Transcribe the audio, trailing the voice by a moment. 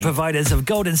Providers of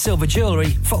gold and silver jewellery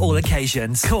for all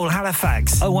occasions. Call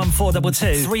Halifax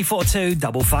 01422 342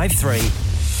 553.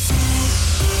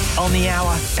 On the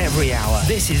hour, every hour.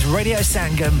 This is Radio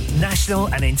Sangam, national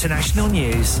and international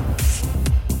news.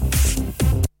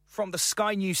 From the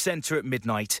Sky News Centre at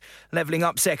midnight, Levelling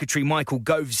Up Secretary Michael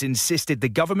Gove's insisted the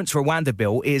government's Rwanda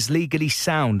bill is legally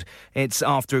sound. It's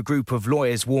after a group of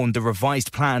lawyers warned the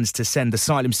revised plans to send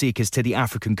asylum seekers to the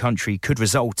African country could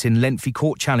result in lengthy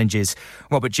court challenges.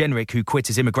 Robert Jenrick, who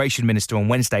quit as Immigration Minister on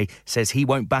Wednesday, says he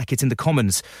won't back it in the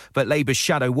Commons. But Labour's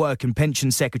Shadow Work and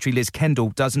Pensions Secretary Liz Kendall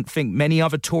doesn't think many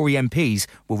other Tory MPs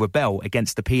will rebel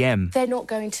against the PM. They're not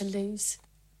going to lose.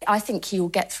 I think he will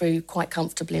get through quite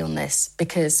comfortably on this,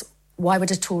 because why would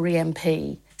a Tory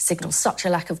MP signal such a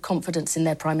lack of confidence in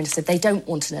their Prime Minister? They don't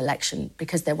want an election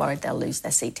because they're worried they'll lose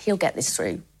their seat. He'll get this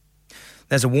through.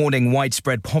 There's a warning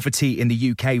widespread poverty in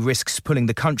the UK risks pulling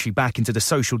the country back into the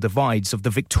social divides of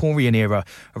the Victorian era.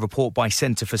 A report by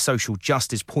Centre for Social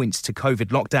Justice points to COVID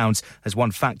lockdowns as one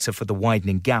factor for the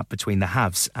widening gap between the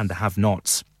haves and the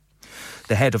have-nots.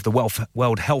 The head of the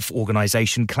World Health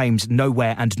Organization claims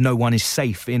nowhere and no one is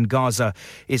safe in Gaza.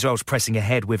 Israel's pressing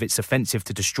ahead with its offensive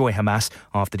to destroy Hamas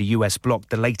after the US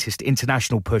blocked the latest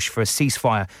international push for a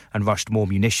ceasefire and rushed more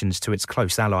munitions to its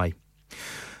close ally.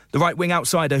 The right-wing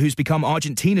outsider who's become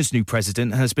Argentina's new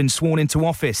president has been sworn into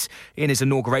office. In his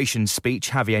inauguration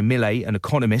speech, Javier Milei, an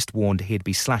economist, warned he'd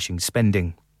be slashing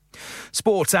spending.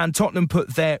 Sports, and Tottenham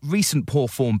put their recent poor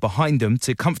form behind them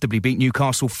to comfortably beat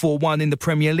Newcastle 4-1 in the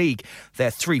Premier League. They're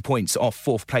 3 points off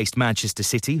fourth-placed Manchester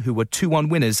City, who were 2-1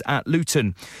 winners at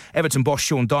Luton. Everton boss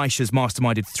Sean Dyche has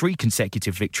masterminded 3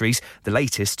 consecutive victories, the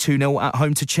latest 2-0 at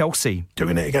home to Chelsea.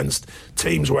 Doing it against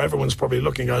teams where everyone's probably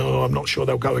looking, going, oh, I'm not sure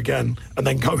they'll go again, and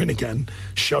then going again,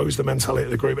 shows the mentality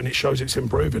of the group, and it shows it's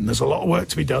improving. There's a lot of work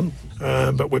to be done,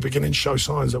 but we're beginning to show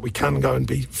signs that we can go and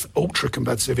be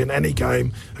ultra-competitive in any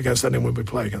game against anyone we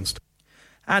play against.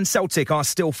 And Celtic are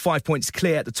still 5 points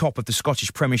clear at the top of the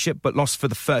Scottish Premiership, but lost for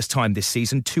the first time this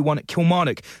season, 2-1 at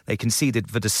Kilmarnock. They conceded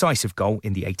the decisive goal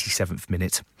in the 87th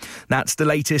minute. That's the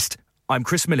latest. I'm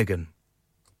Chris Milligan.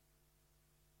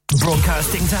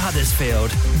 Broadcasting to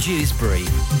Huddersfield, Dewsbury,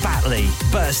 Batley,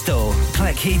 Birstall,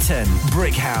 Cleckheaton,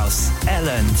 Brickhouse,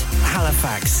 Elland,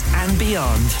 Halifax and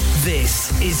beyond.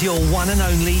 This is your one and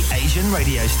only Asian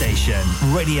radio station.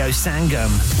 Radio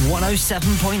Sangam,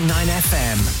 107.9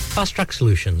 FM. Fast Track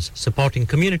Solutions, supporting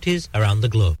communities around the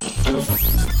globe.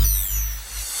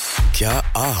 क्या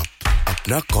आप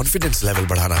अपना confidence level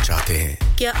बढ़ाना चाहते हैं?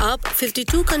 क्या आप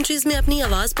 52 countries में अपनी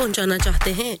आवाज पहुंचाना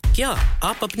चाहते हैं? क्या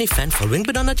आप अपनी फैन फॉलोइंग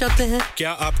बनाना चाहते हैं?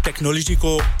 क्या आप टेक्नोलॉजी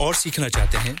को और सीखना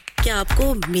चाहते हैं? क्या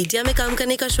आपको मीडिया में काम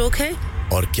करने का शौक है?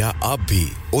 और क्या आप भी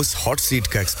उस हॉट सीट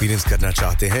का एक्सपीरियंस करना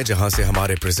चाहते हैं जहां से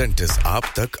हमारे प्रेजेंटर्स आप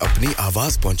तक अपनी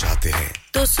आवाज पहुंचाते हैं?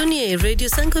 तो सुनिए, Radio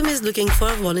Sangam is looking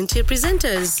for volunteer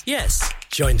presenters. Yes,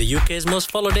 join the UK's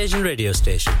most followed Asian radio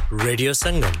station, Radio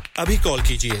Sangam. अभी कॉल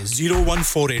कीजिए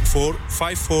 01484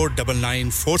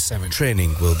 549947.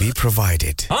 Training will be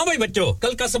provided. हाँ भाई बच्चों,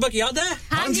 कल का सबक याद है?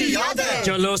 हाँ जी याद है.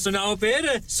 चलो सुनाओ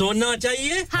फिर. सोना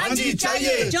चाहिए? हाँ जी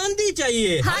चाहिए. चांदी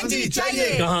चाहिए? हाँ जी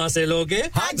चाहिए. कहाँ से लोगे?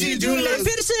 हाजी जूलर्स.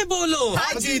 फिर से बोलो.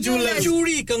 हाजी जूलर्स.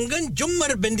 चूड़ी, कंगन,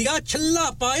 झुमर, बिंदिया, छल्ला,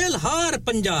 पायल, हार,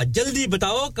 पंजा. जल्दी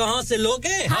बताओ कहाँ से लोगे?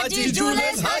 हाजी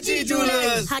जूलर्स. हाजी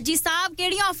जूलर्स. हाजी साहब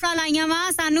केड़ी ऑफर लाईया वा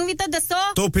सानू भी तो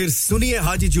दसो. तो फिर सुनिए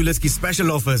हाजी जूलर्स की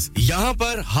स्पेशल ऑफर्स. यहाँ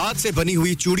पर हाथ से बनी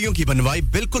हुई चूड़ियों की बनवाई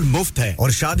बिल्कुल मुफ्त है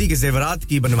और शादी के जेवरात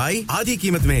की बनवाई आधी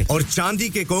कीमत में और चांदी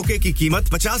के कोके की कीमत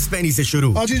 50 पैसे से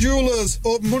शुरू. Haji Jewellers,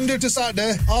 open Monday to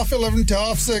Saturday, 11:30 to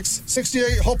 6:30,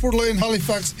 68 Hopwood Lane,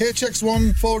 Halifax,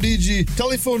 HX1 4DG.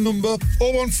 Telephone number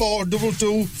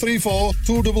 01422 34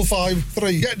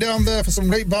 2553. Get down there for some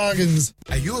great bargains.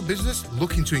 Are you a business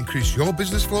looking to increase your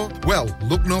business flow? Well,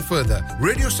 look no further.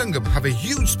 Radio Sangam have a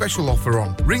huge special offer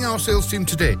on. Ring our sales team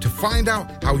today to find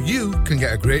out how you can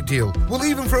get a great deal. We'll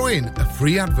even throw in a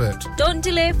free advert. Don't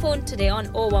delay, phone today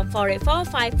on 01484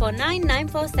 549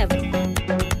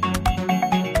 947.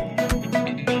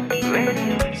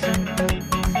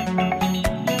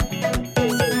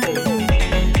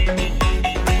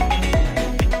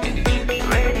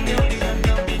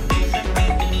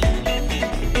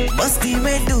 मस्ती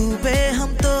में डूबे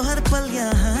हम तो हर पल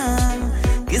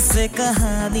यहाँ किससे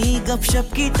कहानी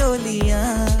गपशप की टोलियाँ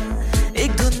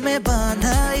एक धुन में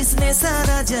बांधा इसने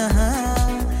सारा जहां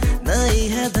नई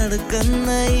है धड़कन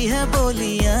नई है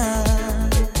बोलियां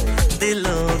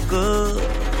दिलों को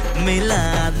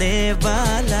मिलाने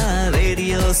वाला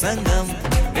रेडियो संगम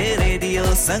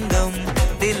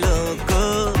दिलों को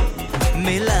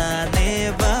मिलाने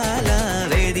वाला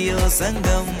रेडियो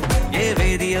संगम ये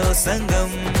रेडियो संगम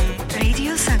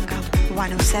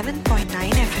 107.9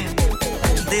 FM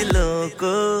दिलों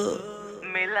को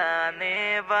मिलाने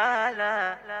वाला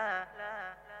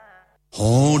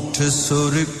होंठ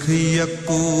सुर्ख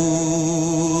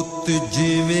यकूत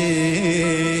जिवें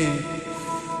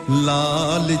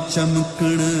लाल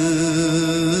चमकण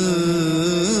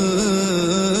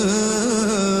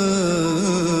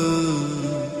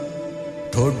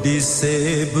ठोडी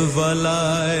सेब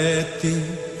वलायत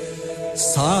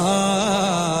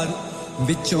सार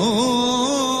विचों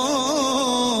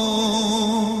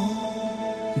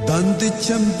दंद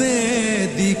चंबे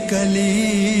दी कली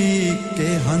के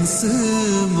हंस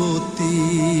मोती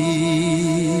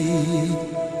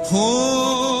हो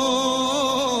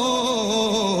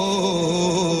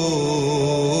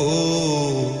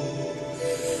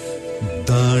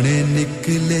दाने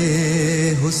निकले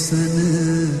हुस्न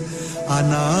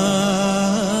अनार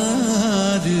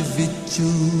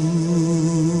विचों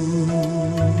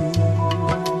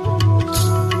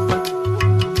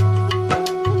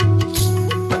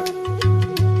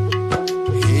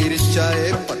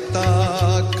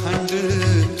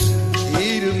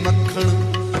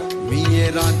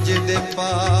रांझे दे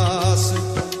पास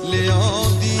ले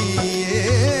आंदी ए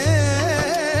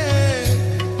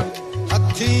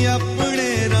हथी अपने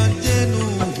रांझे नू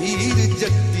हीर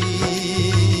जट्टी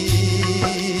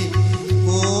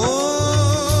ओ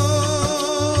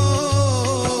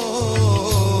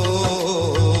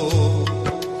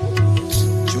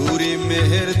चूरी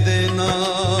मेहर दे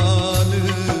नाल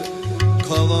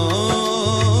खवा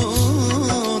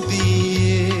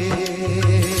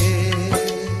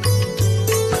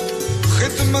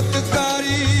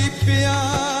खिदमतकारी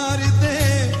प्यार दे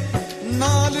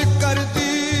नाल कर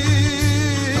दी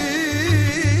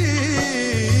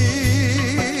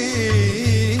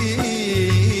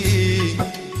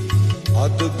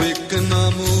अदब इक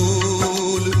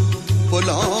नामूल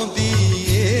बुलांदी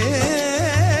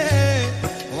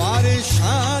वारे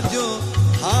शाह जो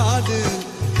हाल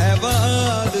है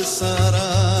वाल सारा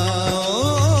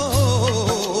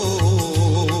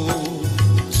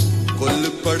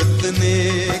ने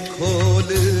खोल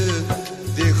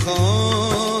दिखा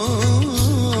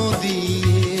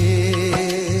दिए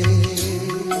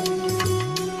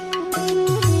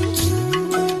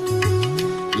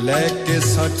लेके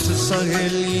 60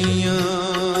 सहेलियां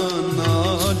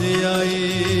नाल आई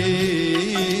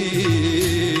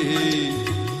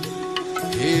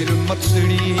हीर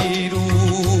मतड़ी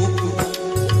रूप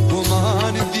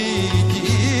गुमान दी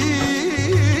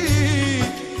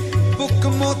बुक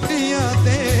मोतियां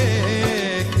दे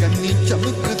कन्नी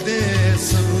चमक दे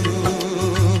सन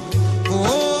ओ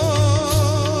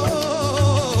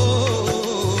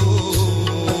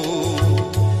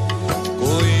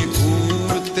कोई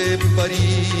हूर ते परी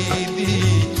दी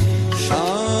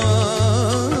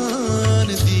शान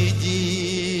दीजी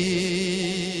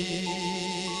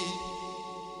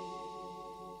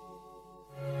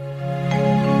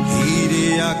हीरे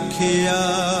आखिया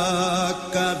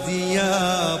कादिया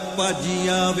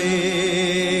पाजिया वे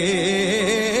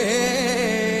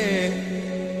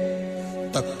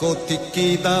तको तिक्की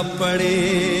दा पड़े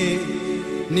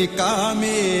निकाह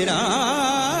मेरा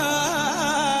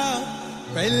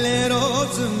पहले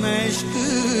रोज मैं इश्क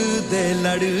दे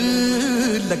लड़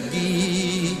लगी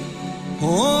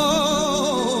हो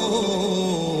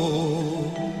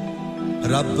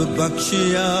रब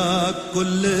बख्शिया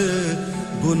कुल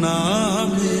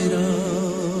गुनाह मेरा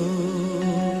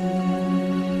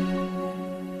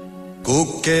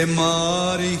कोके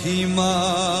मार ही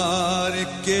मार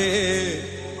के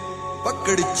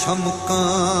पकड़ छमका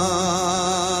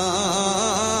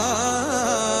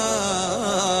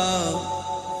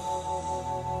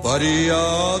पर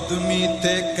आदमी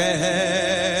ते कह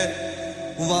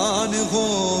वान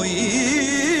होई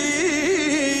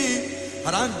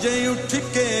रांझे उठ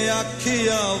के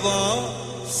आखिया वा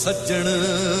सज्जन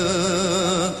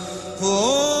हो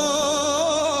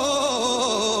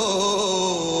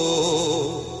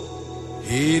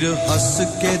हीर हंस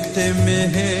के ते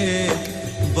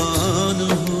मेहबान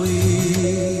हुई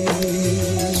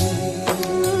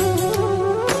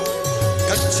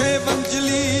कच्छे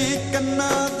बंजली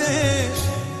कन्ना दे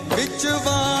बिच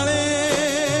वाले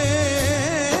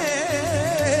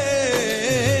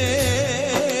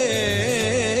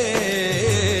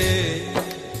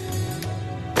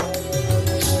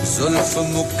जुल्फ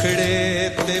मुखड़े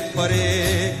ते परे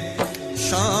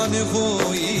शान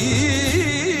होई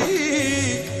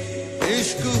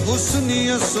इश्क हुस्नी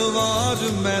असवार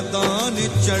मैदान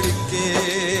चढ़ के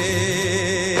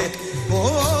ओ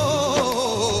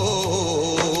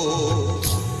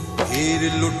हीर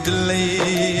लुट लई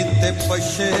ते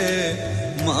पशे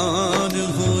मान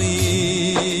हुई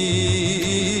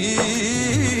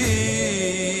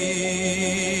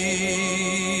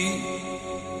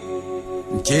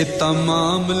जे ता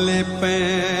मामले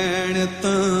पैण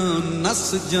तां नस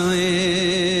जाए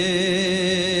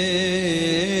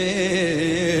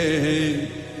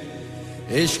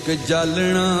इश्क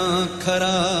जालना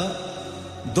खरा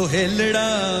दोहे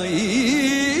लड़ाई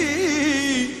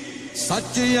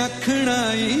सच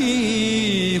आखणाई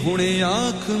हुणे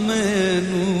आख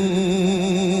मैनू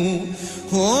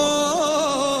हो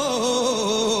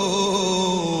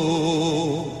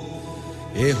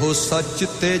एहो सच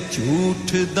ते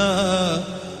झूठ दा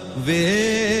वे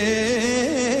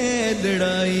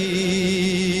लड़ाई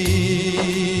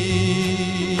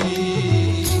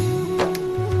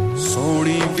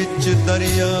सोनी विच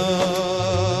दरिया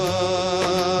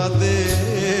दे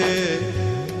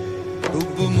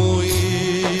डुब मोई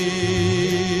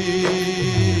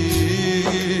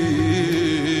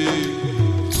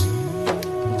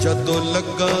जदों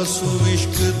लगा सू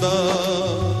इश्क दा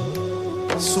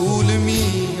सूल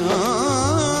मियां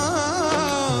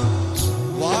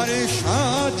वारे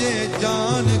शाजे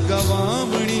जान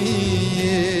गवामणी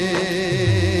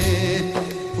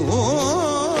ओ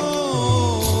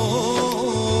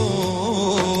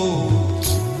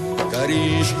करी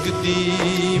इश्क दी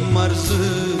मर्ज़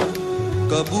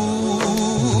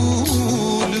कबूल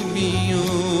मियां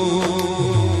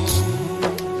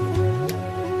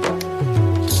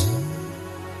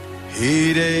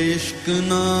हीरे इश्क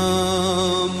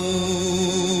नामूल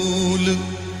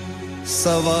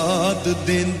सवाद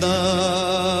देंदा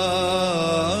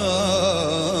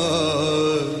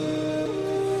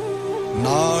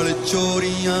नाल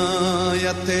चोरियां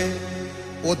अते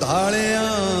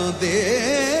उधालियां दे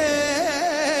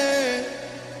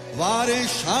वारे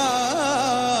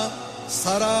शाह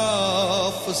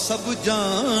सराफ सब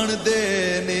जान दे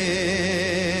ने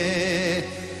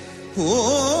हो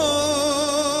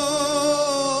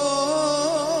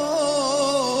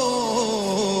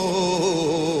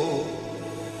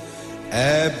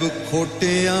ऐब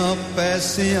खोटियां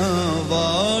पैसियां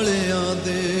वालियां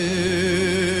दे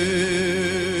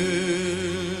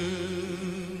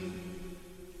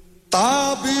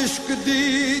ताब इश्क दी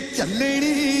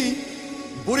चलनी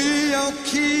बुरी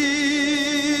औखी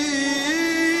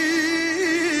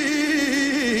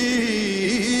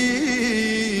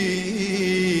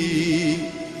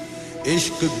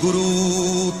इश्क गुरु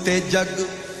ते जग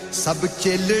सब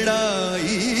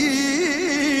चेलड़ाई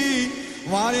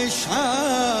वारे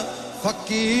शाह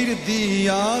फकीर दी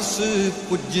आस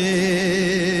पुजे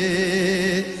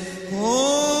हो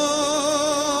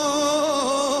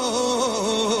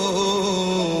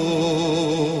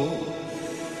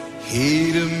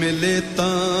हीर मिले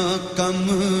तां कम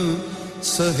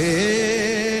सहे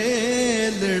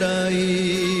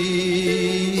लड़ाई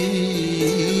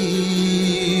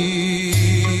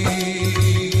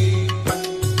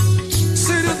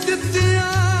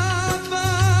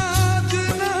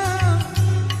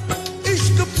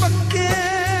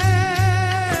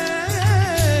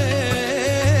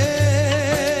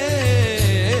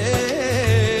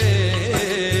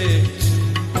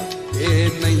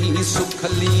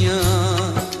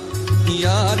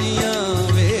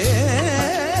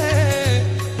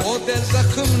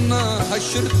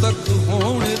हश्र तक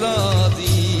होण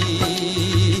रादी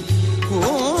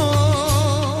हो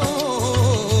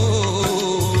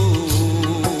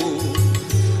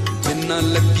जिन्ना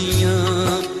लगियां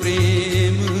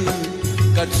प्रेम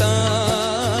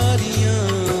कटारियां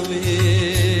वे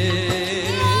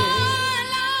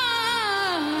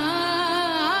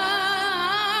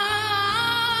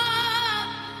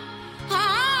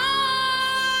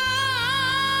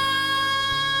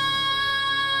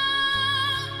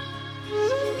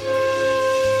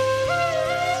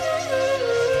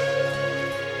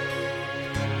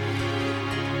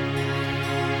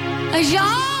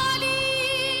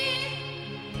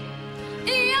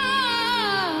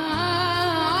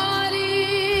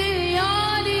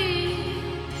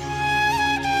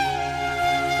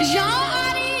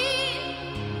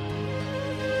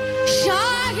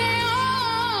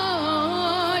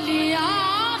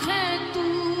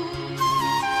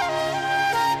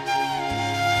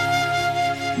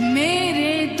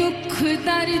मेरे दुख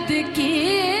दर्द की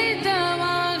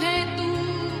दवा है तू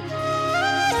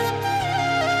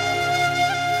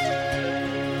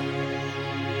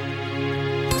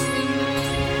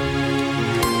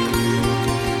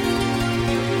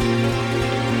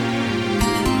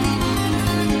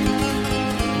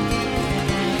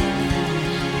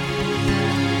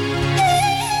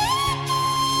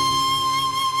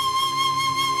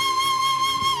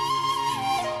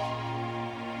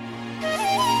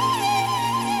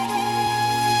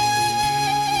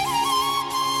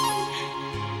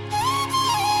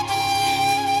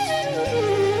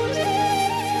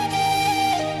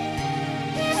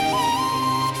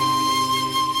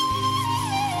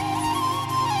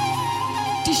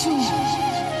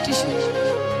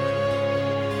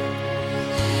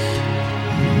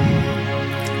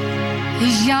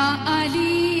या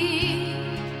अली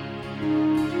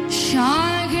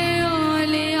शाह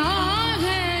औलिया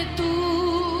है तू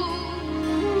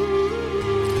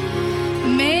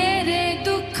मेरे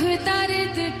दुख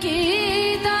दर्द की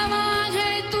दवा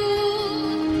है तू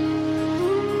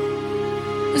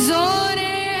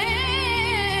जोरे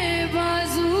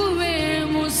बाजुए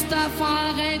मुस्तफा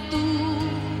है तू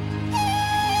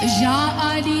या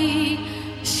अली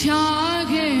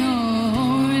शाह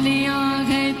औलिया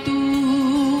है तू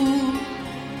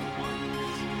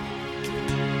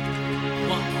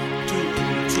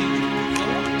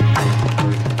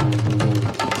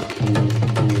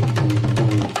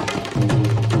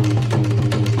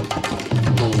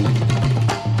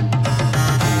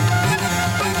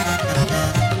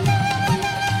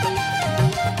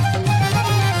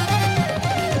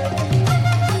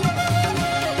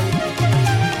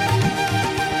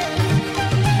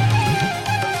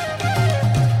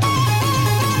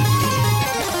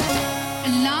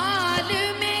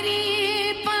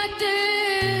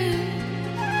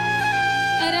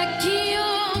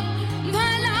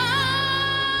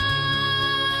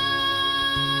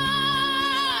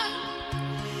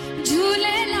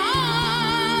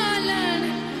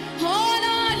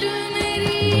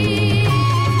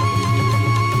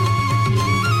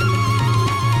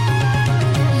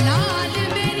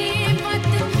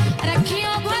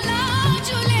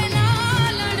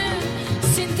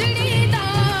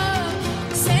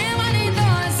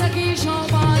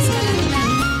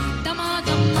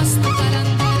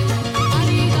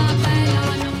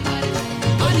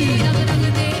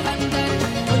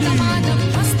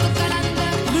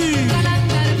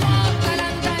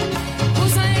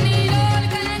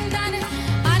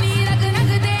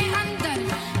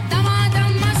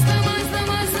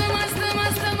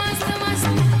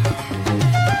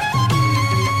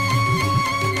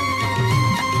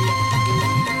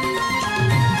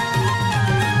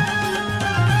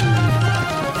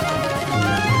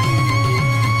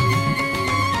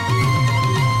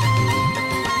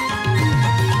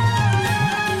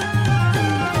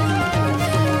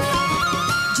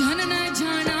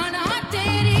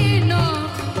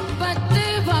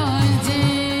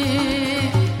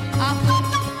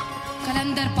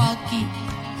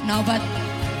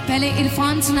पहले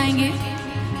इरफान सुनाएंगे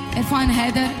इरफान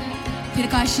हैदर फिर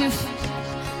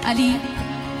काशिफ अली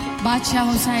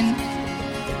बादशाह हुसैन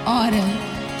और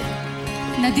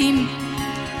नदीम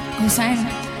हुसैन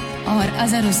और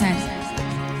अजहर हुसैन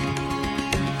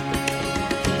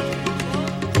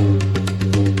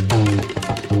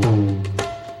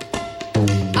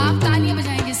आप तालियां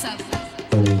बजाएंगे सब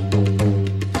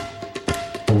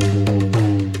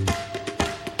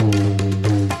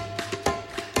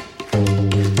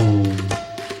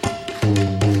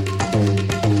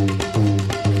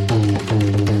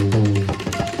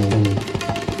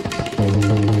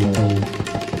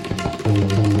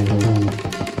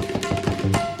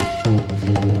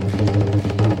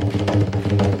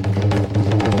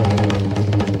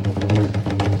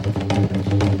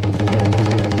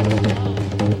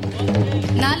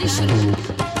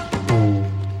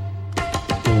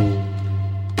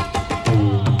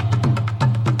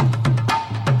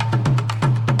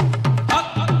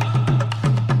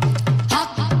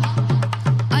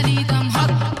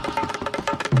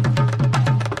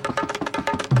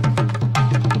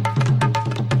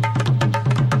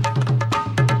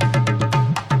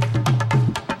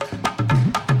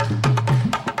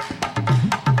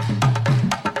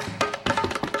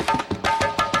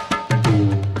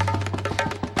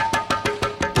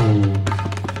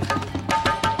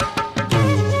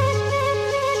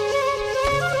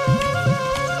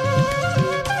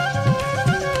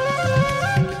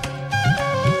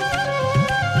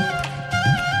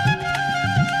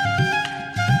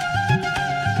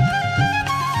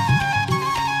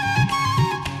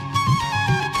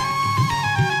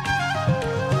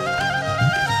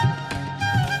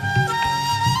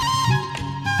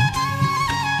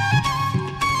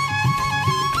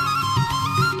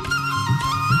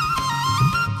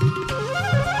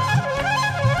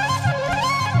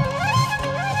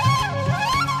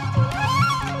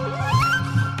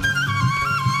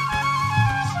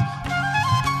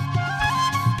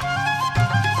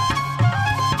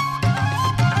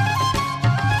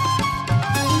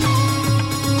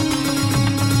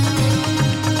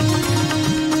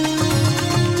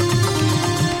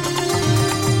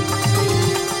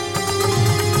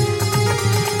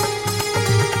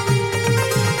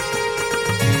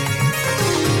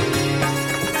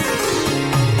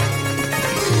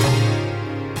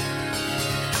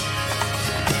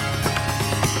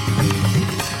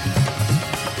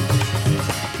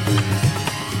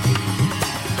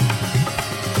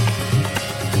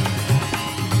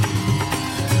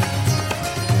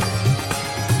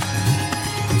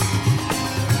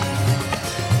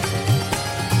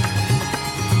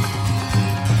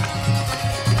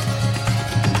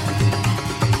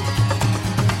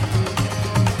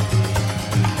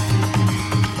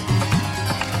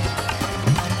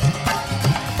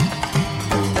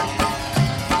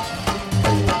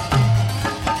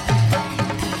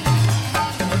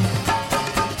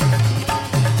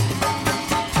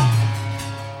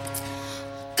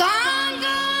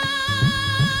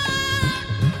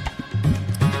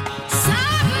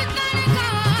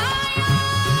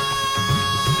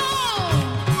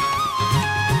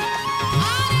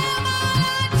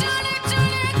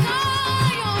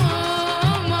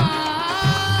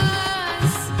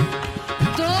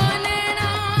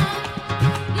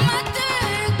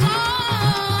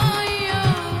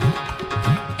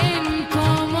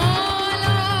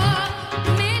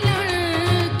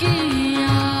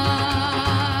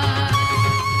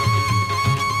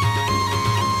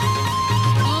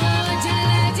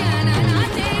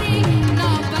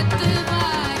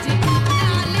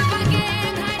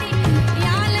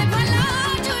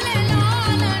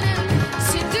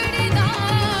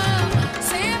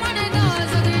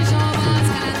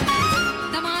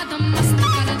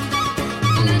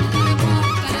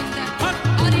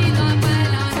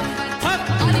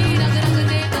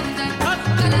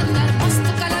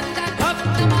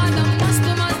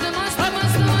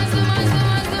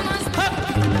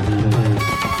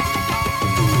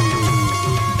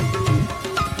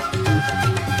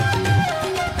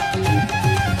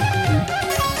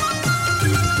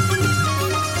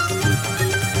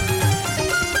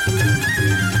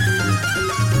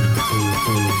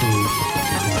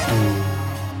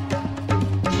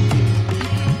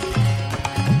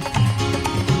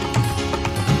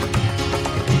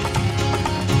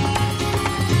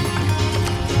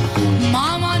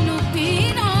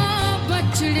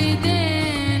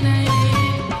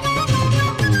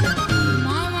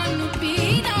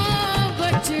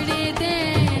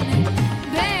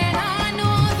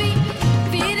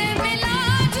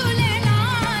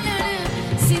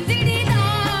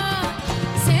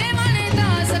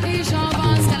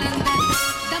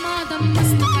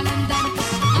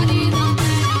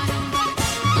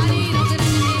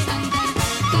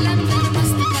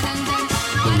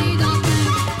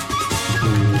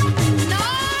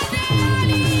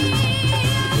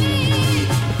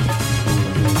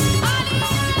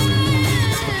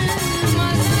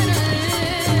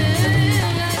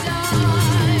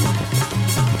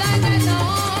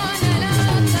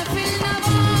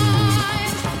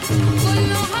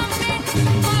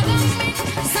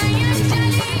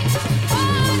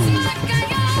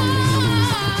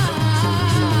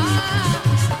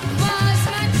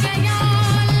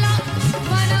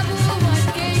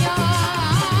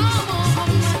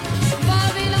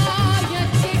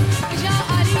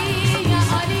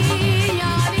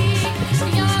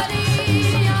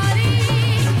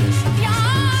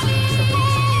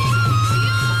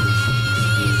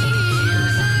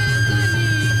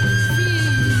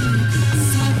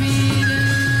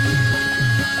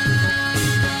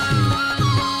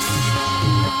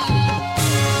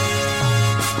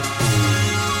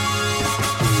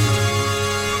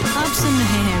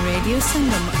Radio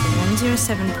Sangam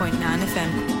 107.9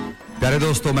 FM. प्यारे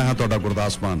दोस्तों मैं हां ਤੁਹਾਡਾ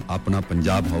ਗੁਰਦਾਸ ਮਾਨ ਆਪਣਾ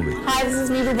ਪੰਜਾਬ ਹੋਵੇ hi this is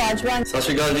Neeru Bajwa Sat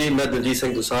Shri अकाल जी मैं दलजीत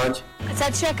सिंह दोसांझ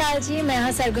सत श्री अकाल जी मैं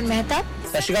हां सरगुन मेहता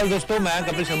सत श्री अकाल दोस्तों मैं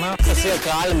कपिल शर्मा सत श्री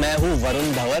अकाल मैं हूं वरुण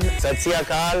धवन सत श्री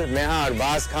अकाल मैं हां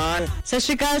अरबाज खान सत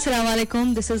श्री अकाल अस्सलाम वालेकुम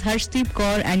this is Harshdeep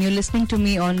Kaur and you listening to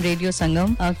me on radio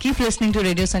Sangam keep listening to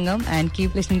radio Sangam and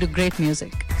keep listening to great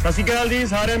music Sat Shri अकाल जी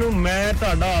साਰਿਆਂ ਨੂੰ ਮੈਂ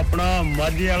ਤੁਹਾਡਾ ਆਪਣਾ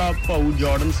ਮਾਝੇ ਵਾਲਾ ਭਾਊ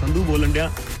ਜਾਰਡਨ ਸੰਧੂ ਬੋਲਣ ਡਿਆ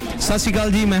सत श्री अकाल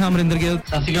जी मैं हां अमरिंदर गिल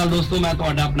सत श्री अकाल दोस्तों मैं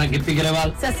ਤੁਹਾਡਾ ਆਪਣਾ ਗਿੱਪੀ ਗਰੇਵਾਲ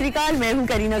सत श्री अकाल मैं हूं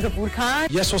Kareena Kapoor Khan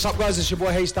Yes what's up guys it's your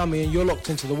boy Hayes Dami and you're locked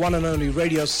into the one and only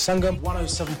Radio Sangam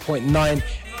 107.9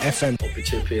 FM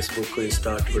पीछे Facebook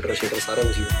Insta Twitter शेयर सारा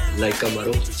कुछ लाइक का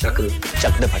मारो चक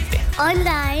दे फटते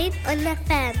online on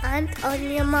FM and on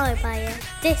your mobile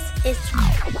this is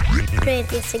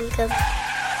Radio Sangam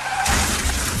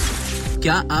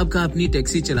क्या आपका अपनी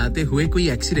taxi चलाते हुए कोई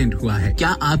एक्सीडेंट हुआ है क्या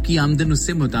आपकी आमदन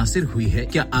उससे मुतासिर हुई है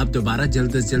क्या आप दोबारा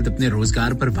जल्द से जल्द अपने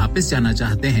रोजगार पर वापस जाना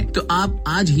चाहते हैं तो आप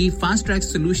आज ही फास्ट ट्रैक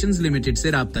सॉल्यूशंस लिमिटेड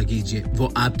से राब्ता कीजिए वो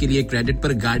आपके लिए क्रेडिट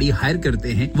पर गाड़ी हायर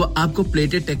करते हैं वो आपको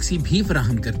प्लेटेड टैक्सी भी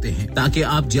फराहम करते हैं ताकि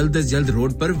आप जल्द से जल्द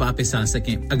रोड पर वापस आ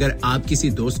सकें अगर आप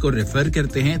किसी दोस्त को रेफर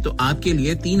करते हैं तो आपके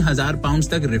लिए 3000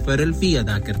 पाउंड तक रेफरल फी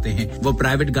अदा करते हैं वो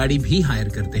प्राइवेट गाड़ी भी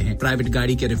हायर करते हैं प्राइवेट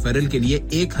गाड़ी के रेफरल के लिए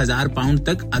 1000 पाउंड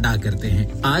तक अदा करते हैं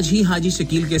आज ही हाजी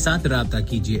शकील के साथ राब्ता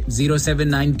कीजिए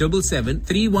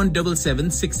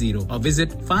 07977317760 और visit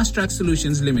fast track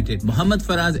solutions limited Mohammad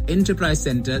Faraz enterprise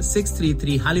centre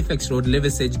 633 Halifax road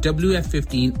Liversedge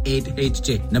WF15 8HJ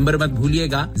number मत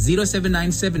भूलिएगा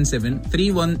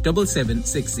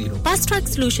 07977317760 Fast Track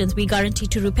Solutions we guarantee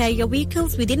to repair your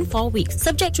vehicles within 4 weeks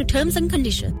subject to terms and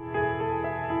conditions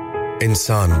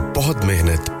इंसान बहुत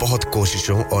मेहनत, बहुत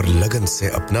कोशिशों और लगन से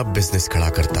अपना बिजनेस खड़ा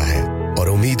करता है और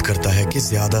उम्मीद करता है कि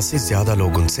ज्यादा से ज्यादा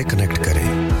लोग उनसे कनेक्ट करें।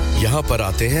 यहाँ पर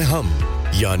आते हैं हम,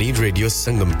 यानी रेडियो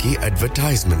संगम की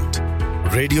एडवर्टाइजमेंट।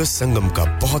 रेडियो संगम का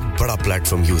बहुत बड़ा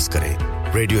प्लेटफॉर्म यूज करें।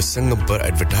 रेडियो संगम पर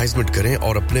एडवर्टाइजमेंट करें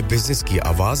और अपने बिजनेस की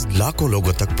आवाज लाखों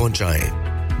लोगों तक पहुंचाएं।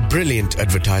 Brilliant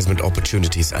advertisement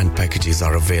opportunities and packages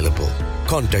are available.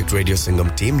 Contact Radio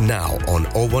Sangam team now on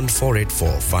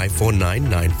 01484 549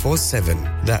 947.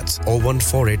 That's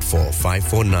 01484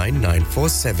 549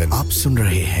 947. आप सुन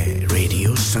रहे हैं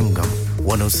रेडियो संगम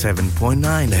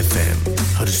 107.9 FM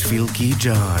हर्षफील्ड की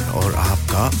जान और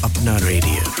आपका अपना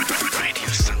रेडियो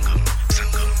संगम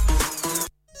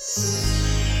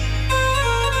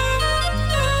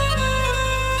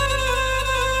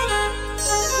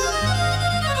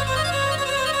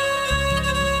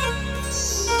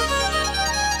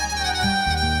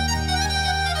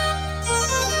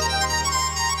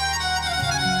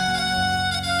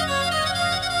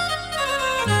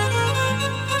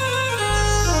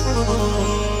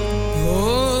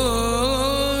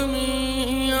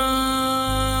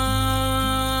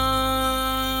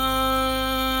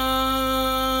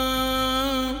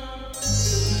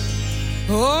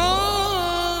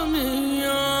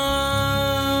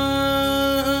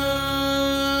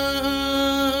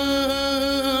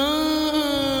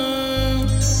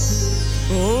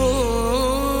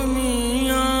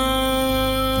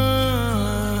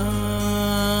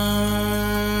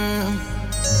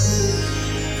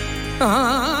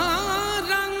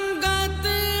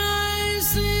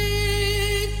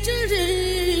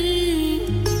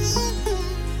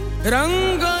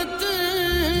रंगत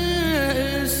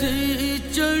सी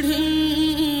चढ़ी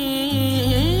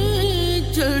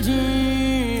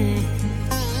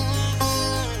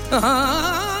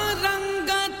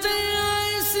रंगत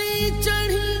ऐसी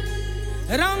चढ़ी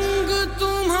रंग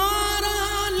तुम्हारा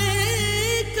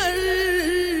लेकर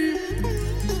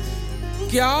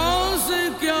क्या से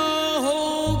क्या हो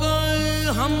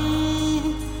गए हम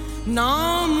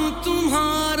नाम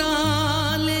तुम्हारा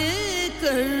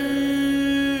लेकर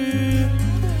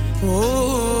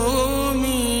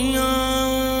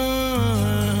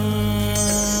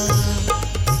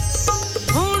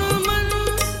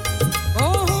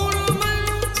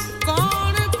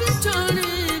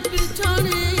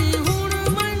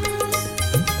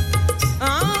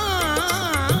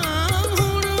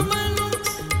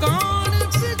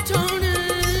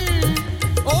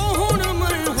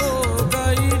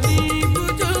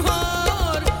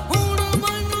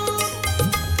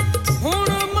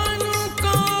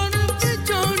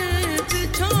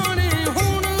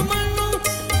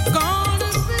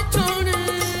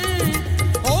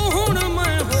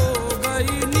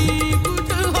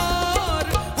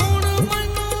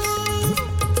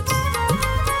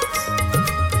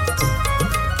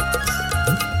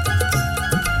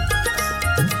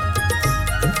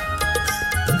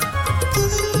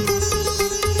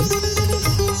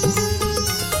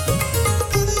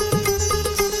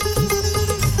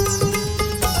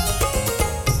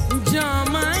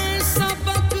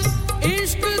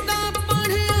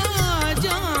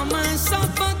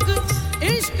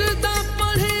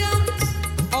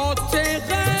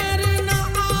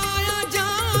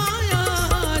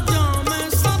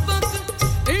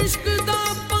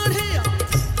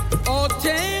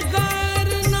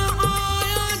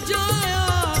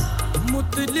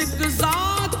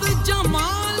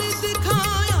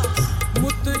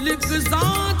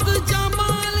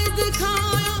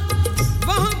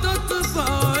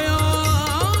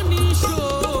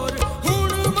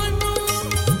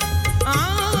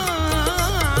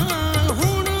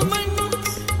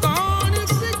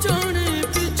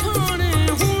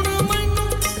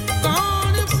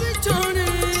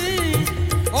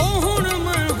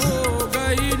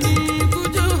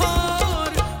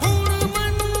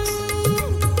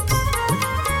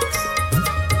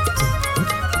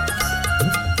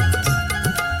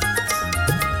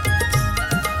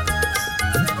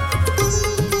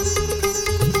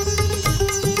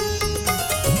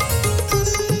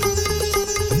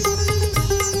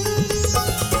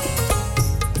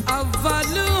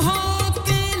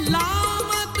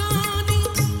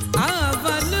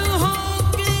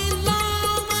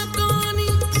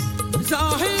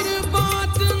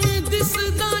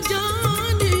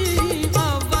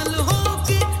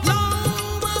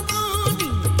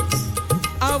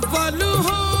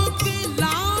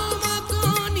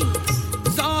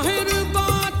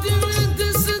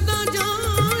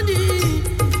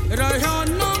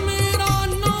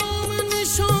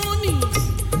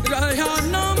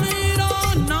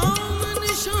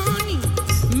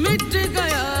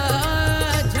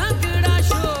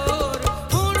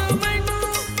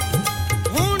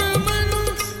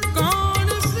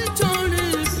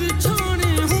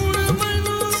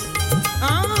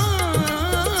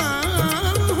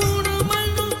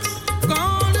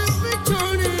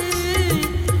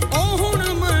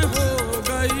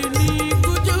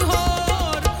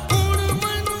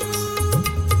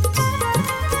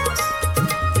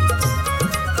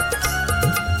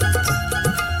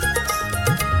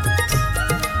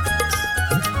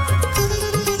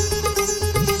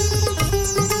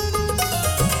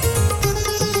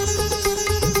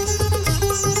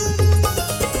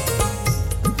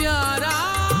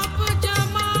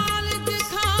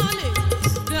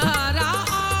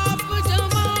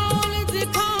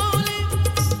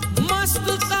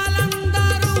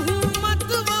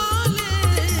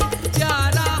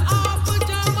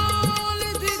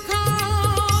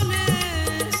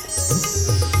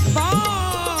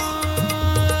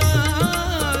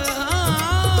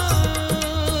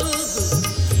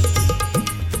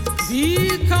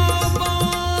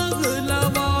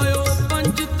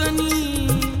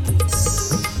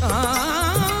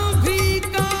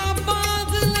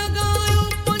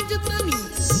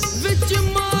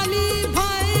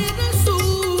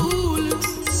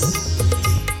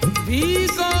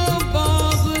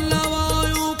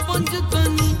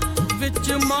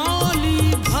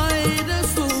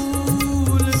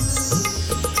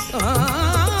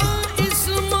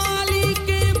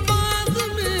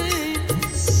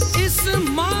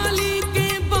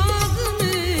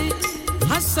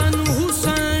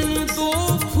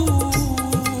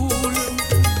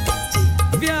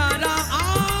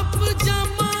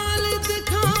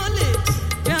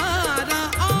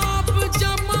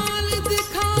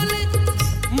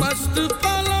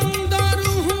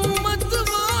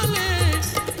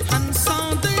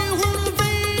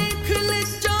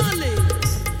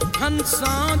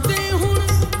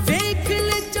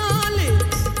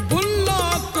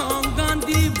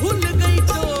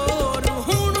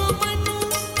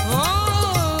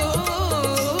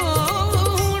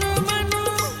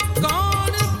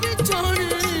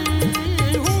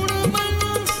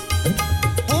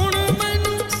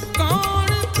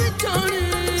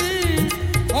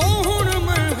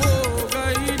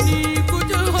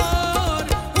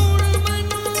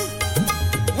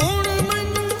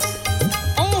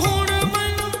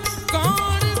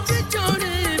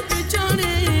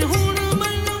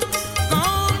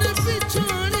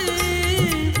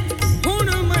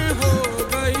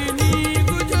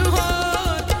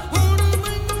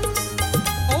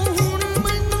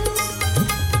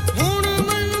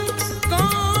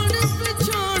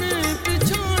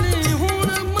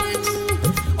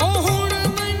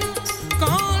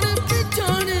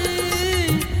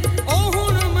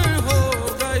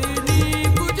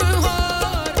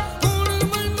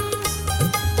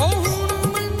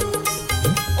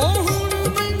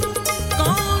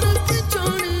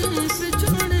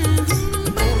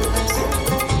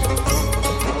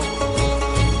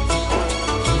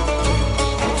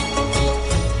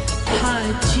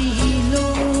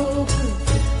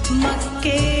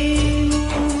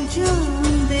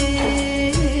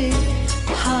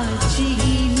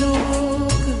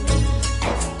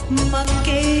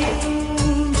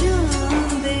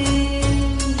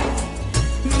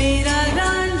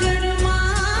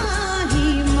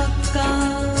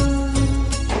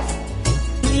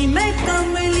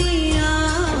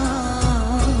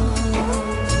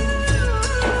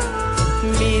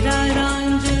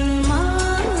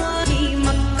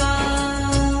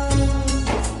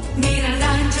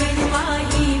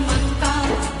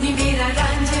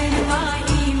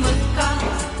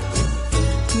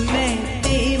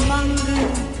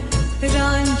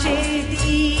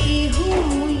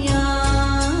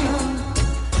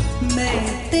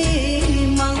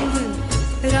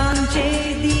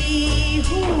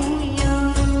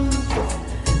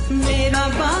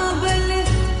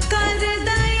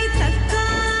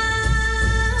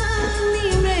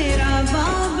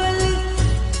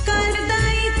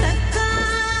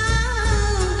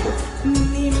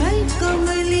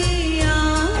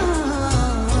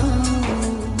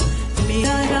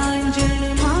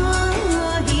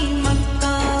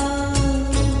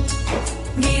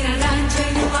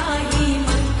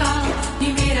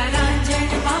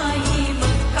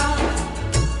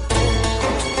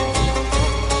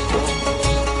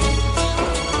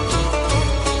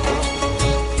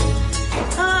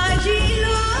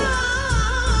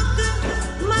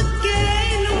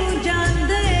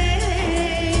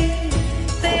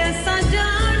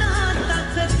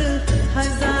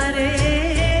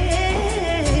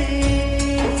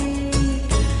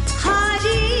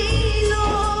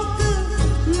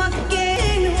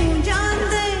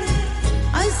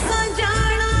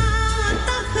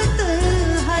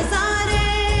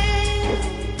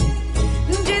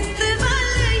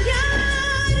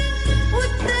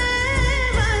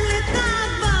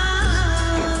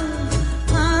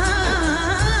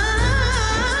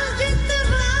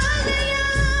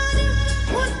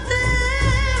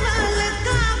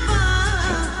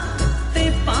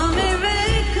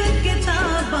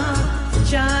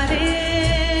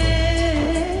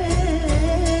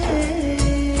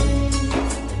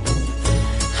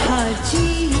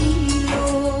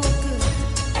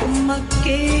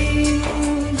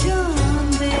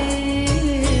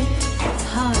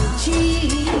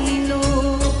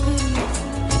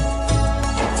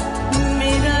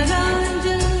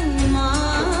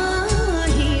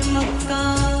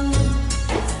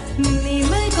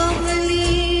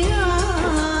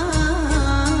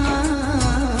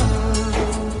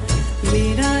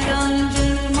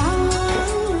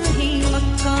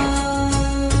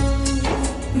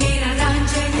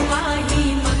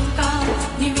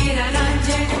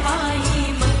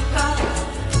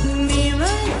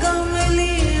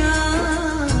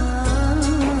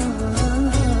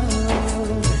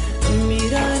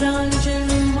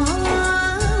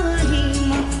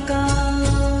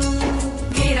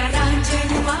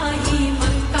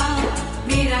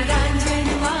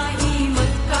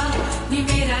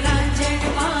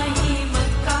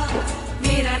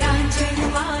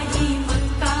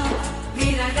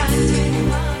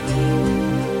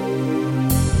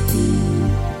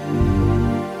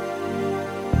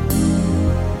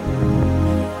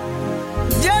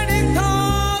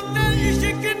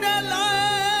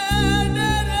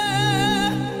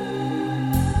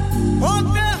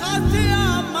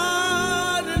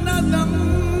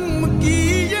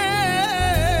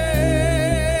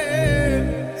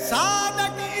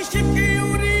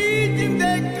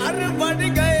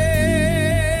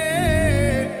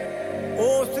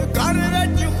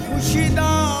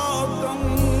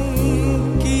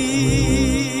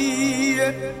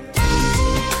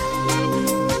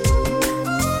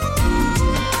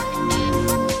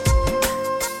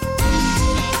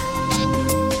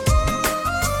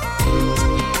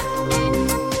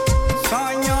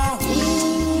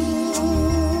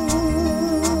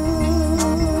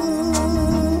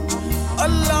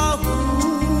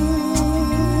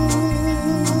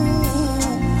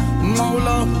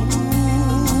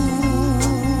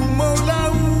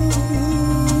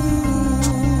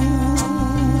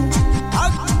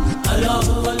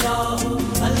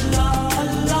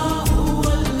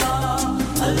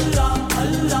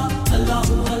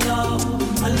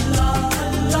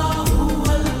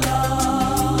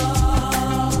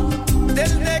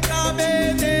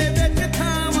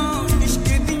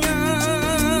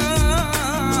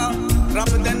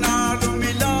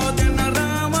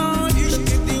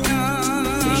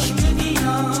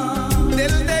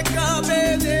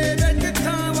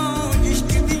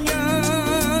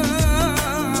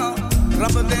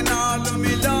दे नाल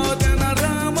मिला देना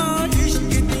रामा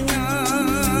इश्क दियां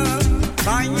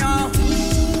साइयां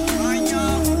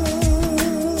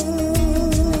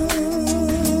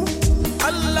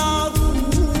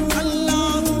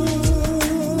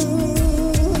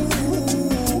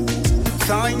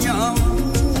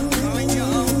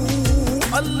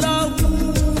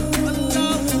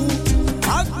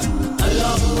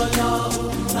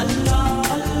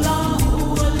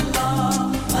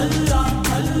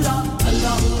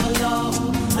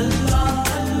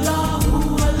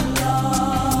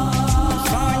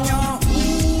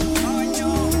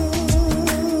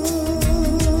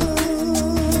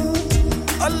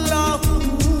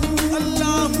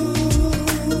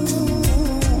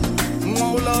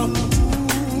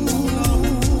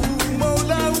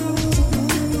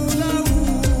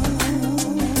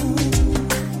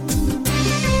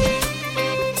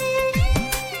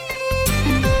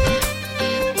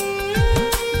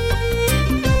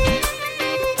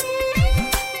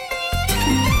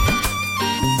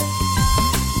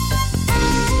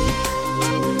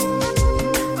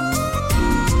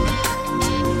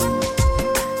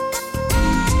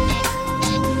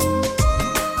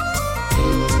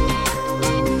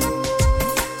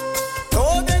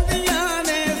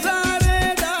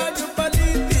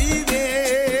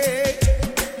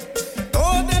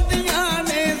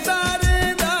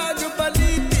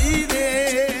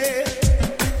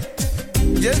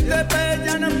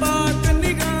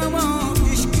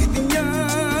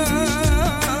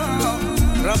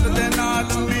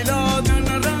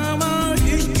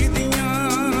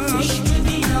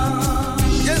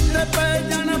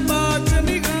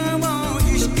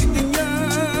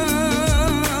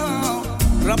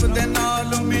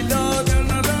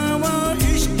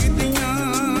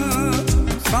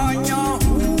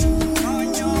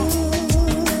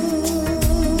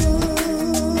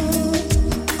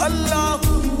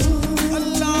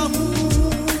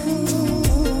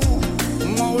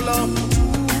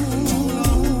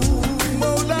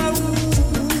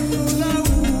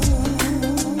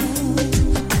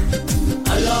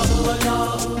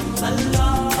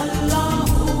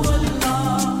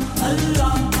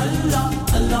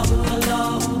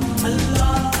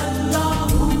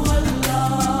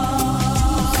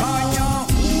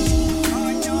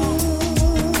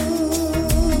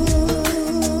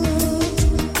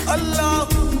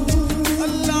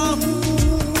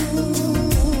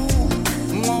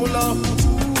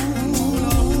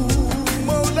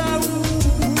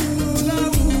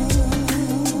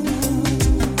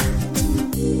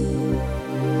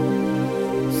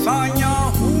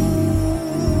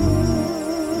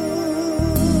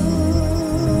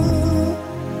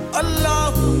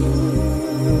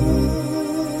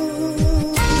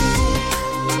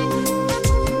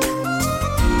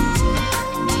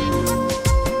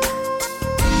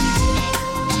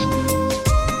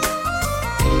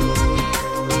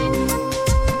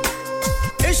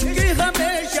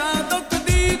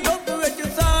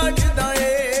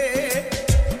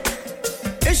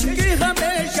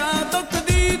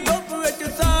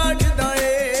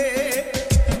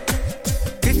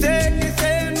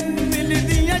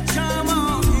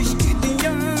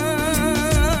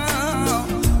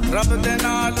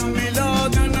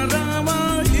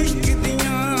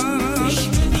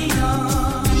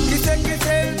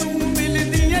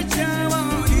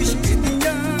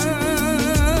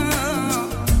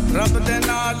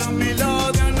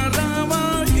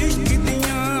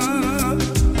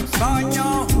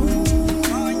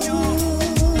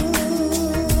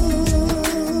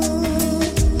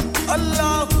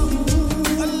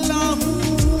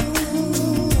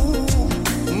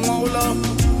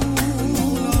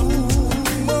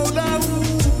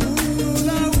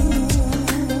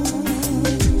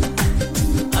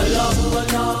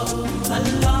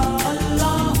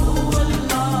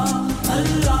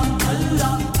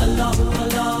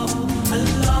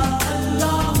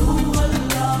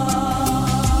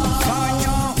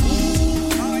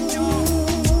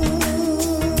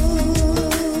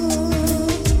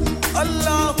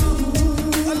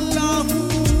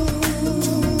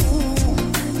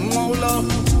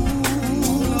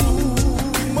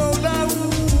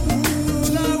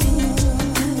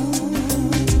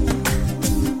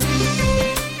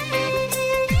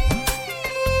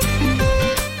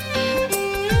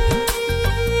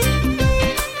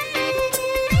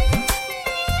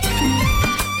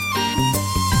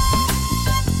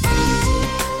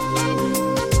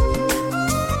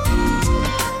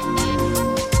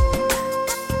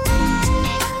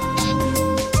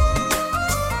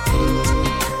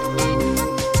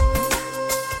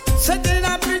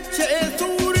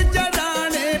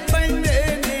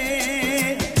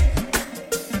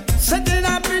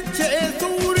सजना पीछे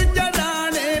सूर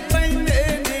जलाने पैंदे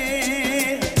ने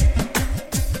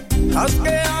हंस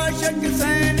के आशिक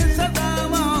सैन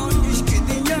सदावां इश्क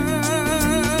दियां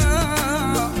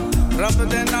रब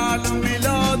दे नाल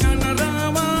मिलादन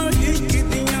रावां इश्क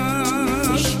दियां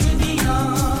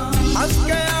हंस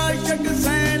के आशिक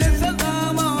सैन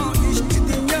सदावां इश्क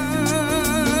दियां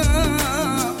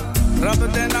रब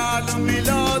दे नाल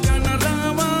मिलादन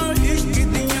रावां इश्क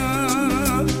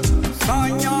दियां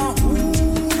सायां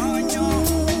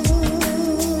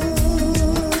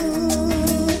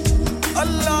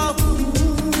अल्लाह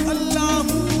अल्लाह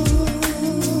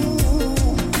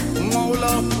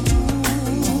मौला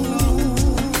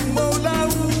मौला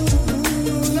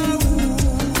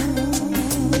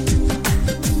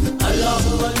अल्लाह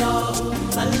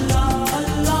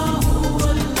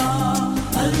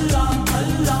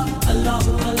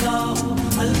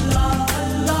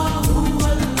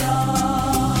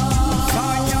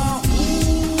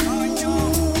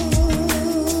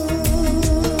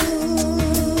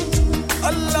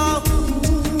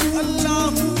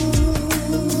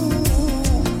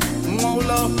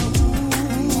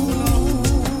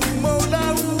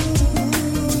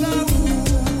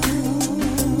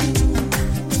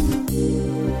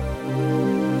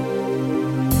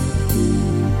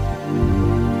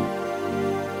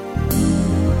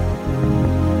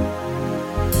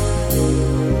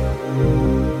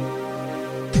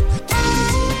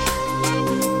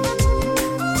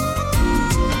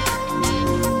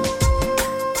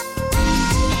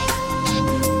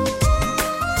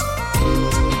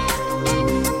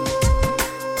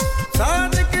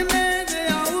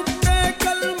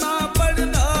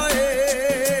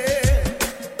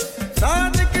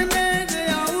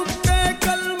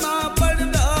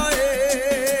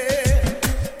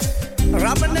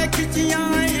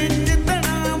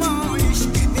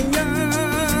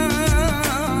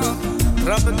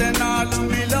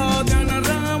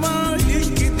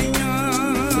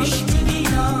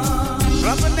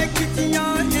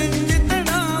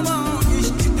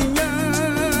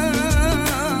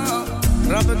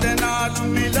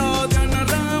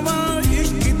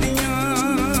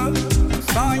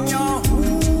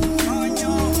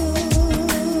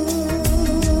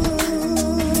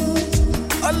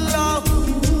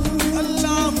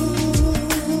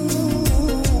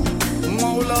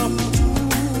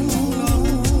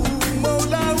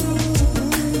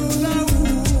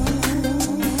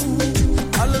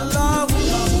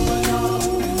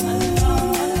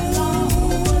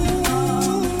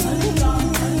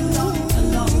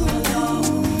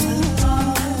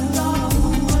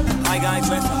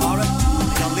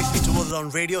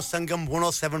Radio Sangam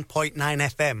 107.9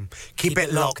 FM. Keep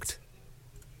it locked.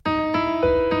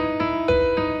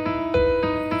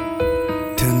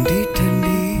 ठंडी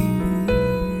ठंडी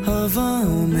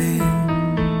हवाओं में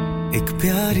एक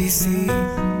प्यारी सी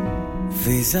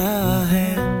फिजा है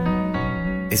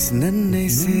इस नन्हे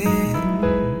से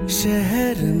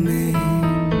शहर में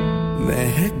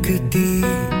महकती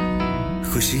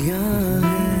खुशियां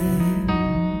हैं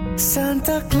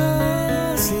Santa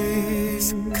Claus is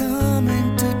coming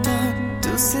to town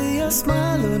to see a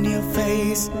smile on your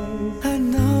face. I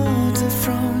know the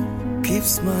front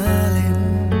keeps smiling.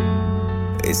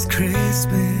 It's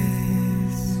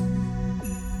Christmas.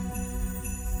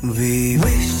 We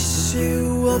wish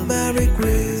you a Merry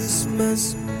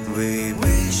Christmas. We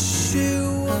wish you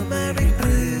a Merry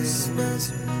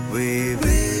Christmas. We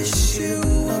wish you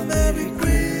a Merry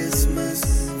Christmas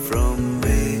from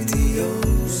Radio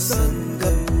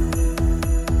Sangam.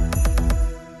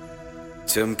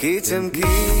 चमकी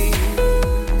चमकी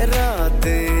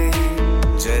रातें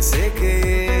जैसे कि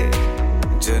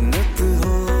जन्नत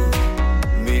हो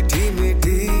मीठी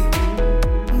मीठी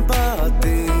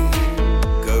बातें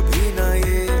कभी ना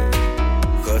ये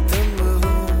खत्म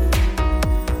हो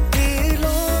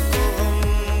दिलों को हम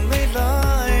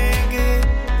मिलाएंगे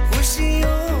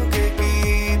खुशियों के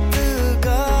गीत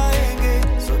गाएंगे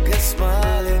So get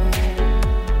smiling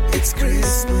It's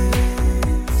Christmas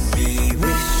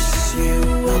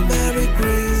Merry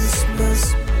Christmas.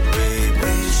 We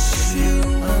wish you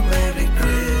a Merry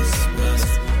Christmas.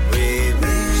 We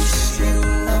wish you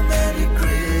a Merry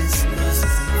Christmas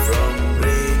from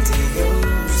Radio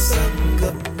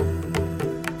Sangam.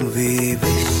 We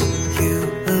wish you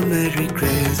a Merry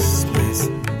Christmas.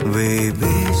 We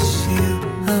wish you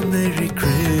a Merry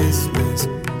Christmas.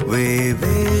 We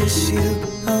wish you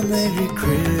a Merry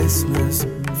Christmas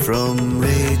from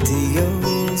Radio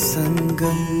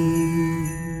Sangam.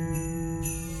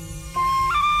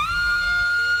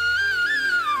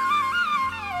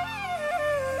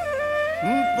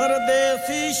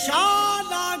 परदेसी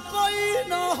शाला कोई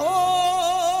न हो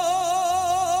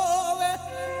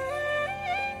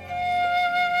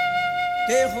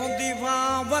ए होंदी वां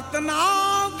वतना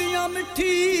दियां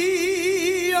मिठी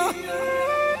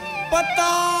पता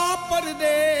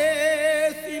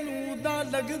परदेसी नूं दा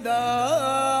लगदा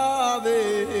वे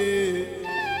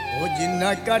ओ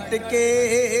जिन्ना कट के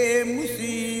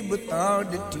मुसीबतां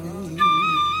डिठी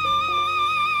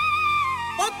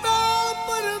पता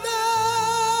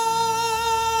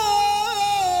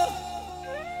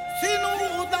परदेसी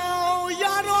नूं दा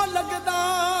यारो लगदा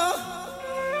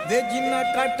वे जिन्ना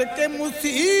कट के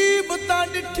मुसीबतां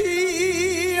डिठी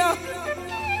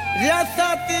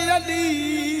रियासत अली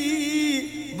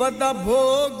वदा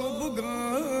भोग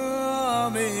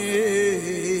बुगावे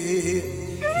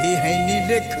ये है नी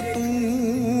लिख तू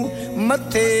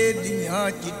मथे दियां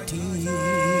चिट्ठी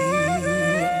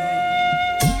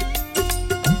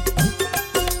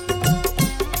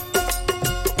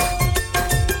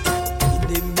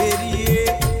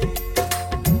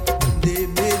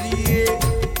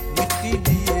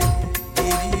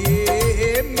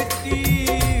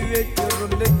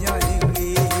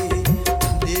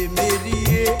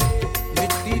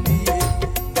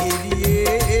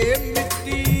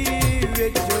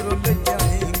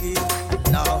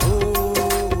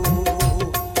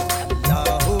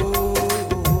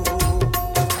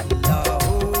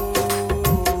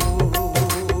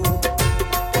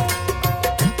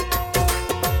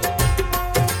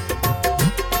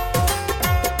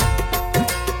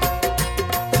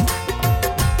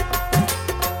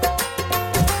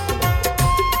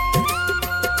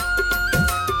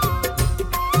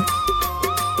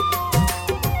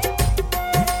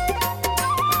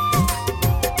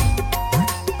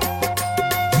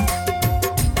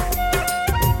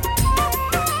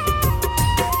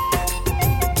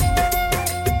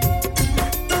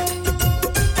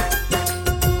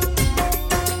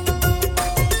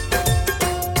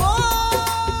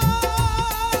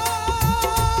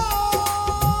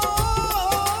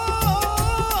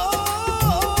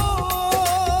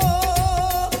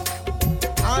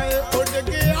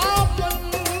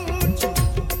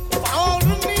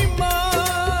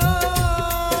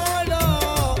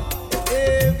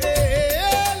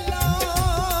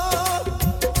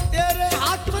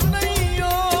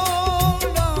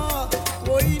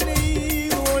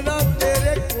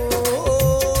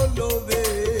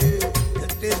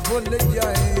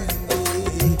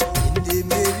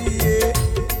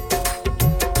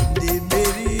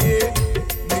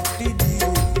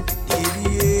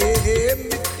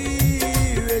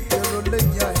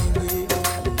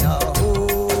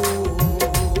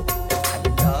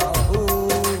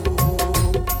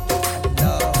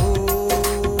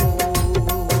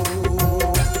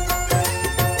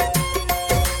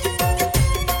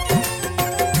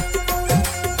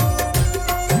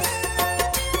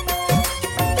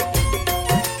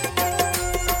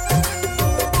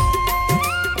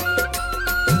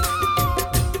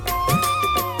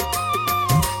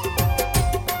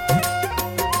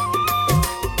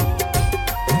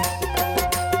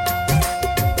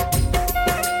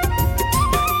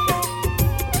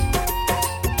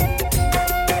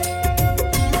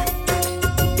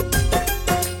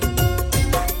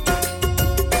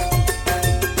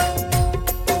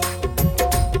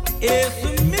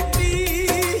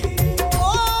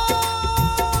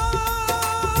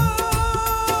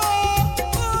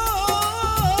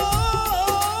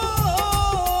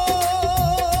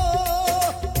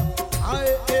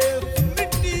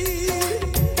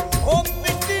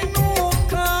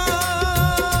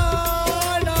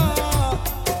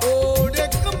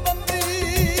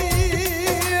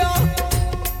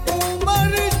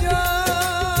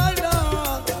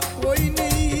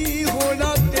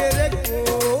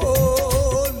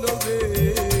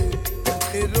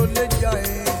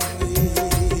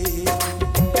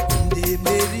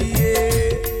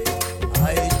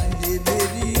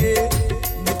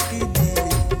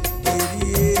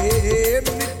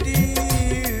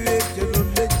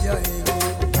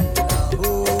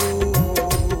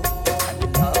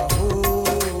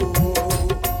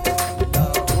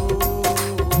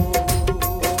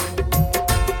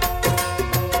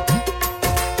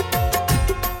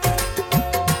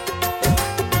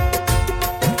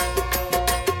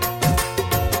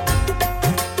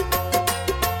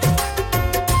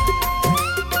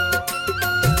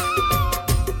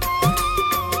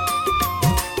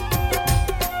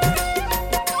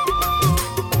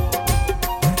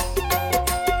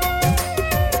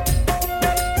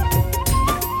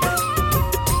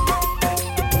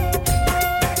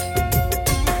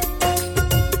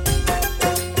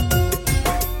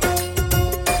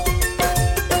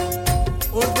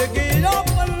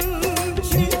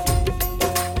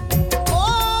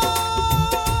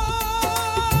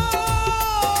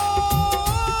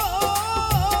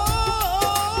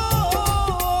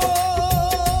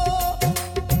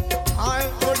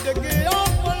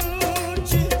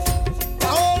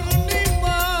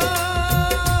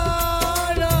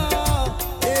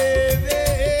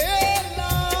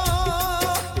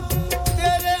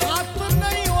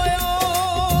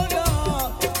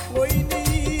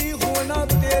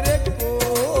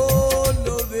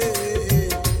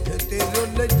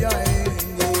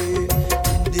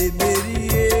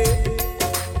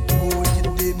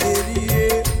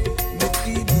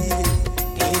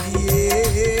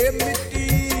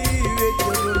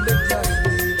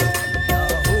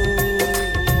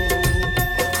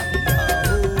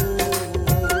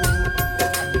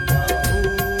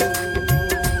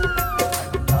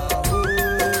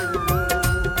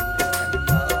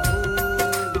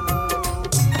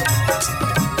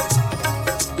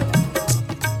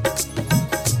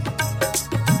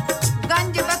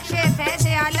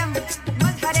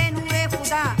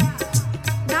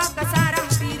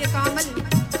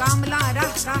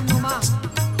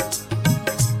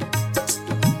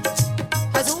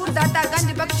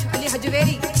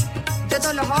ਹਜਵੇਰੀ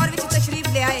ਜਦੋਂ ਲਾਹੌਰ ਵਿੱਚ ਤਸ਼ਰੀਫ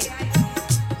ਲਿਆਏ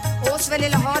ਉਸ ਵੇਲੇ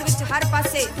ਲਾਹੌਰ ਵਿੱਚ ਹਰ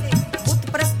ਪਾਸੇ ਬੁੱਤ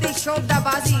ਪ੍ਰਸਤੀ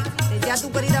ਸ਼ੋਭਦਾਬਾਜ਼ੀ ਤੇ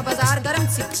ਜਾਦੂਗਰੀ ਦਾ ਬਾਜ਼ਾਰ ਗਰਮ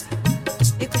ਸੀ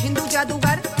ਇੱਕ ਹਿੰਦੂ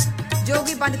ਜਾਦੂਗਰ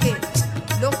ਜੋਗੀ ਬਣ ਕੇ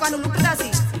ਲੋਕਾਂ ਨੂੰ ਲੁੱਟਦਾ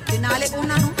ਸੀ ਤੇ ਨਾਲੇ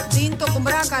ਉਹਨਾਂ ਨੂੰ ਦੀਨ ਤੋਂ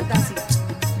ਗੁੰਮਰਾਹ ਕਰਦਾ ਸੀ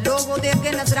ਲੋਕ ਉਹਦੇ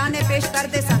ਅੱਗੇ ਨਜ਼ਰਾਨੇ ਪੇਸ਼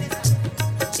ਕਰਦੇ ਸਨ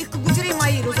ਇੱਕ ਗੁਜਰੀ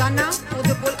ਮਾਈ ਰੋਜ਼ਾਨਾ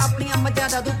ਉਹਦੇ ਕੋਲ ਆਪਣੀਆਂ ਮੱਝਾਂ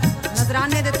ਦਾ ਦੁੱਧ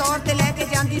ਨਜ਼ਰਾਨੇ ਦੇ ਤੌਰ ਤੇ ਲੈ ਕੇ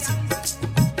ਜਾਂਦੀ ਸੀ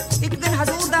ਇੱਕ ਦਿਨ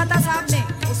ਹਜ਼ੂਰ ਦਾਤਾ ਸਾਹਿਬ ਨੇ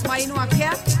ਉਸ ਮਾਈ ਨੂੰ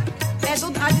ਆਖਿਆ ਇਹ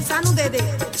ਦੁੱਧ ਅੱਜ ਸਾਨੂੰ ਦੇ ਦੇ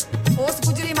ਉਸ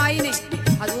ਗੁਜਰੀ ਮਾਈ ਨੇ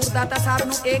ਹਜ਼ੂਰ ਦਾਤਾ ਸਾਹਿਬ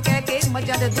ਨੂੰ ਇਹ ਕਹਿ ਕੇ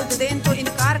ਮੱਝਾਂ ਦੇ ਦੁੱਧ ਦੇਣ ਤੋਂ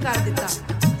ਇਨਕਾਰ ਕਰ ਦਿੱਤਾ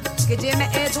ਕਿ ਜੇ ਮੈਂ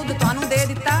ਇਹ ਦੁੱਧ ਤੁਹਾਨੂੰ ਦੇ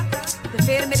ਦਿੱਤਾ ਤੇ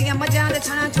ਫਿਰ ਮੇਰੀਆਂ ਮੱਝਾਂ ਦੇ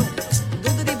ਥਣਾਂ ਚੋਂ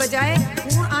ਦੁੱਧ ਦੀ ਬਜਾਏ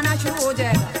ਖੂਨ ਆਣਾ ਸ਼ੁਰੂ ਹੋ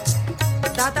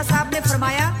ਜਾਏਗਾ ਦਾਤਾ ਸਾਹਿਬ ਨੇ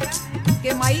ਫਰਮਾਇਆ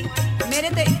ਕਿ ਮਾਈ ਮੇਰੇ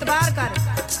ਤੇ ਇਤਬਾਰ ਕਰ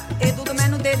ਇਹ ਦੁੱਧ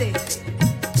ਮੈਨੂੰ ਦੇ ਦੇ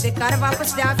ਤੇ ਘਰ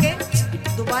ਵਾਪਸ ਜਾ ਕੇ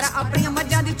ਦੁਬਾਰਾ ਆਪਣੀਆਂ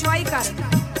ਮੱਝਾਂ ਦੀ ਚੁਆਈ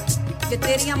ਕਰ ਜੇ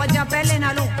ਤੇਰੀਆਂ ਮੱਝਾਂ ਪਹਿਲੇ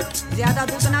ਨਾਲੋਂ ਜ਼ਿਆਦਾ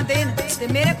ਦੁੱਧ ਨਾ ਦੇਣ ਤੇ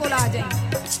ਮੇਰੇ ਕੋਲ ਆ ਜਾਈਂ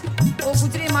ਉਹ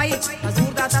ਗੁਜਰੀ ਮਾਈ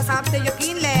ਹਜ਼ੂਰ ਦਾਤਾ ਸਾਹਿਬ ਤੇ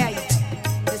ਯਕੀਨ ਲੈ ਆਈ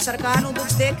ਤੇ ਸਰਕਾਰ ਨੂੰ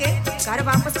ਦੁੱਧ ਦੇ ਕੇ ਘਰ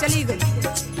ਵਾਪਸ ਚਲੀ ਗਈ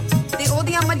ਤੇ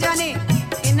ਉਹਦੀਆਂ ਮੱਝਾਂ ਨੇ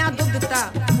ਇੰਨਾ ਦੁੱਧ ਦਿੱਤਾ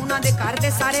ਉਹਨਾਂ ਦੇ ਘਰ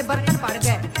ਦੇ ਸਾਰੇ ਬਰਤਨ ਭਰ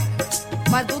ਗਏ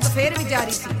ਪਰ ਦੁੱਧ ਫੇਰ ਵੀ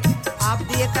ਜਾਰੀ ਸੀ ਆਪ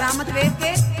ਦੀ ਇਹ ਕਰਾਮਤ ਵੇਖ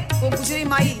ਕੇ ਉਹ ਗੁਜਰੀ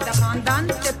ਮਾਈ ਦਾ ਖਾਨਦਾਨ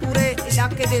ਤੇ ਪੂਰੇ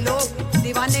ਇਲਾਕੇ ਦੇ ਲੋਕ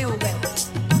دیਵਾਨੇ ਹੋ ਗਏ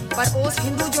ਪਰ ਉਸ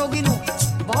ਹਿੰਦੂ ਜੋਗੀ ਨੂੰ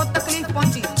ਬਹੁਤ ਤਕਲੀਫ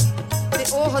ਪਹੁੰਚੀ ਤੇ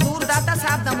ਉਹ ਹਜ਼ੂਰ ਦਾਤਾ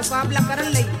ਸਾਹਿਬ ਦਾ ਮੁਕਾਬਲਾ ਕਰਨ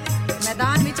ਲਈ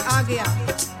ਮੈਦਾਨ ਵਿੱਚ ਆ ਗਿਆ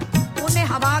ਉਹਨੇ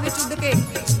ਹਵਾ ਵਿੱਚ ਉੱਡ ਕੇ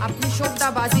ਆਪਣੀ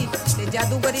ਸ਼ੋਭਦਾਬਾਜ਼ੀ ਤੇ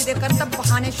ਜਾਦੂਗਰੀ ਦੇ ਕਰਤੱਵ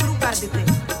ਬਹਾਨੇ ਸ਼ੁਰੂ ਕਰ ਦਿੱਤੇ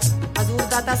ਹਜ਼ੂਰ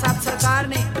ਦਾਤਾ ਸਾਹਿਬ ਸਰਕਾਰ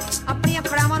ਨੇ ਆਪਣੀਆਂ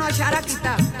ਖੜਾਵਾਂ ਨੂੰ ਇਸ਼ਾਰਾ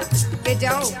ਕੀਤਾ ਕਿ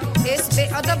ਜਾਓ ਇਸ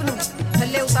ਬੇਅਦਬ ਨੂੰ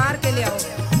ਥੱਲੇ ਉਤਾਰ ਕੇ ਲਿਆਓ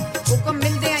ਹੁਕਮ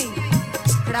ਮਿਲਦੇ ਆਈ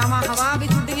ਖੜਾਵਾਂ ਹਵਾ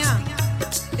ਵਿੱਚ ਉੱਡੀਆਂ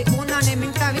ਤੇ ਉਹਨਾਂ ਨੇ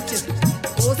ਮਿੰਟਾਂ ਵਿੱਚ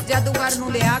ਉਸ ਜਾਦੂਗਰ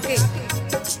ਨੂੰ ਲਿਆ ਕੇ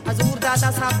ਹਜ਼ੂਰ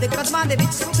ਦਾਤਾ ਸਾਹਿਬ ਦੇ ਕਦਮਾਂ ਦੇ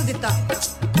ਵਿੱਚ ਸੁੱਟ ਦਿੱਤਾ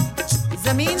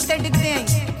ਜ਼ਮੀਨ ਤੇ ਡਿੱਗਦੇ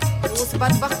ਆਈ ਉਸ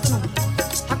ਬਦਬਖਤ ਨੂੰ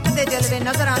ਹੱਕ ਦੇ ਜਲਵੇ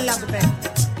ਨਜ਼ਰ ਆਉਣ ਲੱਗ ਪਏ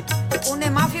ਉਹਨੇ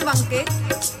ਮਾਫੀ ਮੰਗ ਕੇ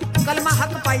ਕਲਮਾ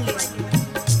ਹੱਕ ਪੜ੍ਹ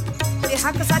ਲਿਆ ਤੇ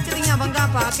ਹੱਕ ਸੱਚ ਦੀਆਂ ਵੰਗਾਂ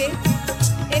ਪਾ ਕੇ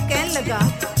ਇਹ ਕਹਿਣ ਲੱਗਾ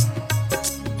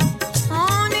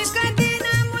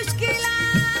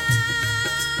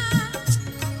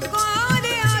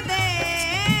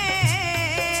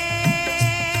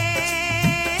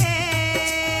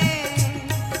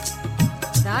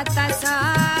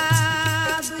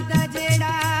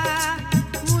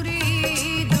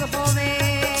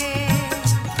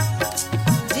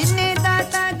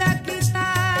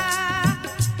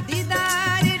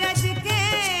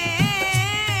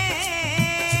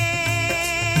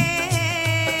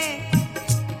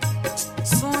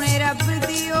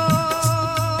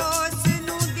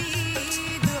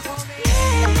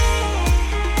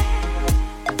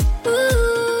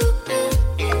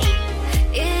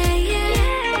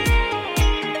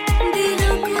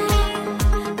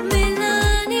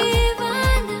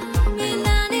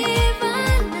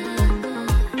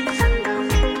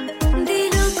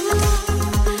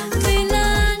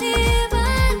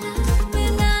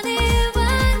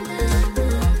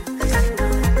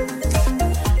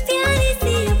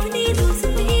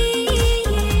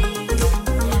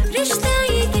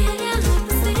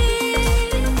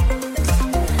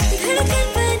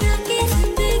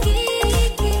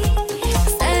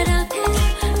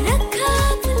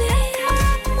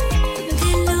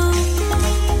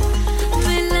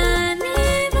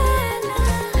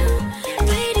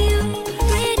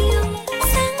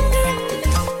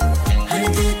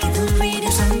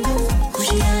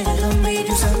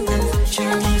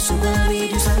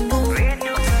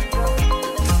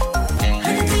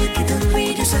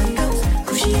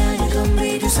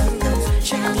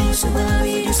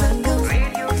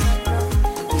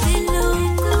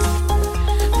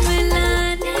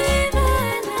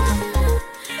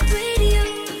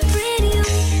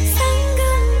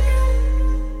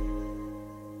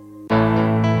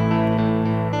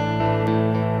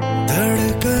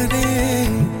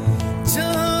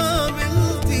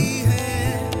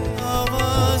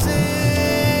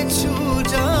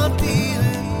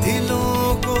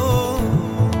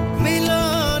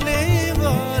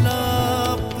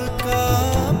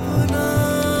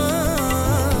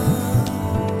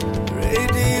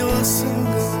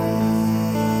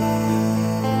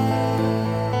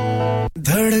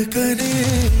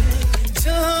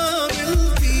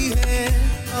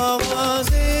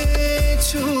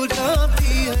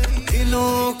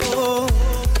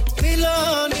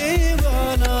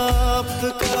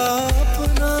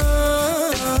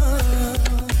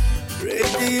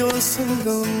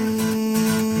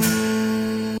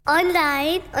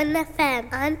Online, on FM,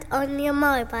 and on your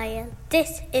mobile.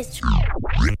 This is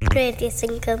Radio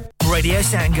Sangam. Radio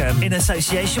Sangam, in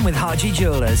association with Haji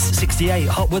Jewellers, 68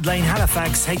 Hotwood Lane,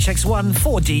 Halifax, HX1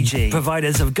 4DG.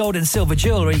 Providers of gold and silver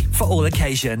jewellery for all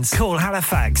occasions. Call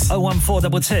Halifax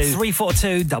 01422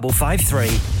 342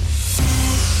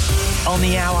 553. On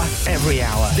the hour, every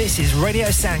hour. This is Radio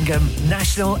Sangam,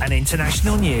 national and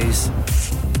international news.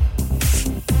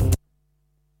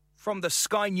 From the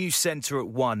Sky News Centre at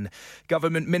 1,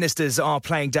 government ministers are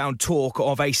playing down talk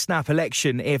of a snap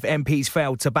election if MPs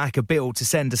fail to back a bill to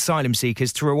send asylum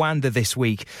seekers to Rwanda this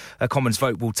week. A Commons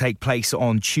vote will take place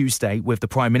on Tuesday, with the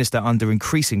Prime Minister under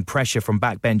increasing pressure from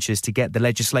backbenchers to get the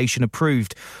legislation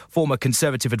approved. Former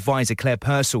Conservative advisor Claire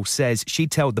Purcell says she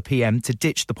told the PM to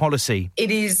ditch the policy.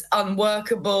 It is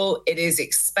unworkable, it is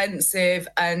expensive,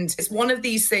 and it's one of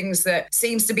these things that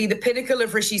seems to be the pinnacle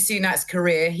of Rishi Sunak's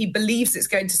career. He believes it's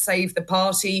going to save the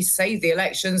party, save the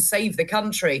elections, save the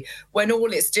country, when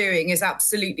all it's doing is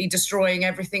absolutely destroying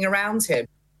everything around him.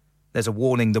 There's a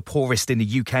warning the poorest in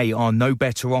the UK are no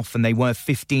better off than they were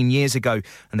 15 years ago,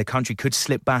 and the country could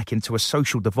slip back into a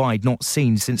social divide not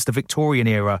seen since the Victorian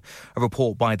era. A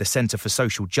report by the Centre for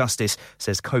Social Justice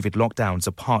says COVID lockdowns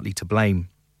are partly to blame.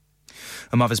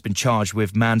 A mother's been charged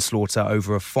with manslaughter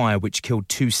over a fire which killed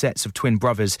 2 sets of twin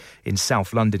brothers in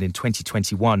South London in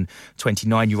 2021.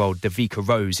 29-year-old Davika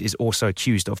Rose is also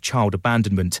accused of child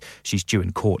abandonment. She's due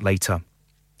in court later.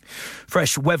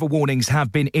 Fresh weather warnings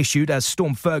have been issued as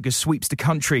Storm Fergus sweeps the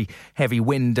country. Heavy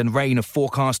wind and rain are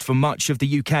forecast for much of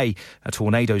the UK. A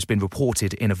tornado has been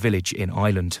reported in a village in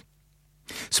Ireland.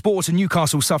 Sport, and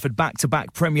Newcastle suffered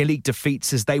back-to-back Premier League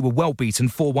defeats as they were well beaten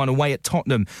 4-1 away at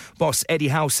Tottenham. Boss Eddie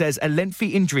Howe says a lengthy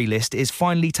injury list is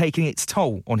finally taking its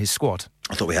toll on his squad.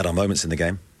 I thought we had our moments in the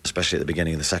game, especially at the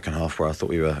beginning of the second half, where I thought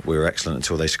we were excellent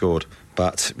until they scored.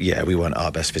 But yeah, we weren't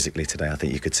our best physically today. I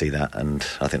think you could see that, and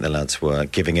I think the lads were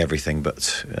giving everything,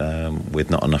 but with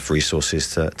not enough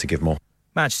resources to give more.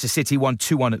 Manchester City won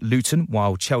 2-1 at Luton,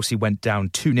 while Chelsea went down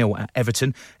 2-0 at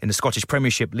Everton. In the Scottish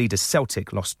Premiership, leaders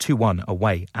Celtic lost 2-1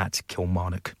 away at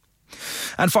Kilmarnock.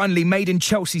 And finally, Made in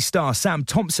Chelsea star Sam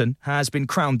Thompson has been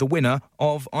crowned the winner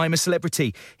of I'm a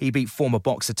Celebrity. He beat former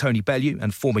boxer Tony Bellew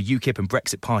and former UKIP and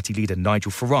Brexit Party leader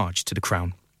Nigel Farage to the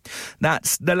crown.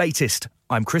 That's the latest.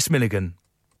 I'm Chris Milligan.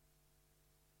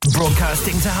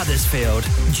 Broadcasting to Huddersfield,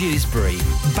 Dewsbury,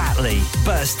 Batley,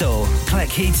 Birstall,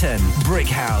 Cleckheaton,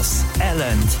 Brickhouse,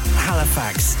 Elland,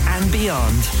 Halifax and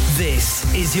beyond. This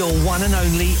is your one and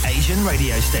only Asian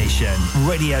radio station.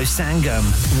 Radio Sangam,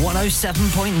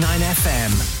 107.9 FM.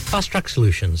 Fast Track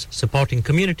Solutions, supporting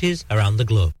communities around the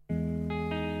globe.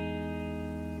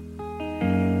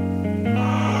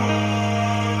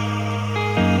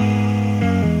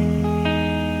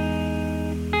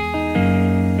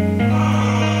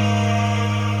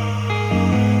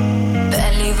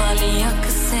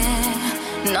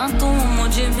 ना तू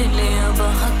मुझे मिले अब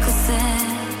हक से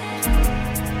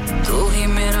तू ही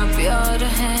मेरा प्यार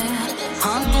है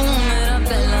हाँ तू मेरा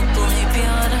पहला तू ही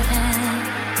प्यार है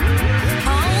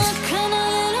हाँ खाना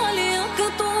ले लिया कि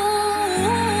तू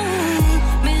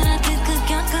मेरा दिल का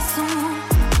क्या कसूं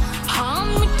हाँ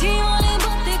मिठी वाली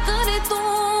बातें करे तू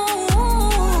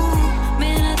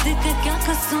मेरा दिल का क्या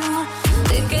कसूं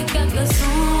दिल का क्या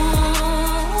कसूं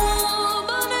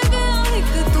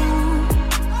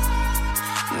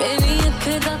मेरी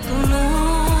अखे दा तू नो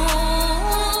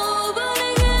बन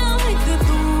गया एक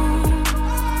तू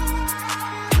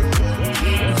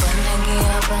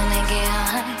बन गया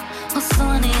है ओ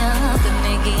सोनिया बन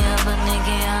गया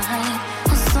है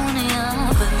ओ सोनिया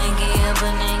बन गया है ओ सोनिया बन गया है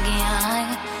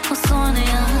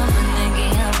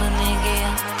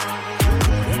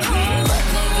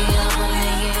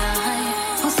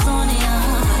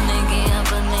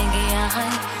बन गया है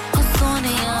ओ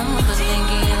सोनिया बन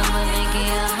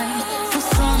गया है ओ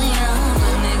सोनिया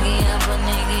बन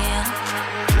गया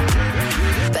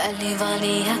पहली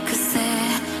वाली अख से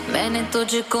मैंने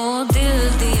तुझको दिल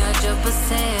दिया जब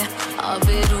से अब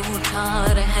रूठा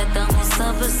रहता हूँ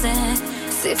सबसे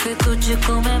सिर्फ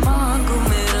तुझको मैं मांगू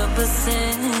मेरे रब से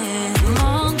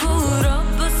मांगू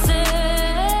रब से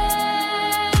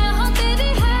हाँ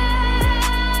तेरी है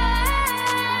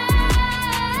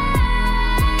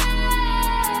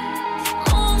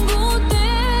मांगू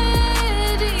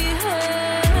तेरी है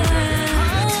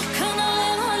खाना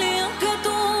वाली अख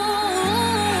तू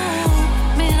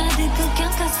मेरा दिल का क्या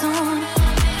कसूर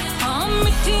हाँ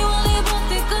मिठी वाली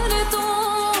बातें करे तू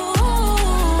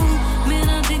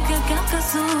मेरा दिल का क्या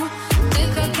कसूर दिल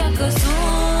का क्या कसूर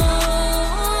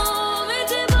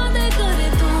मुझे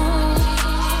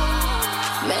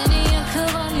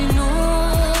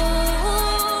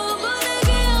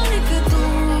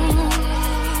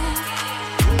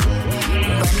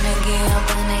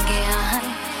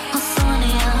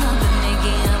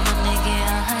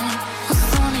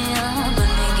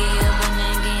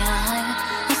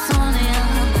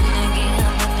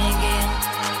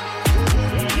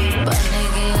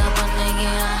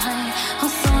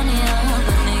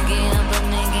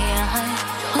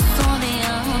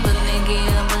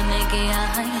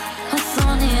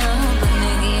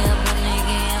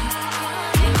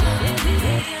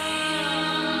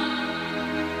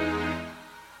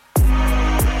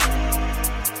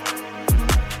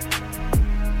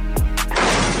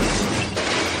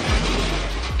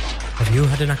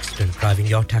an accident driving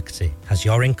your taxi? Has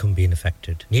your income been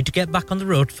affected? Need to get back on the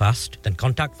road fast? Then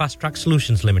contact Fast Track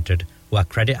Solutions Limited, who are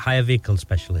credit hire vehicle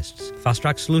specialists. Fast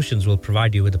Track Solutions will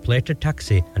provide you with a plated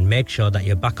taxi and make sure that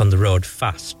you're back on the road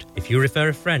fast. If you refer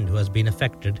a friend who has been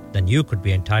affected, then you could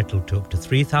be entitled to up to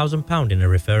 £3,000 in a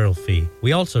referral fee.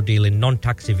 We also deal in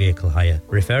non-taxi vehicle hire.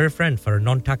 Refer a friend for a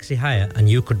non-taxi hire and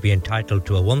you could be entitled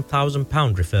to a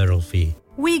 £1,000 referral fee.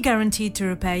 We guarantee to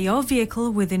repair your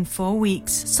vehicle within 4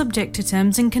 weeks, subject to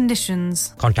terms and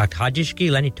conditions. Contact Haji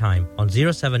Shkil anytime on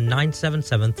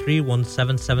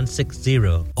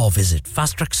 07977317760 or visit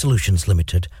Fast Track Solutions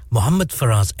Limited, Mohammed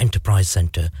Faraz Enterprise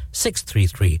Centre,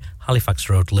 633 Halifax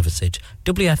Road, Liversedge,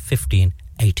 WF15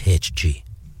 8HG.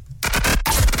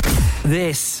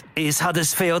 This is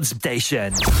Huddersfield's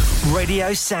station,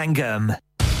 Radio Sangam.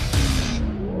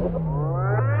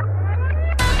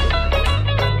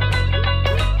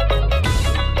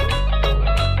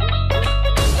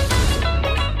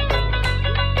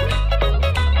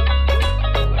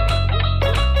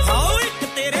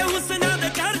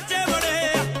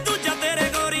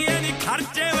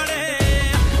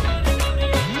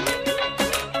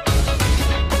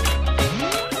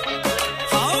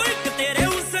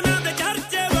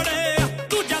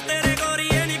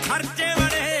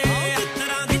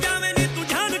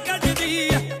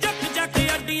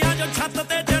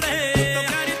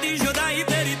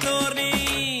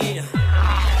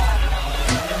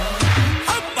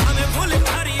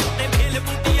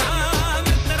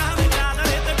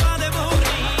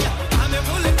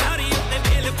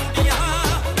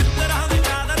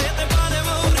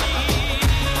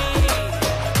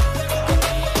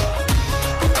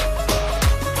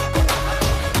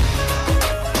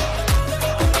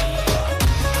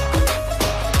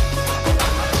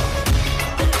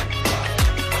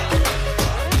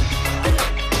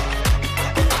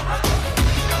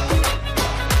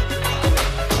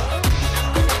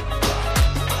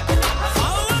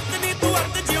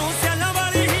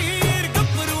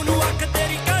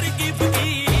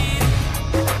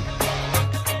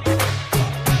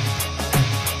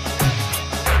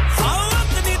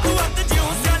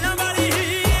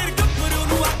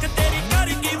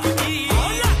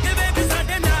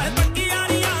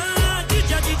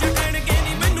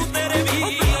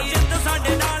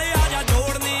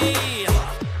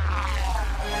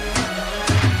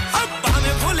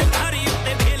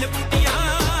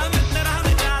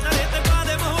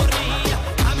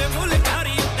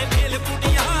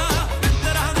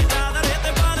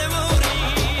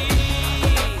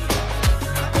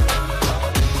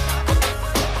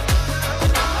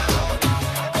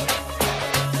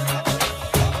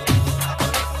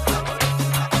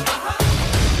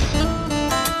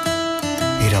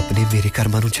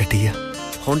 ਕਰਮਾਂ ਨੂੰ ਛੱਡੀ ਆ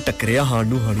ਹੁਣ ਟੱਕਰਿਆ ਹਾਣ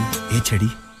ਨੂੰ ਹਾਣੀ ਇਹ ਛੜੀ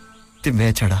ਤੇ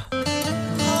ਮੈਂ ਛੜਾ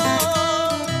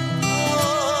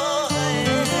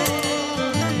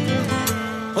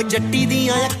ਉਹ ਜੱਟੀ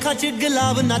ਦੀਆਂ ਅੱਖਾਂ 'ਚ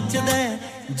ਗੁਲਾਬ ਨੱਚਦਾ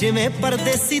ਜਿਵੇਂ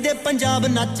ਪਰਦੇਸੀ ਦੇ ਪੰਜਾਬ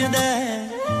ਨੱਚਦਾ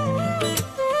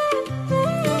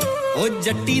ਉਹ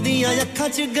ਜੱਟੀ ਦੀਆਂ ਅੱਖਾਂ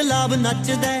 'ਚ ਗੁਲਾਬ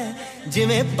ਨੱਚਦਾ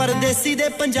ਜਿਵੇਂ ਪਰਦੇਸੀ ਦੇ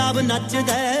ਪੰਜਾਬ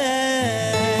ਨੱਚਦਾ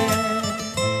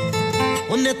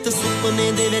ਉਹ ਨਿਤ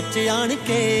ਸੁਪਨੇ ਦੇ ਵਿੱਚ ਆਣ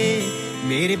ਕੇ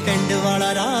ਮੇਰੇ ਪਿੰਡ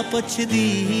ਵਾਲਾ ਰਾਹ ਪੁੱਛਦੀ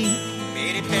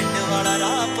ਮੇਰੇ ਪਿੰਡ ਵਾਲਾ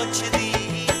ਰਾਹ ਪੁੱਛਦੀ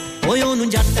ਓਏ ਉਹਨੂੰ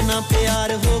ਜੱਟ ਨਾਲ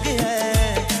ਪਿਆਰ ਹੋ ਗਿਆ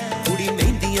ਕੁੜੀ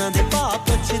ਮਹਿੰਦੀਆਂ ਦੇ ਭਾਅ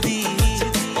ਪੁੱਛਦੀ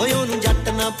ਓਏ ਉਹਨੂੰ ਜੱਟ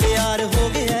ਨਾਲ ਪਿਆਰ ਹੋ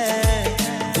ਗਿਆ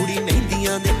ਕੁੜੀ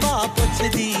ਮਹਿੰਦੀਆਂ ਦੇ ਭਾਅ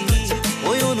ਪੁੱਛਦੀ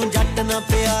ਓਏ ਉਹਨੂੰ ਜੱਟ ਨਾਲ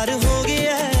ਪਿਆਰ ਹੋ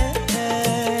ਗਿਆ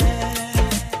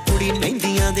ਕੁੜੀ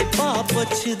ਮਹਿੰਦੀਆਂ ਦੇ ਭਾਅ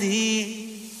ਪੁੱਛਦੀ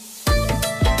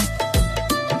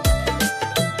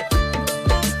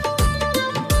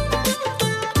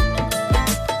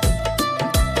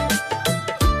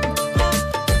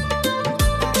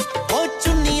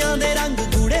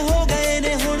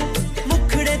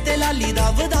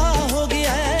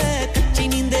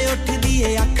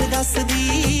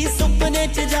ਦੱਸਦੀ ਸੁਪਨੇ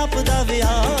 'ਚ ਜਾਪਦਾ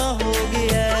ਵਿਆਹ ਹੋ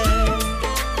ਗਿਆ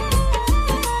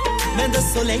ਮੈਂ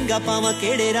ਦੱਸੋ ਲਹਿੰਗਾ ਪਾਵਾਂ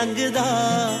ਕਿਹੜੇ ਰੰਗ ਦਾ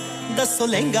ਦੱਸੋ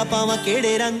ਲਹਿੰਗਾ ਪਾਵਾਂ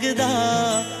ਕਿਹੜੇ ਰੰਗ ਦਾ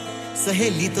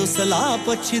ਸਹੇਲੀ ਤੋਂ ਸਲਾਹ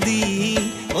ਪੁੱਛਦੀ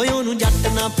ਓਏ ਉਹਨੂੰ ਜੱਟ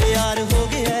ਨਾਲ ਪਿਆਰ ਹੋ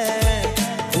ਗਿਆ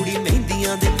ਕੁੜੀ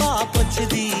ਮਹਿੰਦੀਆਂ ਦੇ ਭਾਅ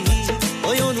ਪੁੱਛਦੀ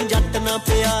ਓਏ ਉਹਨੂੰ ਜੱਟ ਨਾਲ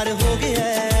ਪਿਆਰ ਹੋ ਗਿਆ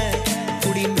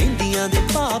ਕੁੜੀ ਮਹਿੰਦੀਆਂ ਦੇ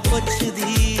ਭਾਅ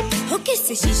ਪੁੱਛਦੀ ਹੋ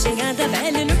ਕਿਸੇ ਸ਼ੀਸ਼ਿਆਂ ਦਾ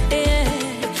ਵੈਲ ਲੁੱਟਿਆ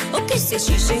ओ किसे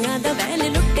शीशियां दा वैल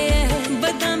लुटे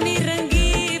बदामी रंगी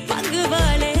पग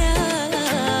वालिया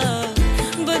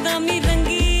बदामी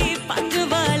रंगी पग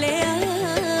वालिया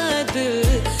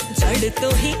जड़ तो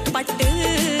ही पट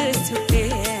सुटे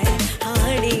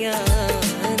हानिया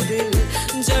दिल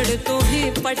जड़ तो ही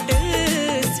पट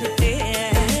सुटे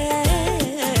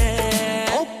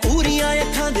ओ पूरियां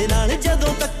अखां दे नाल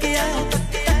जदों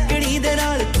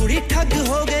ਕੁੜੀ ਠੱਗ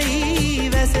ਹੋ ਗਈ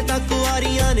ਵੈਸੇ ਤਾਂ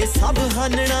ਕੁਆਰੀਆਂ ਨੇ ਸਭ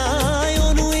ਹੰਨਣਾ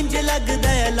ਉਹਨੂੰ ਇੰਜ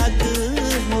ਲੱਗਦਾ ਲੱਗ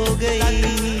ਹੋ ਗਈ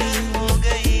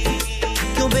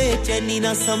ਕਿਉਂ ਬੇਚੈਨੀ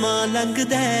ਨਾ ਸਮਾਂ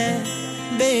ਲੰਘਦਾ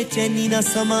ਬੇਚੈਨੀ ਨਾ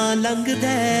ਸਮਾਂ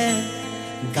ਲੰਘਦਾ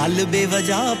ਗੱਲ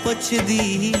ਬੇਵਜ੍ਹਾ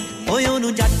ਪੁੱਛਦੀ ਓਏ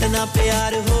ਉਹਨੂੰ ਜੱਟ ਨਾ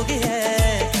ਪਿਆਰ ਹੋ ਗਿਆ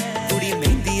ਕੁੜੀ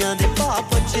ਮਹਿੰਦੀਆਂ ਦੇ ਭਾ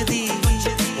ਪੁੱਛਦੀ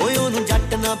ਓਏ ਉਹਨੂੰ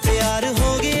ਜੱਟ ਨਾ ਪਿਆਰ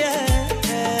ਹੋ ਗਿਆ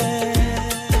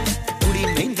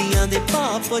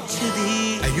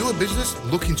Are you a business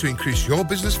looking to increase your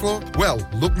business flow? Well,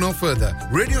 look no further.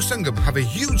 Radio Sangam have a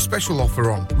huge special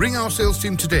offer on. Ring our sales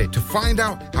team today to find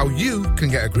out how you can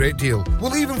get a great deal.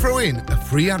 We'll even throw in a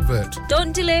free advert.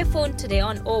 Don't delay, phone today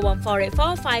on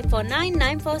 01484 549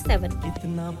 947.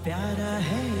 Itna pyara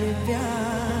hai ye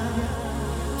pyar,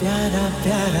 pyara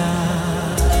pyara.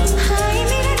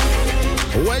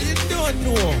 Well, you don't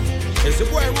know. It's the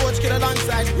boy Roach Kid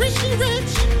alongside Rishi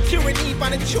Rich. Curing deep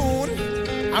on the tune.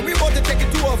 And we about to take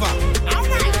it over.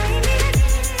 Alright.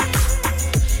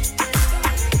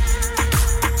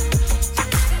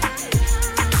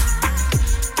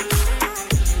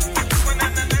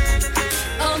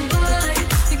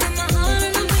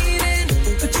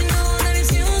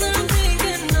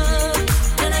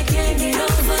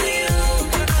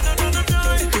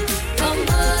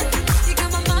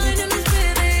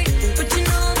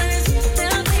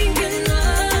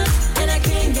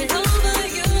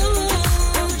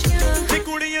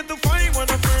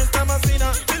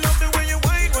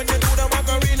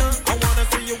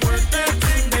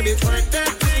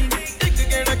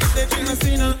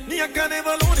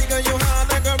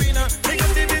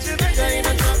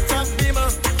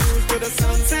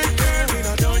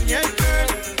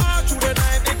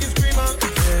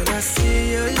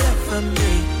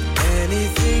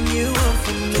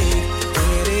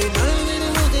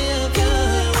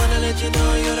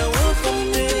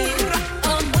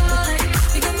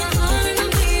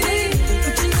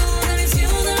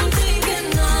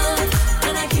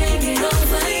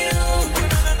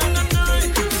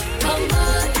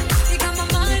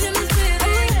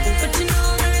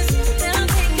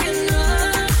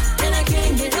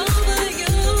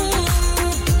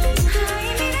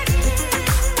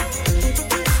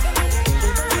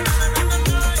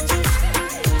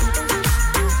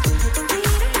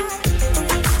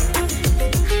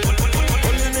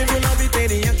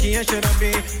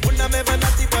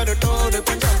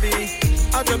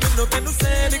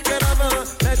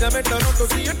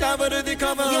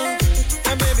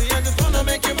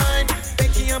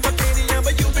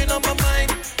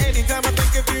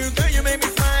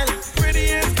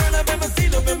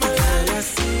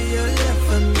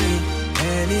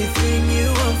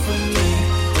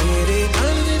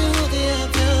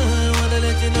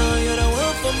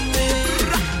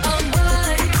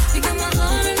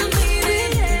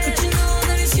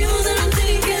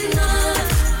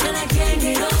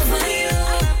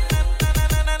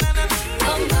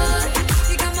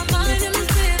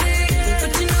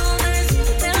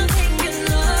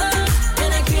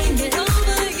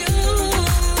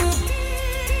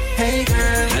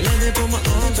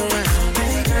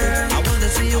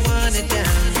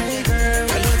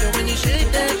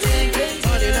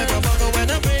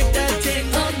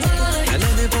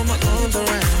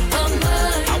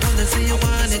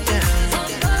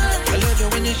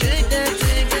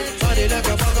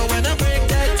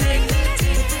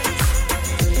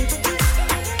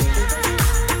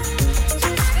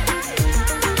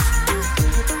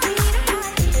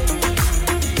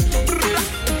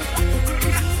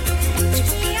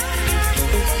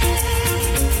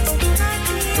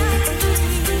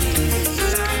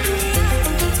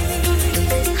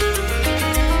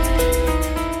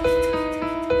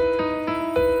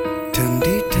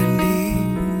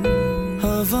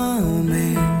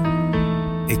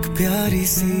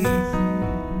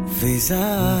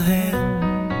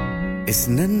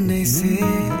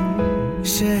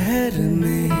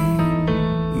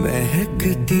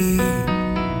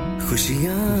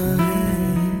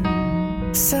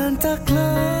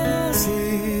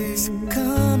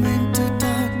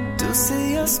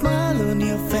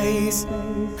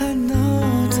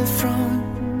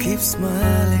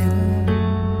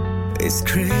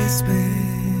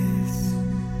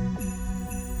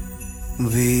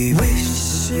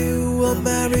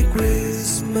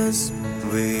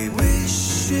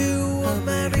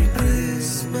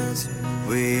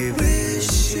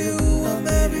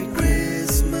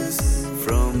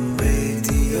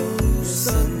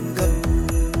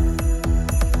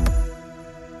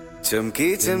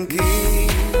 चमकी चमकी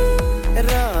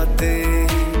रातें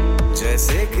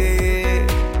जैसे कि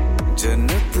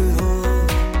जन्नत हो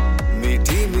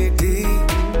मीठी मीठी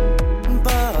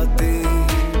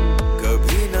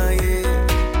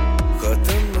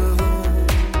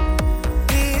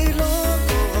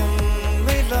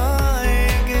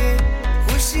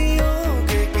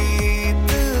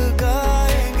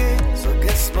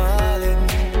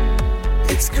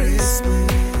next Christmas.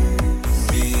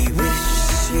 We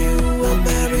wish you a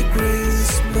Merry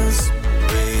Christmas.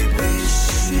 We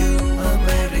wish you a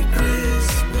Merry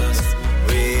Christmas.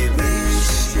 We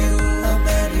wish you a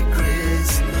Merry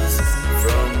Christmas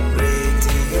from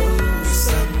Radio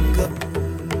Sangam.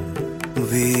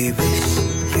 We wish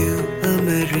you a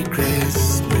Merry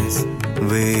Christmas.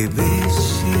 We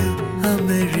wish you a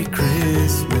Merry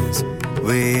Christmas.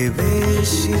 We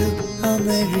wish you a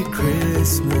Merry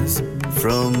Christmas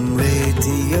from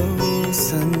Radio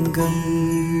Sangam.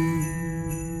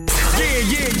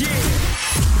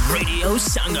 Radio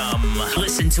Sangam.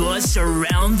 Listen to us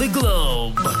around the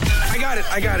globe. I got it.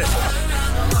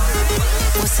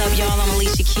 What's up, y'all? I'm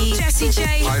Alicia Keys. Jessie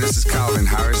J. Hi, this is Calvin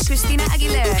Harris. Christina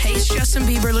Aguilera. Hey, it's Justin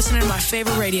Bieber listening to my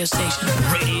favorite radio station.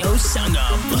 Radio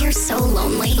Sangam. You're so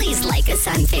lonely. Please like us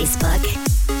on Facebook.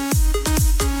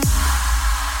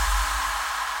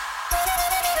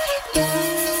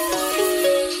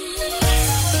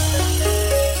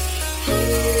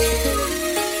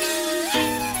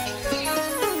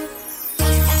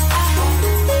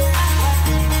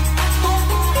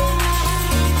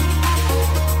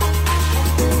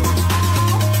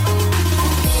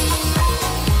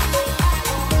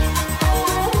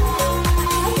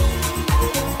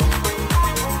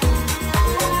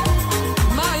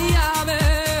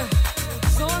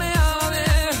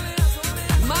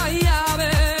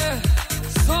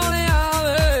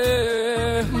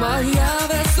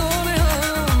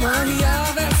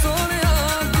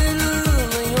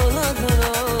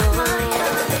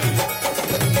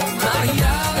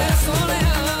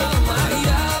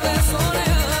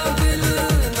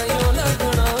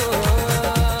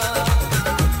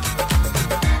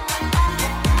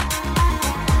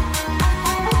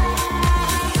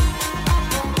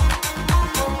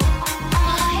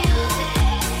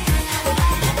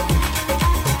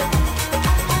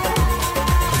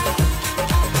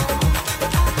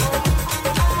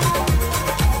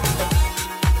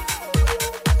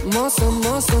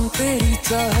 मौसम तेरी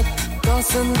चाहत का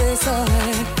संदेशा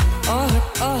है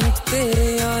आहट आहट तेरे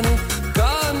आने का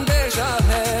अंदेशा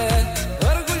है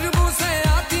हर खुशबू से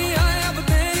आती है अब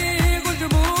तेरी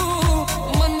खुशबू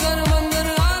मंजर मंजर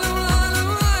आलम आलम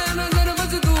आए नजर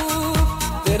बज तू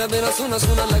तेरा बिना सुना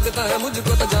सुना लगता है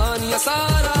मुझको तो जानिया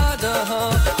सारा जहां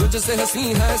तुझसे हंसी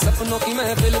है सपनों की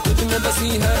महफिल तुझ में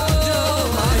बसी है जो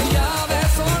माहिया वे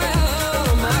सोने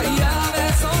माहिया वे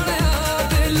सोने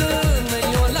दिल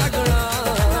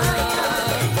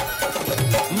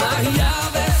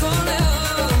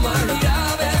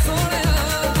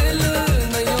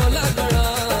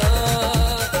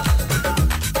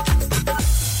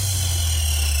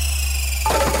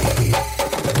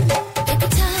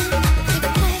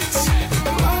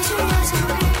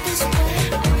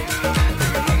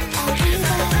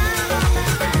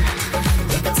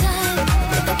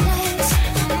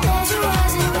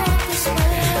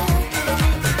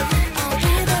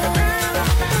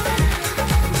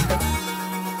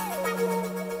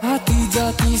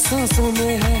सांसों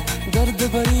में है दर्द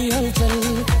भरी हलचल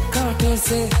कांटे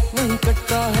से नहीं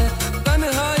कटता है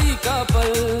तन्हाई का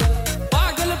पल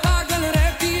पागल पागल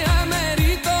रहती है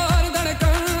मेरी तो हर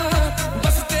धड़कन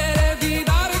बस तेरे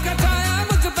दीदार का छाया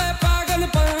मुझ पे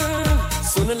पागलपन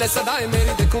सुन ले सदाएं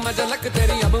मेरी देखूं मैं झलक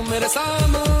तेरी अब मेरे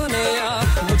सामने आ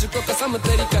मुझको कसम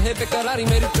तेरी कहे बेकरारी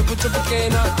मेरी चुप चुप के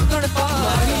ना तड़पा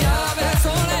माहिया वे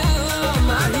सोनिया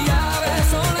माहिया वे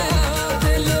सोनिया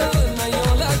दिल नहीं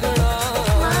लगना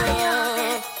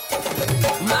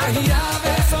माहिया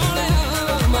वे सोनिया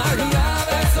माहिया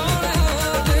वे सोनिया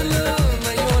दिल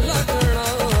नहीं लगना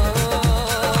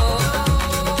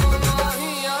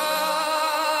माहिया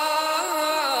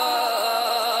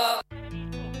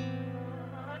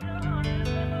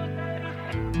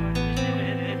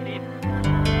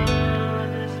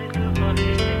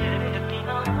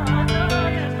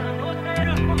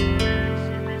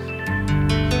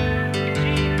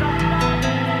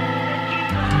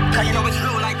You know it's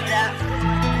real like that,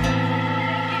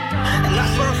 and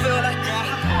that's what I feel like that.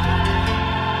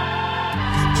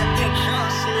 Take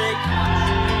shots,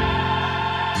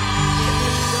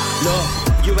 No,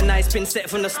 you and I's been set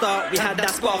from the start. We had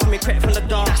that spark and we crept from the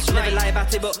dark. Never lie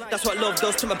about it, but that's what love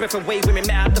does. Took my breath away when we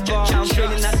met at the bar. I'm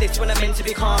feeling like this when I'm meant to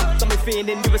be calm. Got me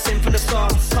feeling you were sent from the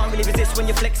start. Can't really resist when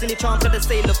you're flexing your charm. Cause the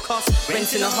sale of cost,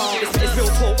 rents in the heart. It's real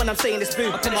talk when I'm saying this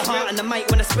blue. I put my heart and the mic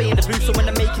when I sway in the booth. So when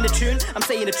I'm making the tune, I'm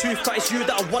saying the truth. Cause it's you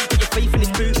that I want, put your faith in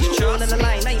this booth. Drawn on the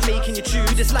line, I ain't making you choose.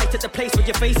 Just light at the place with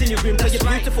your face in your room. Cause you're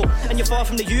beautiful and you're far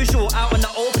from the usual. Out in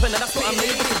the open and that's what I'm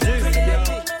able to do.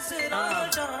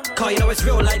 Cause you know it's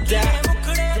real like that.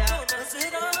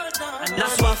 And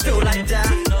that's why I feel like that.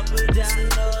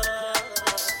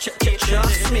 Check.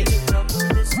 Trust me.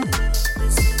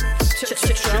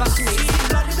 Trust me.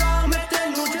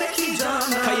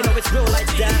 How you know it's real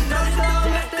like that?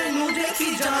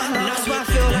 And that's why I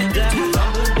feel like that.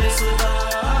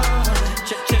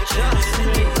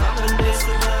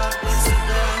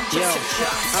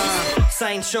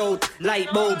 Sign showed, light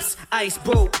bulbs, ice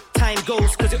broke, time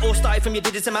goes, cause it all started from your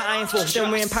digits in my iPhone.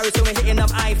 Then we're in Paris and we're hitting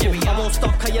up Eiffel. I won't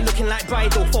stop cause you're looking like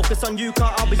bridal. Focus on you,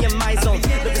 car, I'll be in my zone.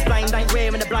 Look this blind, I ain't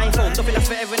wearing a blindfold. Nothing lasts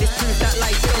forever and it's proof that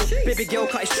life don't. Baby girl,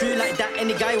 cause it's true like that.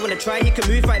 Any guy wanna try, he can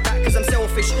move right back cause I'm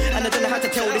selfish. And I don't know how to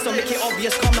tell this, so make it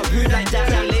obvious, come not rude like that.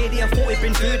 That lady, I thought we'd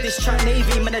been through this chat.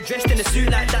 Navy, man, I dressed in a suit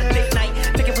like that. Late night,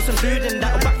 taking for some food and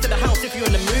that. Back to the house if you're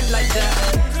in the mood like that.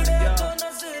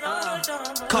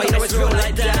 Cause you know it's real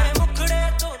like that.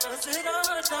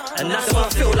 And that's why I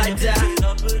feel like that.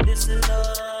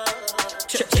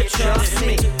 Trust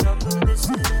me.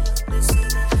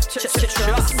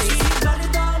 Trust me.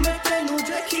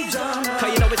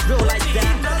 Cause you know it's real like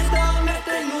that.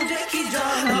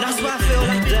 And that's why I feel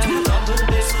like that.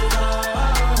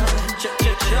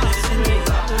 Trust me.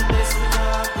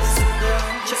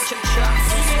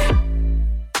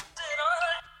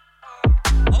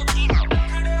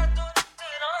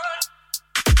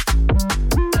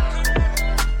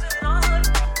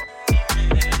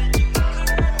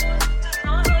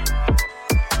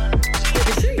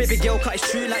 It's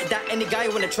true like that. Any guy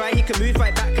wanna try, he can move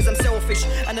right back cause I'm selfish.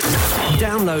 And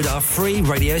download our free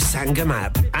Radio Sangam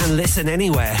app and listen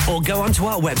anywhere or go onto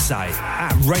our website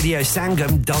at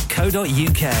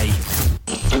radiosangam.co.uk.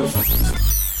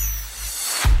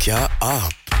 क्या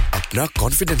आप अपना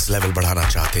confidence level बढ़ाना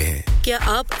चाहते हैं? क्या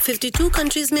आप 52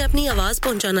 countries में अपनी आवाज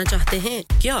पहुंचाना चाहते हैं?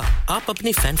 क्या आप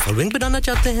अपनी फैन फॉलोइंग बनाना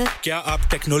चाहते हैं? क्या आप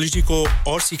टेक्नोलॉजी को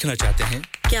और सीखना चाहते हैं?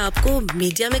 क्या आपको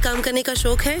मीडिया में काम करने का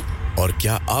शौक है? और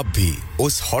क्या आप भी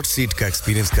उस हॉट सीट का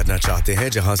एक्सपीरियंस करना चाहते हैं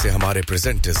जहां से हमारे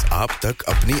प्रेजेंटर्स आप तक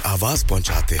अपनी आवाज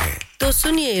पहुंचाते हैं? तो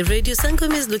सुनिए, Radio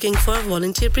Sangam is looking for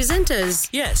volunteer presenters.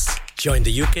 Yes, join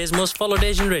the UK's most followed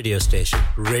Asian radio station,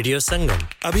 Radio Sangam.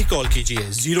 Abhi call kijiye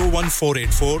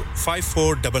 01484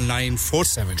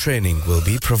 549947. Training will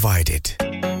be provided.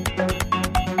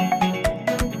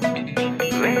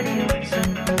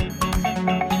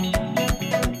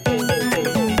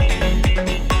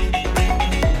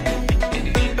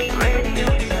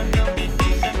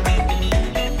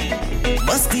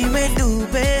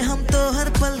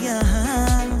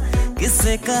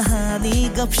 किससे कहानी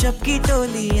गपशप की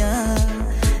टोलियां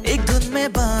एक धुन में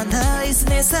बांधा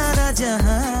इसने सारा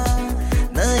जहां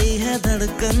नई है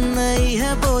धड़कन नई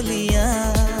है बोलियां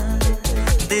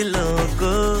दिलों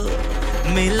को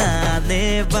मिलाने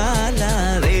वाला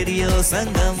रेडियो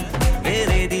संगम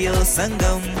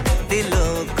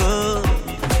दिलों को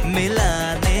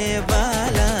मिलाने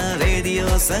वाला रेडियो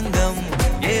संगम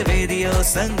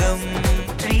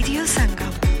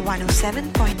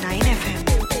 107.9 FM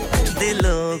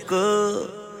दिलों को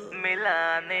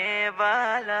मिलाने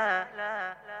वाला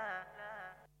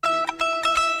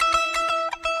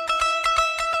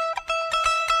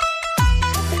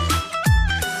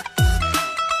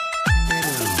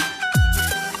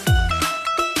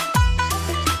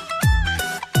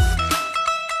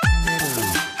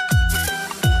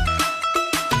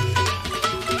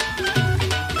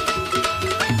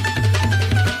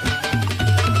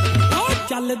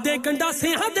ਚੱਲ ਦੇ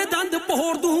ਗੰਡਾਸਿਆਂ ਦੇ ਦੰਦ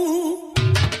ਪੋੜ ਦੂੰ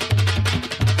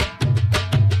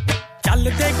ਚੱਲ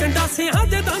ਦੇ ਗੰਡਾਸਿਆਂ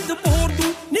ਦੇ ਦੰਦ ਪੋੜ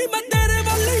ਦੂੰ ਨੀ ਮੈਂ ਤੇਰੇ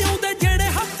ਵੱਲ ਆਉਂਦੇ ਜਿਹੜੇ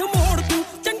ਹੱਥ ਮੋੜ ਦੂੰ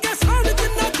ਚੰਗੇ ਸਾੜ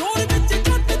ਜਿੰਨਾ ਜੋਰ ਵਿੱਚ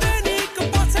ਕੱਟਦੇ ਨੀ ਇੱਕ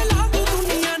ਪਾਸੇ ਲਾ ਦੂੰ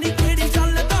ਦੁਨੀਆ ਨੀ ਕਿਹੜੀ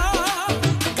ਗੱਲ ਦਾ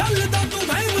ਤੂੰ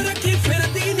ਵਹਿਮ ਰੱਖੀ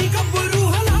ਫਿਰਦੀ ਨੀ ਗੱਭਰੂ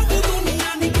ਹਲਾ ਦੂੰ ਦੁਨੀਆ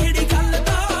ਨੀ ਕਿਹੜੀ ਗੱਲ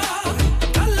ਦਾ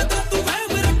ਤੂੰ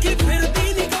ਵਹਿਮ ਰੱਖੀ ਫਿਰਦੀ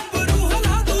ਨੀ ਗੱਭਰੂ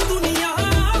ਹਲਾ ਦੂੰ ਦੁਨੀਆ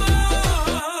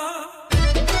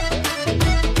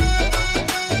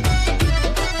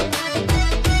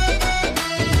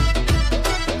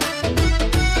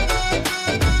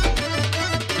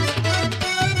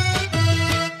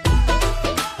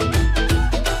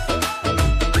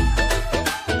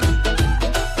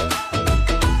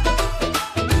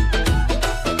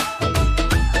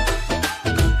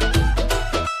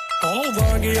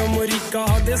ਅਮਰੀਕਾ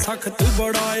ਦੇ ਸਖਤ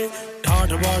ਬੜਾਏ ਠਾਠ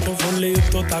ਬਾਠ ਫੁੱਲੇ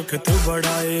ਉੱਤੋਂ ਤਖਤ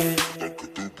ਬੜਾਏ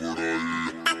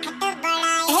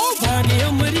ਉਹ ਭਾਗੇ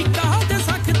ਅਮਰੀਕਾ ਦੇ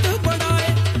ਸਖਤ ਬੜਾਏ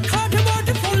ਠਾਠ ਬਾਠ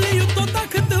ਫੁੱਲੇ ਉੱਤੋਂ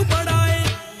ਤਖਤ ਬੜਾਏ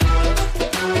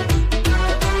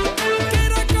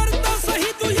ਕਿਹੜਾ ਕਰਦਾ ਸਹੀ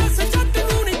ਤੂੰ ਯਸ ਜੱਟ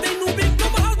ਨੂੰ ਨਹੀਂ ਤੈਨੂੰ ਵੀ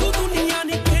ਕਮਾ ਦੂ ਦੁਨੀਆ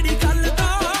ਨਹੀਂ ਕਿਹੜੀ ਗੱਲ ਦਾ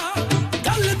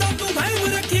ਤੂੰ ਵਹਿਮ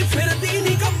ਰੱਖੀ ਫਿਰਦੀ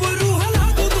ਨਹੀਂ ਗੱਭਰੂ ਹਲਾ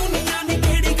ਦੂ ਦੁਨੀਆ ਨਹੀਂ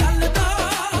ਕਿਹੜੀ ਗੱਲ ਦਾ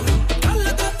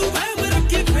ਤੂੰ ਵਹਿਮ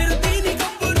ਰੱਖੀ ਫਿਰਦੀ ਨਹੀਂ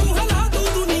ਗੱਭਰੂ ਹਲਾ ਦੂ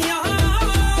ਦੁਨੀਆ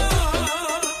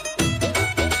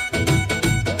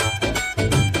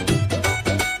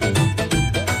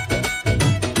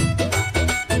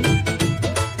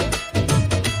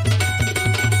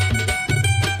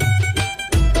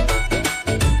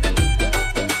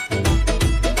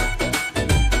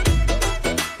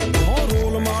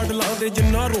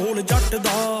ਜੱਟ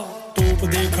ਦਾ ਤੋਪ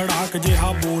ਦੇ ਖੜਾਕ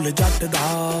ਜਿਹਾ ਬੋਲ ਜੱਟ ਦਾ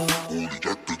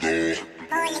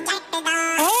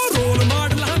ਆ ਰੋਲ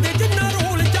ਮਾਡਲਾਂ ਦੇ ਜਿੰਨਾ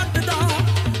ਰੋਲ ਜੱਟ ਦਾ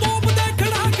ਤੋਪ ਦੇ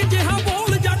ਖੜਾਕ ਜਿਹਾ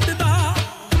ਬੋਲ ਜੱਟ ਦਾ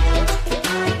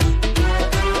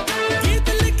ਗੀਤ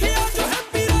ਲਿਖਿਆ ਜੋ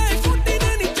ਹੈਪੀ ਰਾਏ ਕੋਟੀ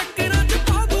ਨੇ ਨੀ ਚੱਕਰਾਂ ਚ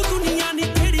ਪਾ ਦੂ ਦੁਨੀਆ ਨੀ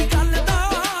ਕਿਹੜੀ ਗੱਲ ਦਾ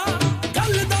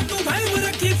ਤੂੰ ਵਹਿਮ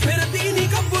ਰੱਖੀ ਫਿਰਦੀ ਨੀ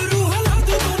ਗੱਭਰੂ ਹਲਾ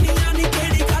ਦੂ ਦੁਨੀਆ ਨੀ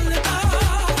ਕਿਹੜੀ ਗੱਲ ਦਾ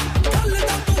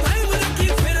ਤੂੰ ਵਹਿਮ ਰੱਖੀ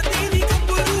ਫਿਰਦੀ ਨੀ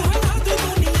ਗੱਭਰੂ ਹਲਾ ਦੂ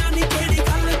ਦੁਨੀਆ ਨੀ ਕਿਹੜੀ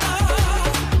ਗੱਲ ਦਾ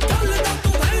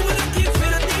ਤੂੰ ਵਹਿਮ ਰੱਖੀ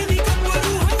ਫਿਰਦੀ ਨੀ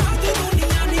ਗੱਭਰੂ ਹਲਾ ਦੂ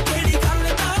ਦੁਨੀਆ ਨੀ ਕਿਹੜੀ ਗੱਲ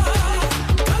ਦਾ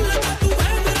ਤੂੰ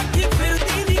ਵਹਿਮ ਰੱਖੀ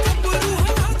ਫਿਰਦੀ ਨੀ ਗੱਭਰੂ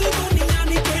ਹਲਾ ਦੂ ਦੁਨੀਆ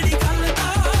ਨੀ ਕਿਹੜੀ ਗੱਲ ਦਾ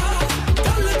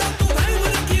ਤੂੰ ਵਹਿਮ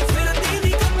ਰੱਖੀ ਫਿਰਦੀ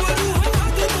ਨੀ ਗੱਭਰੂ ਹਲਾ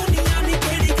ਦੂ ਦੁਨੀਆ ਨੀ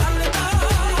ਕਿਹੜੀ ਗੱਲ ਦਾ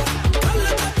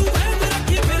ਤੂੰ ਵਹਿਮ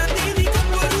ਰੱਖੀ ਫਿਰਦੀ ਨੀ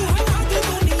ਗੱਭਰੂ ਹਲਾ ਦੂ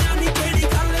ਦੁਨੀਆ ਨੀ ਕਿਹੜੀ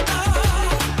ਗੱਲ ਦਾ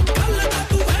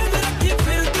ਤੂੰ ਵਹਿਮ ਰੱਖੀ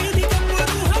ਫਿਰਦੀ ਨੀ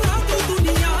ਗੱਭਰੂ ਹਲਾ ਦੂ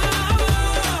ਦੁਨੀਆ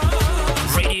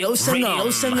Radio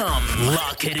Sangam.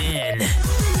 Lock it in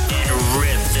and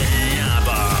rip the knob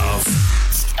off.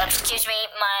 Excuse me,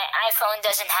 my iPhone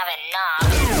doesn't have a knob.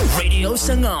 Radio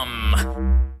Sangam.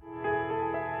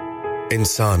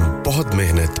 इंसान बहुत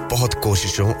मेहनत, बहुत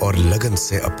कोशिशों और लगन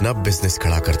से अपना बिजनेस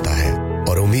खड़ा करता है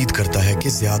और उम्मीद करता है कि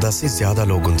ज्यादा से ज्यादा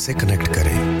लोग उनसे कनेक्ट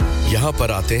करें। यहाँ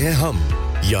पर आते हैं हम,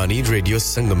 यानी रेडियो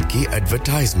संगम की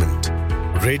एडवर्टाइजमेंट।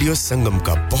 रेडियो संगम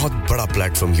का बहुत बड़ा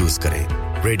प्लेटफॉर्म यूज करें।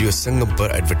 रेडियो संगम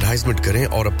पर एडवर्टाइजमेंट करें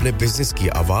और अपने बिजनेस की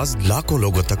आवाज लाखों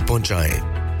लोगों तक पहुंचाएं।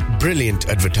 Brilliant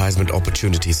advertisement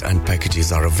opportunities and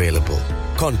packages are available.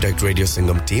 Contact Radio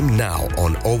Sangam team now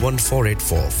on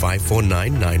 01484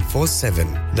 549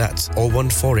 947. That's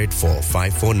 01484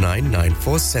 549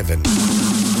 947.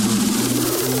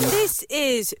 This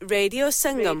is Radio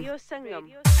Sangam.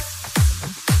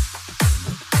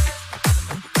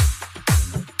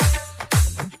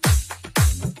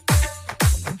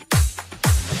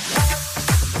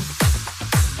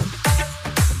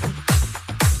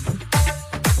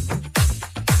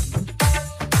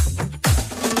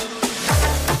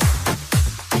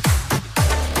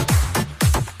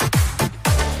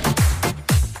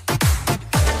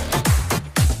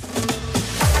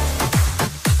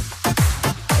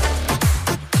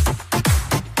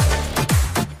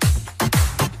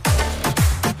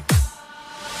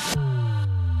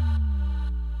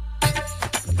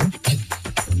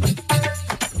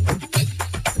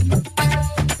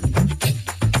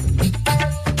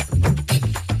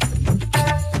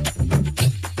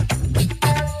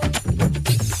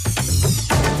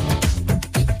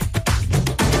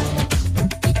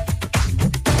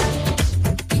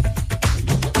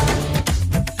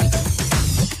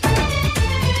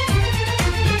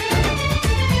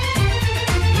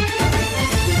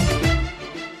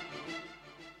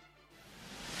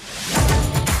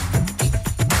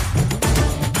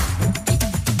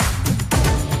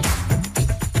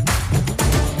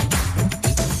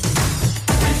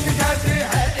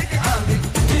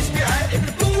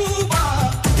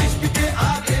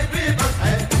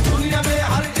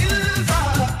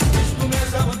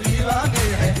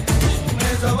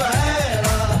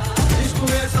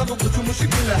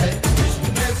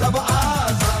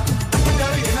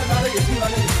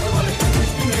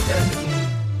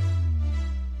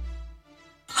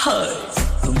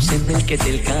 तुमसे मिलके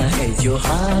दिल का है जो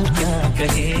हाल क्या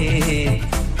कहे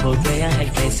हो गया है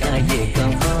कैसा ये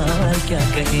कमाल क्या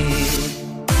कहे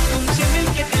तुमसे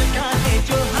मिलके दिल का है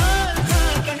जो हाल क्या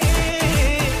कहे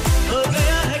हो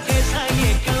गया है कैसा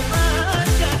ये कमाल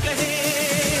क्या कहे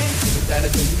तारा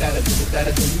तुम तारा तुम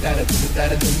तारा तुम तारा तुम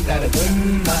तारा तुम तारा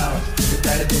तुम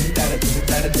तारा तुम तारा तुम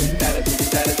तारा तुम तारा तुम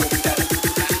तारा तुम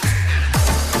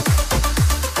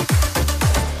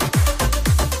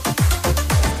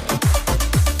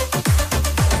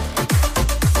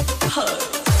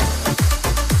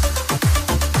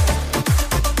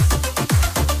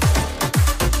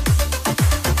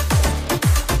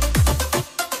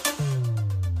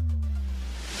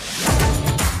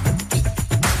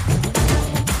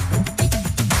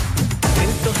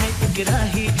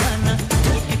राही जाना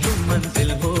कि तुम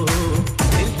मंजिल हो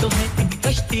दिल तो है एक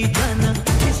कश्ती जाना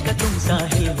जिसका तुम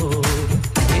साहिल हो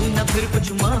दिल ना फिर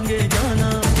कुछ मांगे जाना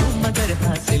तुम मगर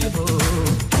हासिल हो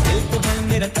दिल तो है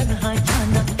मेरा तन्हा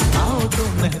जाना आओ तो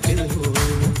महफिल हो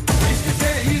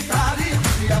इससे ही सारी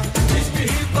खुशियां इसकी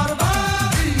ही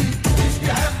बर्बादी इसकी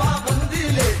है पाबंदी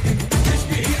लेकिन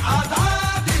इसकी ही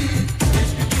आजादी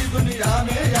इसकी दुनिया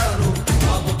में यारो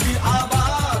अब की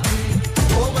आबादी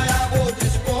हो गया वो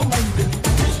जिसको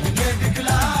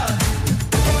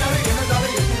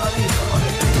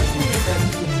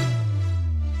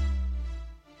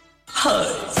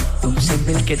तुमसे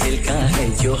मिलके के दिल का है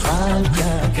जो हाल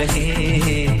क्या कहे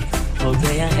हो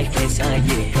गया है कैसा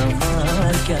ये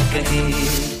कमाल क्या कहे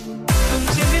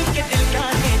तुमसे मिलके दिल का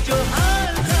है जो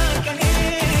हाल क्या कहे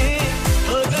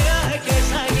हो गया है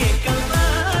कैसा ये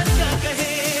कमाल क्या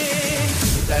कहे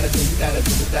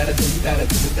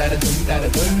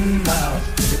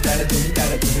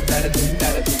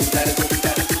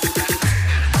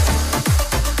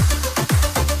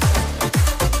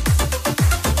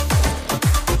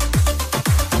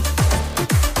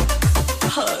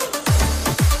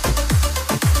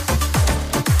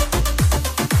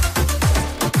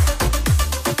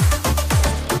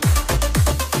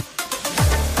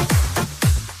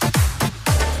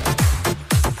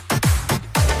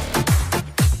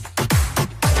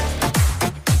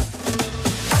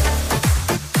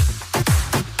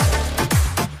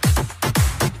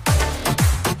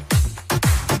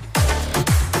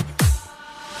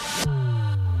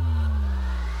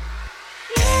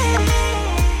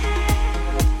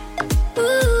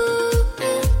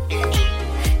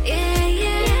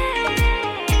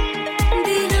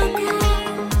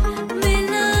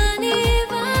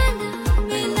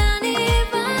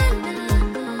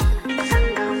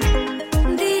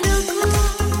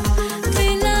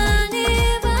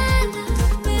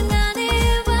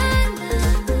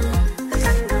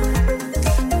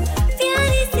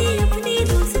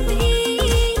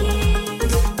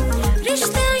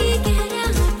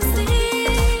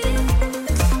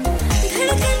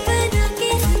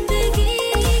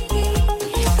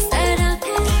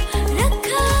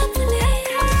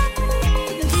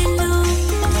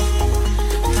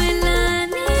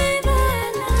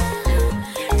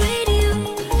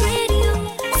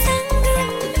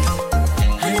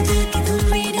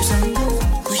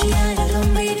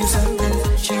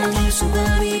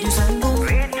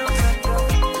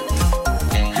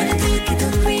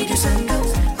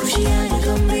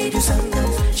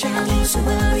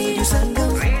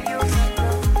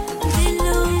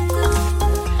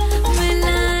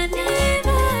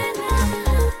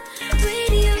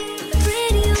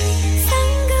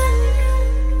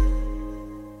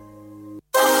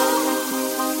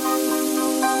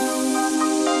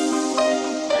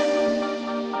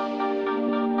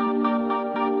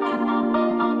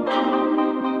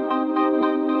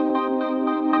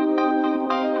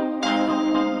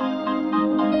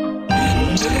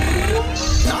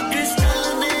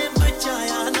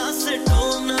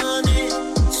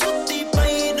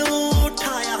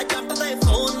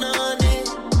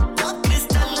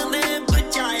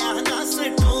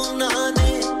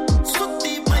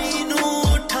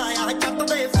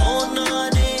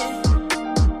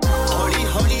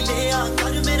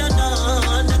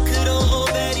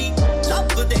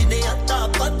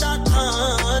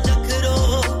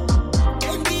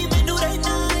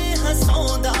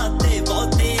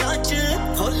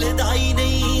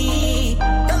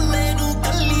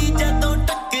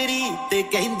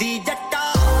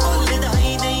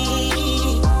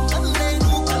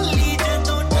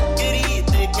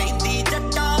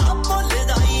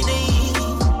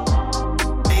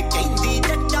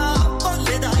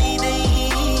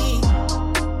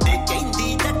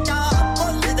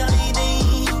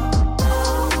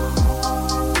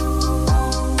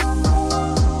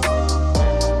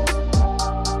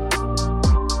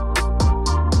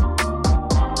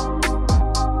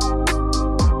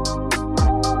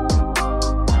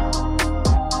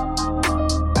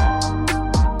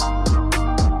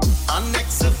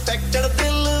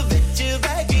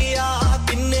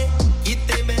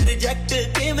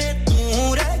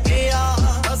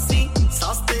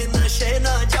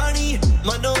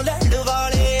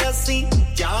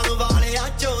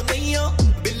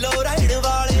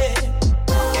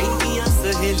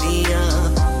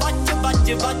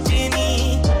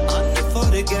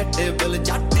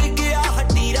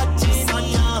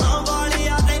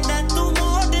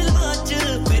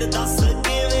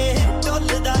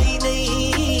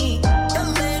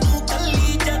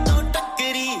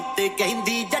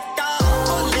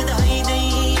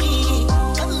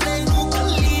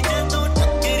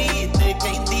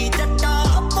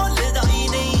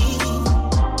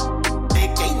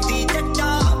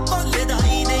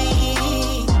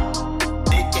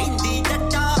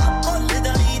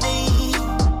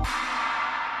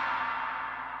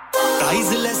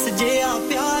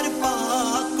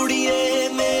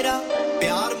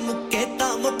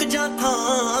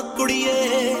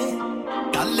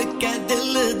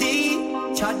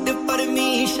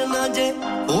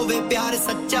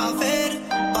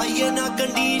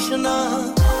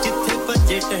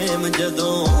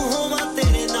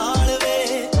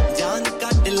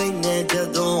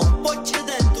ਜਦੋਂ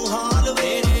ਪੁੱਛਦੇ ਤੂੰ ਹਾਲ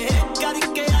ਵੇਰੇ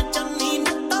ਕਰਕੇ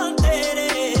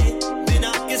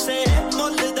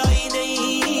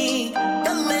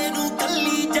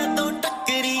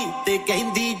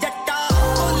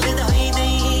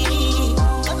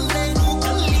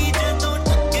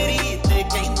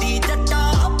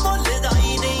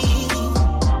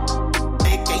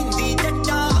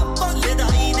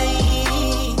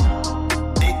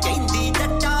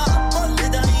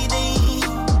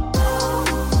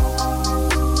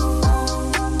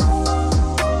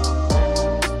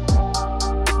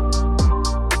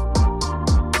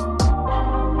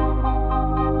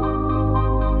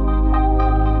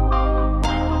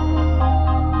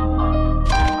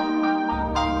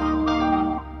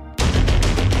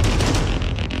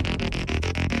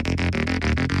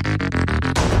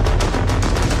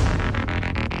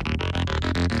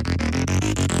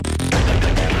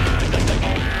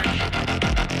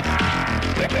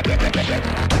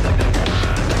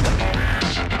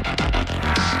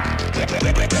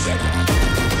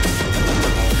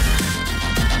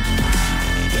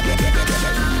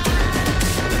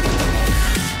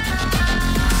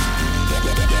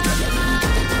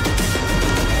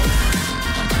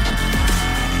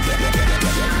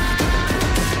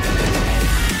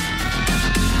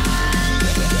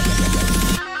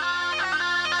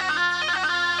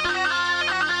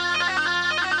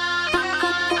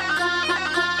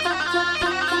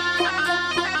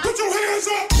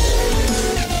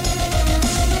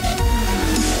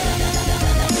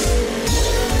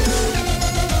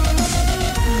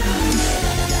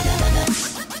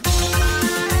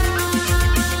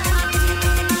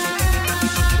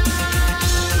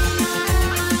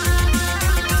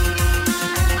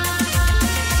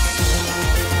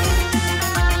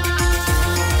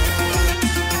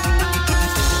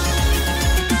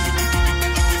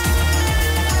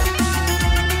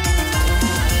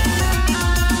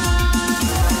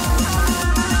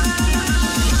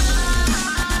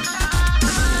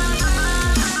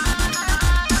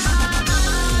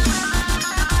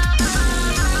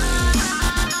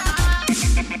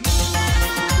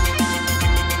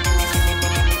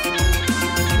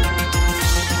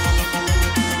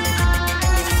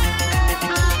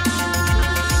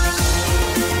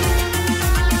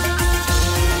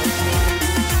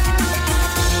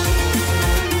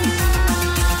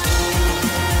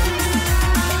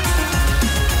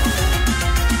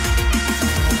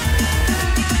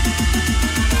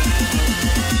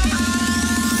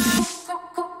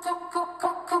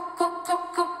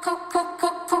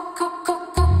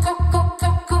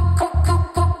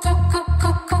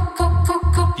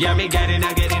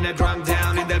getting her drunk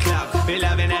down in the club. Be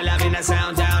loving the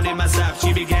sound down in my sub.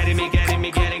 She be getting me, getting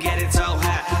it so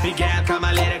hot. Be gal, come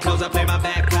a little closer, play my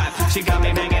back pop. She got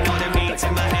me banging on the beats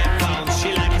in my headphones.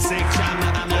 She like a sick chama,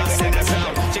 I'm lost in the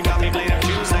zone. She got me playing the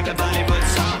tunes like a Bollywood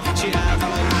song. She out of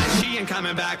home, she ain't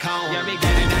coming back home. Yeah, me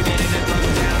getting her drunk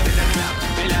down in the club.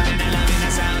 Be loving the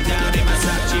sound down in my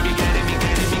sub. She be getting me,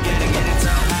 getting it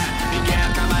so hot. Be gal,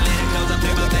 come a little closer,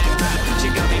 play my back pop. She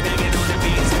got me banging on the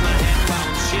beats in my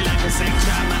headphones. She like a sick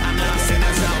chama, I'm lost in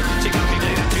the zone. She got me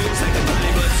playing the tunes like a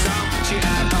Bollywood song. She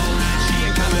out of home, she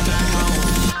ain't coming back home.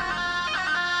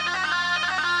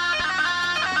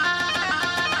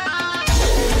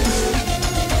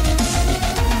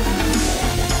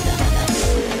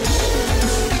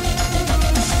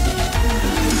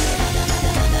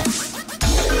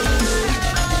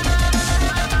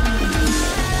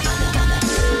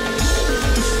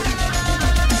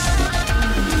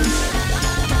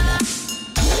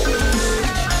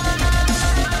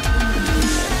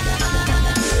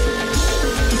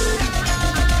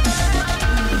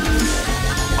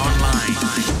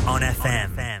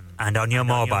 And on your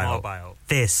mobile.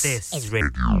 This is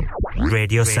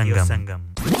Radio Sangam.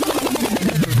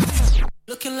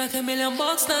 Looking like $1 million,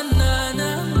 na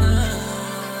na na.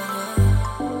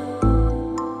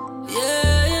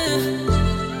 Yeah,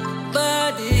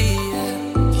 body.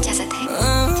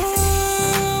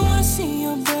 I see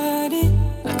your body.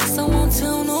 I guess I won't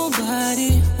tell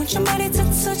nobody. Want your body to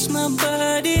touch my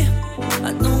body.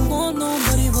 I don't want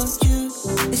nobody but you.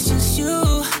 It's just you.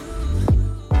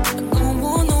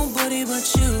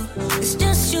 But you, it's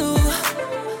just you.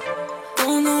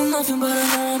 Don't know nothing but I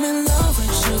know I'm in love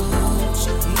with you.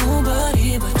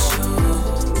 Nobody but you.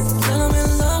 Girl, I'm in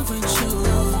love with you.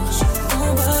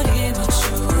 Nobody but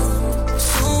you.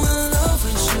 So in love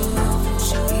with you.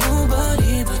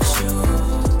 Nobody but you.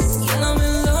 Girl, I'm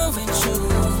in love with you.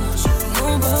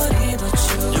 Nobody but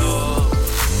you.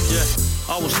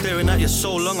 I was staring at you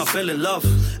so long I fell in love.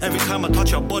 Every time I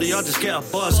touch your body I just get a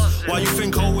buzz. Why you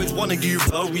think I always wanna give you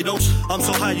overdose? I'm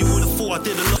so high you would've thought I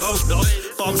did a lot of stuff.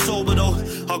 But I'm sober though,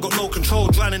 I got no control.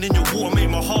 Drowning in your water, make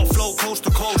my heart float coast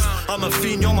to coast. I'm a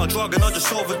fiend, you're my drug and I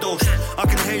just overdose. I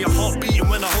can hear your heart beating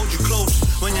when I hold you close.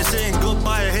 When you're saying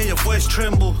goodbye, I hear your voice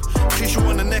tremble. Kiss you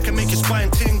on the neck and make your spine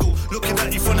tingle. Looking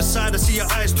at you from the side, I see your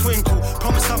eyes twinkle.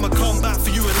 Promise I'ma come back for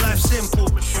you and life's simple.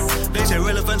 They say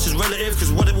relevance is relative,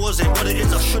 cause what it was ain't what it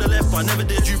is. I should've left, but I never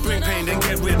did. You bring pain, then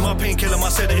get rid. My painkiller, my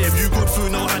sedative. You good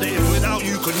food, no additive. Without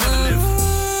you, could never live.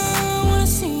 I wanna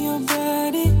see your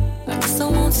body. I guess I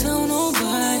won't tell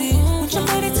nobody. Want your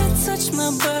body to touch my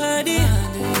body.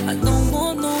 I don't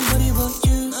want nobody but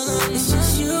you. It's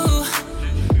just you.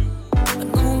 I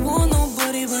don't want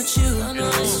nobody but you.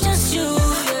 It's just you.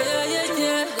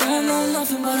 Don't know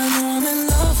nothing but I know I'm in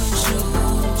love with you.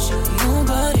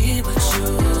 Nobody but you.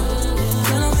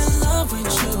 Girl, I'm in love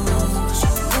with you.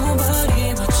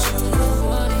 Nobody but you.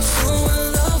 So in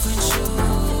love with you.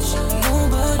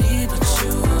 Nobody but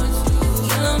you.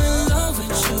 Girl, I'm in love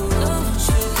with you.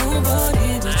 Nobody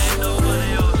but you.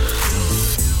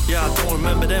 Yeah, I don't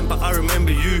remember them, but I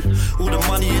remember you. All the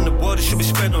money in the world, it should be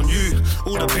spent on you.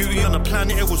 All the beauty on the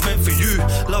planet, it was meant for you.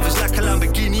 Love is like a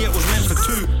Lamborghini, it was meant for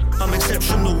two. I'm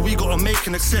exceptional, we gotta make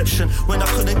an exception. When I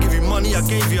couldn't give you money, I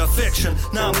gave you affection.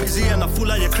 Now I'm busy and I feel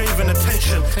like you're craving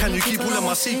attention. Can you keep all of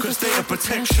my secrets, data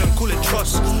protection? Call it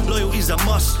trust, loyalty's a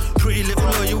must. Pretty little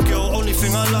loyal girl, only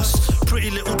thing I lust.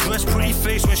 Pretty little dress, pretty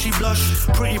face when she blush.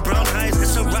 Pretty brown eyes,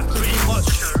 it's a wrap pretty much.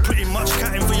 Pretty much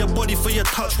catting for your body, for your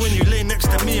touch. When you lay next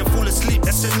to me and fall asleep,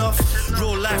 that's enough.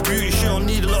 Real life beauty, she don't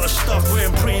need a lot of stuff.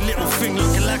 Wearing pretty little thing,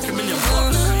 looking like $1 million.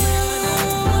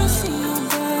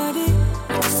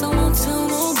 Tell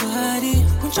nobody.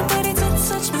 Want your body to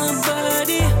touch my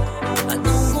body. I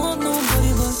don't want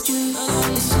nobody but you.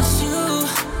 It's just you.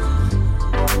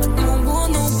 I don't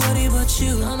want nobody but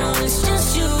you. It's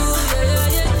just you.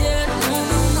 Don't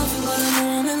know nothing but I know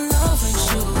I'm in love with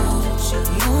you.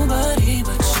 Nobody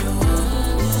but you.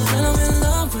 And I'm in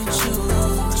love with you.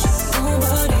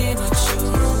 Nobody but you.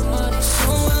 So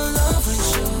in love with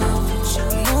you.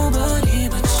 Nobody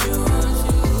but you.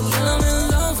 And I'm in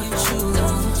love with you.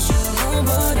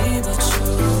 Nobody but you.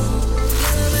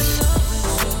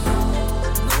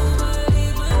 Nobody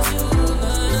but you.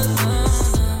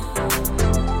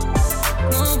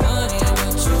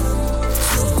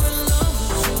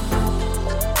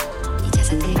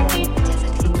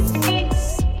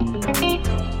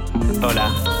 Hola.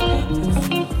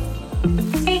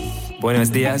 Buenos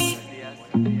días.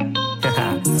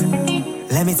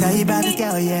 Let me tell you about this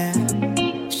girl, yeah.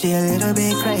 She a little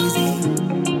bit crazy,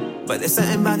 but there's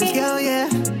something about this girl, yeah.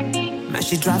 Man,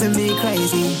 she driving me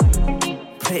crazy.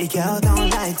 Pretty girl don't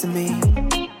lie to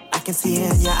me. can see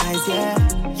it in your eyes, yeah.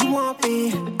 You want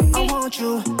me, I want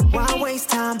you. Why waste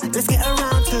time? Let's get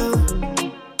around to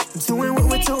doing what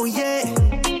we're doing, yeah.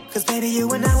 Cause baby, you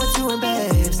and I were doing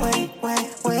babes.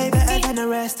 Way better than the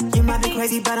rest. You might be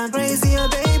crazy, but I'm crazier,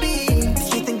 baby.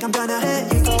 If you think I'm gonna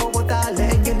let you go without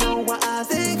letting you know what I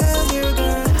think of you,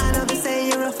 girl. I know they say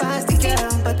you're a feisty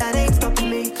girl, but that ain't stopping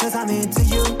me, cause I'm into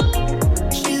you.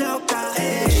 She loca,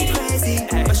 she crazy,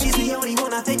 but she's the only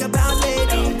one I think about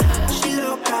lately. She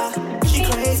loca, she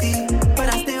crazy, but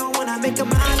I still wanna make her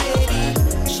my lady.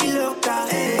 She loca,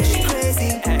 she crazy,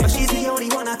 but she's the only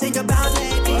one I think about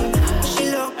lately. She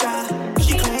loca,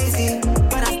 she crazy,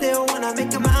 but I still wanna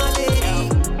make her my lady.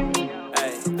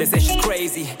 They say she's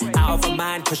crazy, out of her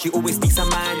mind, cause she always speaks her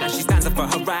mind. And she stands up for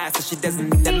her rights, so she doesn't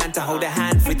need a man to hold her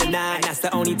hand through the night. That's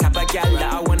the only type of gal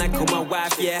that I wanna call my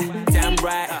wife, yeah. Damn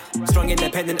right, strong,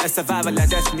 independent, a survivor, a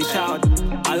destiny child.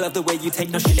 I love the way you take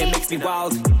no shit, it makes me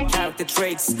wild. Character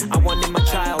traits, I want in my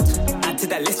child. Add to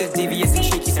that list, just devious and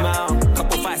cheeky smile.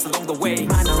 Couple fights along the way,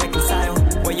 man, I reconcile.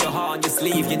 Wear your heart on your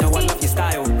sleeve, you know I love your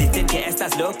style. Dicen que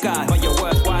estás loca, but you're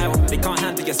worthwhile. They can't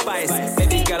handle your spice,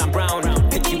 baby girl, I'm brown.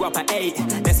 Pick you up at 8,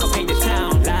 let's go paint the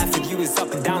town. Life for you is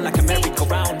up and down like a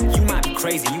merry-go-round. You might be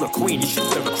crazy, you a queen, you should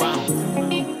wear a crown.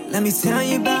 Let me tell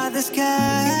you about this girl.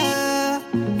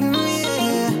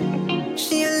 Yeah.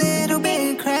 She a little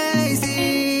bit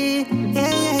crazy.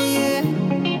 Yeah.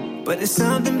 But there's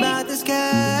something about this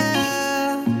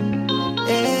girl.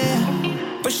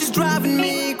 Yeah. But she's driving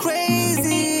me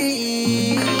crazy.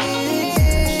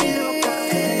 She loca,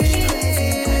 she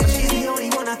crazy, but she's the only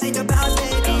one I think about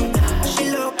lately. She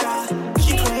loca,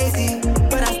 she crazy,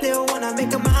 but I still wanna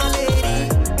make her my lady.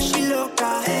 She loca,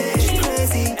 she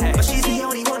crazy, but she's the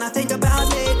only one I think about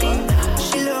lately.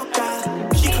 She loca,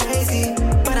 she crazy,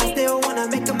 but I still wanna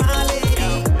make her my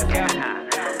lady.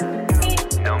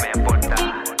 No me importa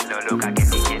lo loca que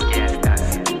ni quien ya estás.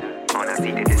 Aún así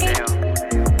te deseo.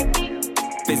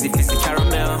 Fizzy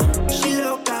caramel. She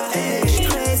loca, she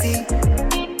crazy.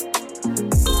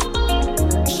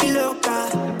 She loca,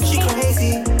 she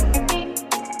crazy.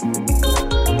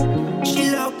 She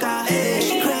loca,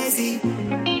 she crazy.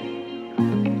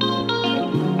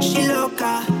 She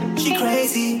loca, she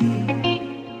crazy.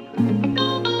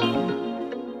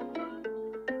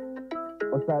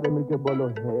 और सारे मिलके बोलो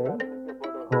हे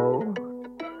हो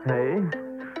हे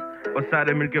और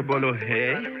सारे मिलके बोलो हे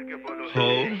हो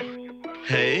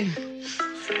हे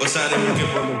और सारे मिलके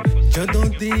बोलो ਜਦੋਂ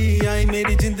ਦੀ ਆਈ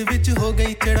ਮੇਰੀ ਜਿੰਦ ਵਿੱਚ ਹੋ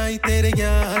ਗਈ ਚੜਾਈ ਤੇਰੇ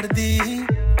ਯਾਰ ਦੀ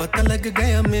ਪਤਾ ਲੱਗ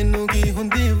ਗਿਆ ਮੈਨੂੰ ਕੀ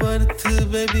ਹੁੰਦੀ ਵਰਥ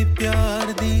ਬੇਬੀ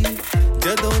ਪਿਆਰ ਦੀ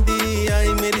ਜਦੋਂ ਦੀ ਆਈ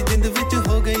ਮੇਰੀ ਜਿੰਦ ਵਿੱਚ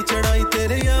ਹੋ ਗਈ ਚੜਾਈ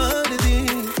ਤੇਰੇ ਯਾਰ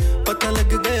ਦੀ ਪਤਾ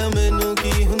ਲੱਗ ਗਿਆ ਮੈਨੂੰ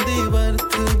ਕੀ ਹੁੰਦੀ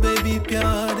ਵਰਥ ਬੇਬੀ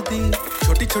ਪਿਆਰ ਦੀ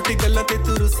ਛੋਟੀ ਛੋਟੀ ਗੱਲਾਂ ਤੇ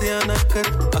ਤੂੰ ਰੁੱਸਿਆ ਨਾ ਕਰ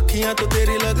ਅੱਖੀਆਂ ਤੋਂ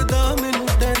ਤੇਰੇ ਲੱਗਦਾ ਮੈਨੂੰ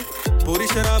ਡਰ ਪੂਰੀ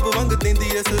ਸ਼ਰਾਬ ਵਾਂਗ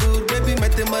ਦਿੰਦੀ ਐ ਸਰੂਰ ਬੇਬੀ ਮੈਂ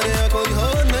ਤੇ ਮਰਿਆ ਕੋਈ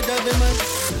ਹੋਰ ਨਾ ਜਾਵੇ ਮੈਂ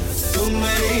ਤੂੰ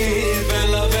ਮੇਰੀ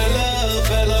ਬੈਲਾ ਬੈਲਾ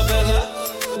ਬੈਲਾ ਬੈਲਾ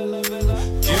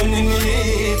ਕਿਉਂ ਨਹੀਂ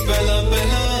ਮਿਲੀ ਬੈਲਾ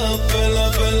ਬੈਲਾ ਬੈਲਾ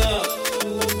ਬੈਲਾ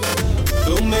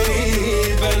ਤੂੰ ਮੇਰੀ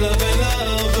ਬੈਲਾ ਬੈਲਾ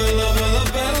ਬੈਲਾ ਬੈਲਾ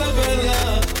ਬੈਲਾ ਬੈਲਾ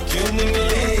ਕਿਉਂ ਨਹੀਂ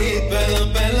ਮਿਲੀ ਬੈਲਾ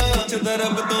ਬੈਲਾ ਚੰਦਾ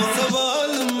ਰੱਬ ਤੋਂ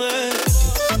ਸਵਾਲ ਮੈਂ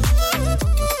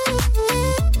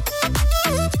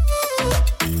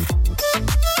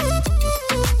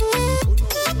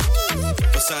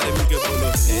सारे मिलके बोलो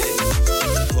हे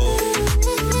हो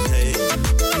हे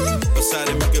और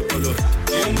सारे मिलके बोलो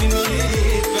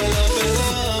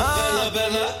bella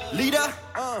bella leader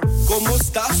Como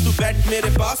estás तू बैठ मेरे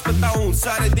पास बताऊं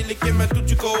सारे दिल के मैं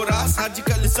तुझको रास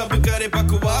आजकल सब करे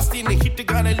बकवास 3 हिट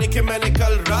गाने लिखे मैंने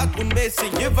कल रात उनमें से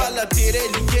ये वाला तेरे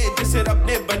लिए जिसे रब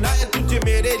ने बनाया तुझे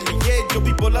मेरे लिए जो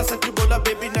भी बोला सच बोला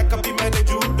बेबी ना कभी मैंने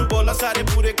झूठ बोला सारे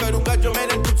पूरे करूंगा जो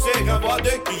मैंने तुझसे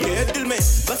वादे किए दिल में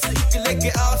बस एक लेके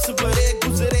आस भरे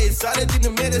गुजरे सारे दिन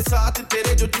मेरे साथ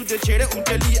तेरे जो तुझे छेड़े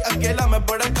उनके लिए अकेला मैं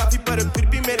बड़ा काफी पर फिर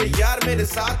भी मेरे यार मेरे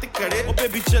साथ खड़े ओ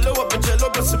बेबी चलो अब चलो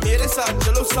बस मेरे साथ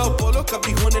चलो साओ बोलो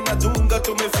कभी होने ना दूंगा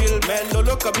तुम्हें फील मैं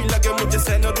लो कभी लगे मुझे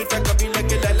सेनोरिटा कभी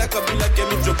लगे लैला कभी लगे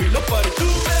मुझे भी लो पर तू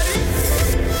मेरी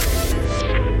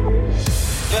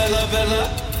bella bella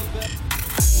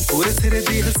पूरे सिरे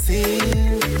दी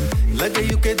हसीन लगे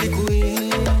यूके दी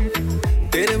क्वीन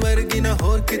तेरे वर्गी ना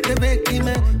होर किते बेकी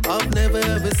मैं I've never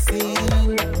ever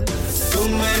seen तू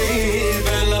मेरी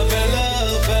bella bella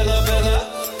bella bella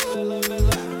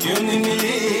क्यों नहीं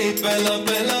मिली bella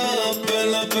bella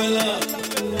bella bella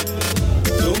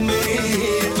तू मेरी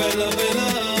bella bella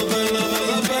bella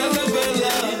bella bella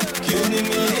bella क्यों नहीं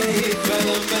मिली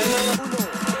bella bella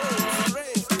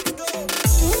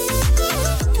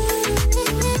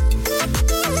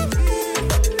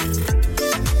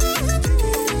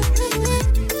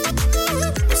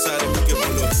सारे मिलके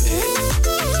बोलो हे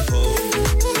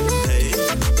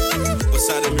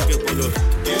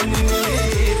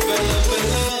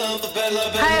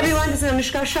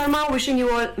Anushka Sharma wishing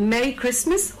you all Merry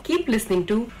Christmas. Keep listening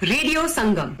to Radio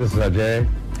Sangam. This is Ajay.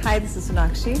 Hi, this is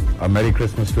Sonakshi. A Merry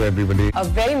Christmas to everybody. A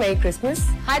very Merry Christmas.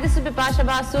 Hi, this is Bipasha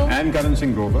Basu. And Karan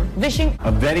Singh Grover. Wishing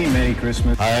a very Merry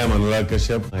Christmas. Hi, I'm Anurag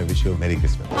Kashyap. I wish you a Merry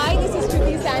Christmas. Hi, this is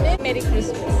Shruti Sanet. Merry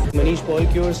Christmas. Manish Paul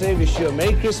ki or se wish you a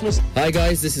Merry Christmas. Hi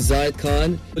guys, this is Zayed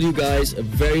Khan. Wish you guys a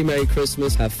very Merry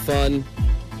Christmas. Have fun.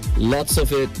 Lots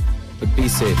of it. But be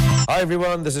safe. Hi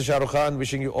everyone, this is Shah Rukh Khan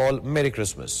wishing you all Merry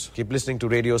Christmas. Keep listening to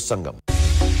Radio Sangam.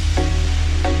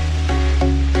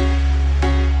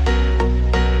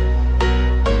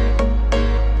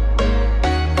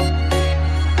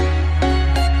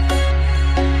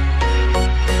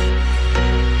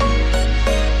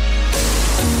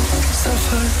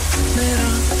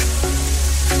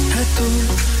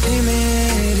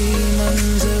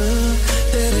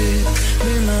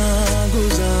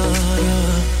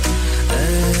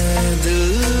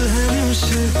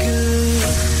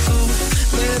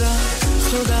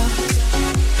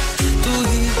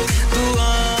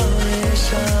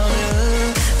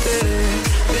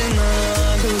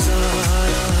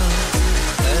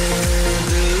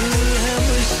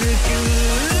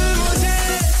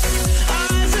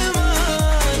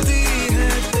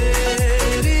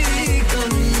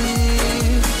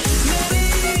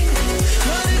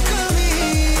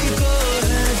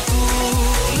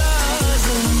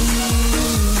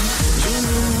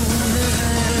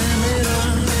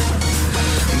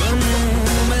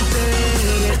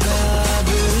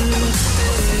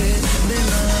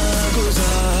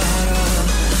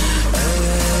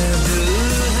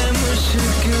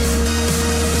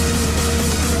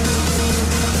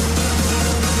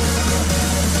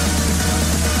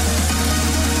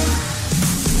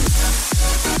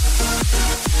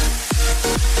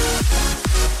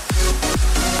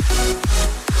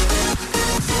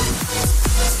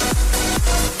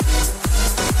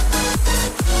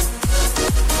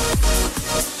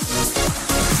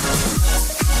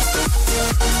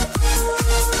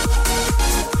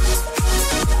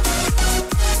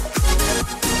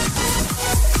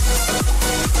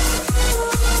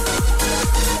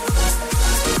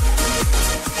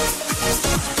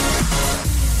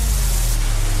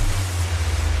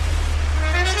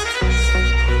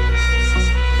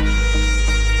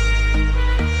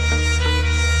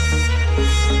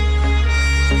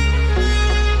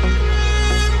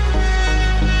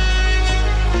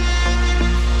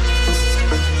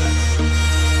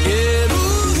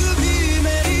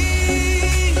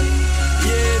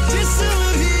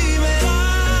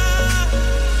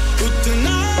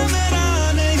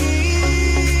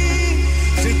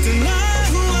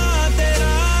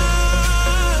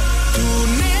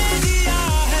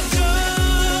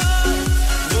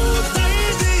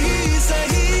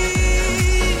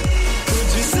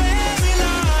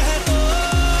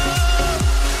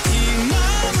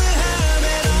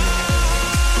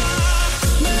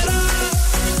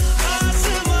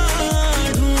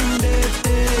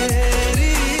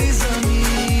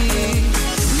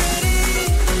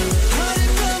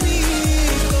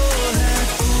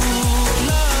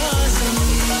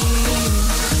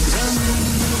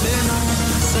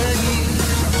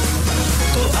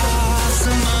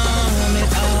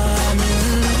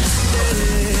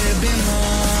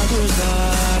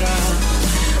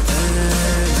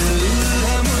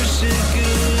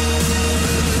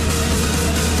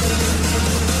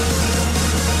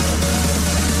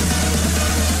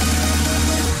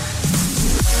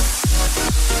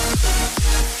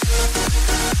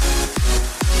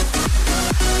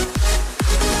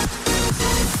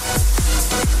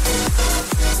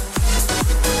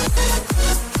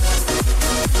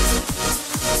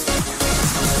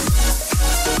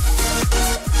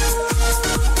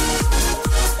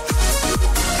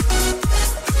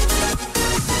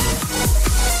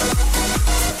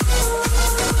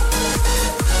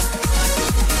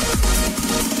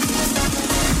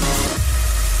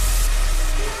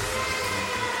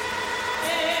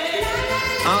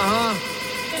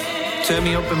 Turn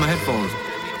me up in my headphones.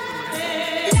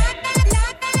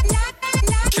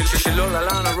 She look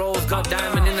like Lana Rose, got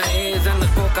diamond in her ears and the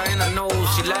coca in her nose.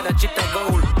 She like that chick that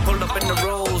gold, pulled up in the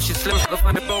rolls. She slims up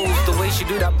on the rolls, the way she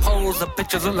do that pose. Her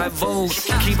pictures look like Vogue.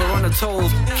 Keep her on her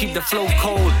toes, keep the flow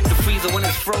cold. The freezer when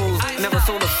it's froze, never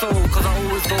sold a soul, cause I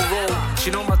always go roll. She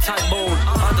know my type bold,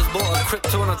 I just bought a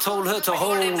crypto and I told her to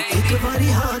hold. एक बारी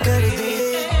हाँ कर दे,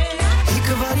 एक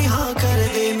बारी हाँ कर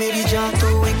दे, मेरी जान तो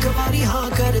एक बारी हाँ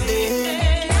कर दे,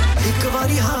 एक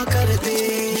बारी हाँ कर दे,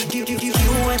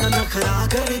 क्यों है ना नखरा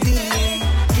कर दी,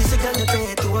 किस गल पे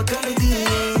तू कर दी,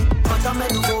 पता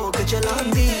मैनू भोग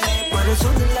चलांदी, पर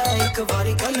सुन ले एक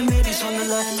बारी गल मेरी सुन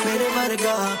ले, मेरे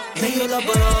वर्गा नहीं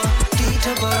लबड़ा, ठीक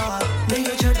छपरा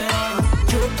नहीं छड़ना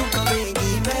जो तू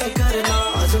कहेगी मैं करना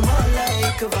आजमा ले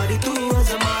एक बारी तू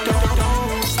आजमा ले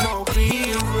don't smoke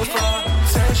reefer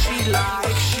says she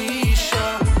like shisha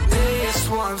this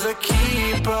one's a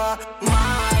keeper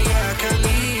Maya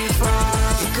Khalifa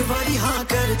एक बारी हाँ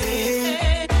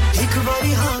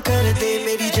कर दे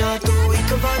मेरी जान तू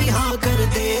एक बारी हाँ कर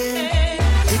दे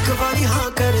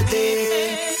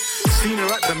Seen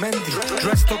her at the Mendy,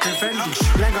 dressed looking Fendi,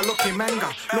 Lenga looking manga,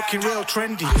 looking real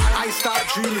trendy. Iced out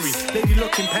jewelry, lady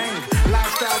looking peng,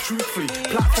 lifestyle truthfully.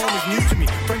 Platform is new to me,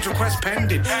 friend request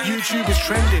pending. YouTube is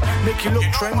trending, make you look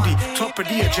trendy. Top of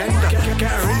the agenda,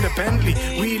 get her in the Bentley.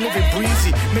 We live in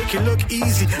breezy, make it look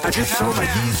easy. I just saw my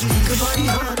Yeezy.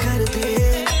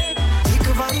 एक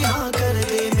बारी हाँ कर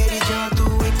दे, मेरी जान तू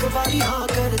एक बारी हाँ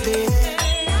कर दे.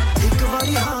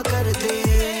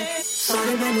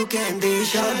 सारे मैनू कहंदे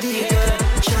शादी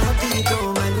तो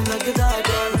मैनू लगदा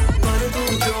डर पर तू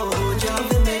जो हो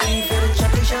जावे मेरी फिर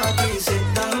छट शादी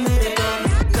सिद्धा मेरे घर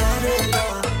करेगा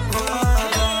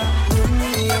वादा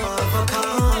दुनिया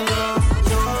बखांगा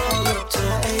Europe to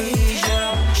Asia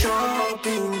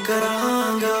shopping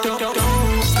करांगा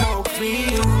don't smoke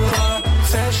reefer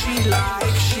says she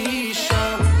like shisha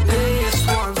this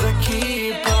one's a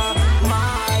keeper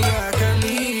Maya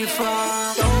Khalifa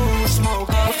don't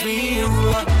smoke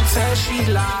reefer says she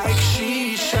like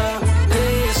shisha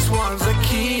this one's a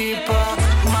keeper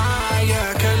Maya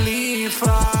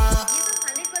Khalifa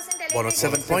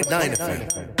 107.9 FM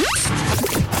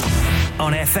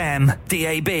on FM,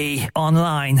 DAB,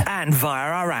 online and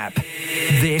via our app.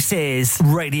 This is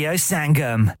Radio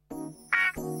Sangam.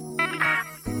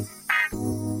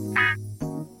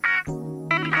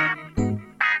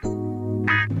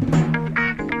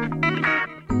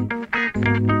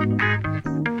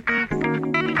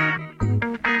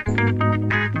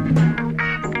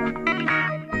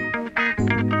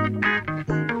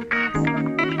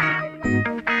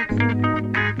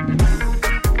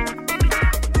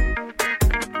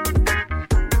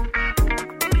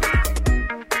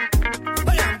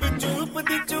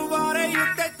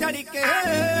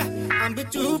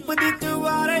 चूप दी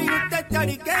चुवारे उत्ते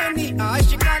चढ़ के नी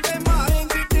आशिकां दे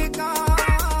मारेंगी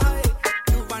टिकाए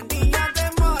तू वंडियां दे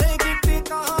मारेंगी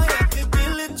टिकाए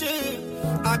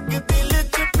अग दिल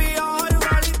च प्यार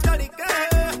वाली चढ़ के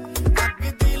अग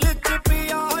दिल च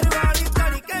प्यार वाली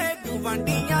चढ़ के तू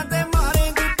वंडियां दे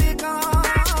मारेंगी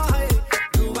टिकाए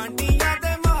तू वंडियां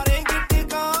दे मारेंगी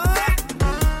टिकाए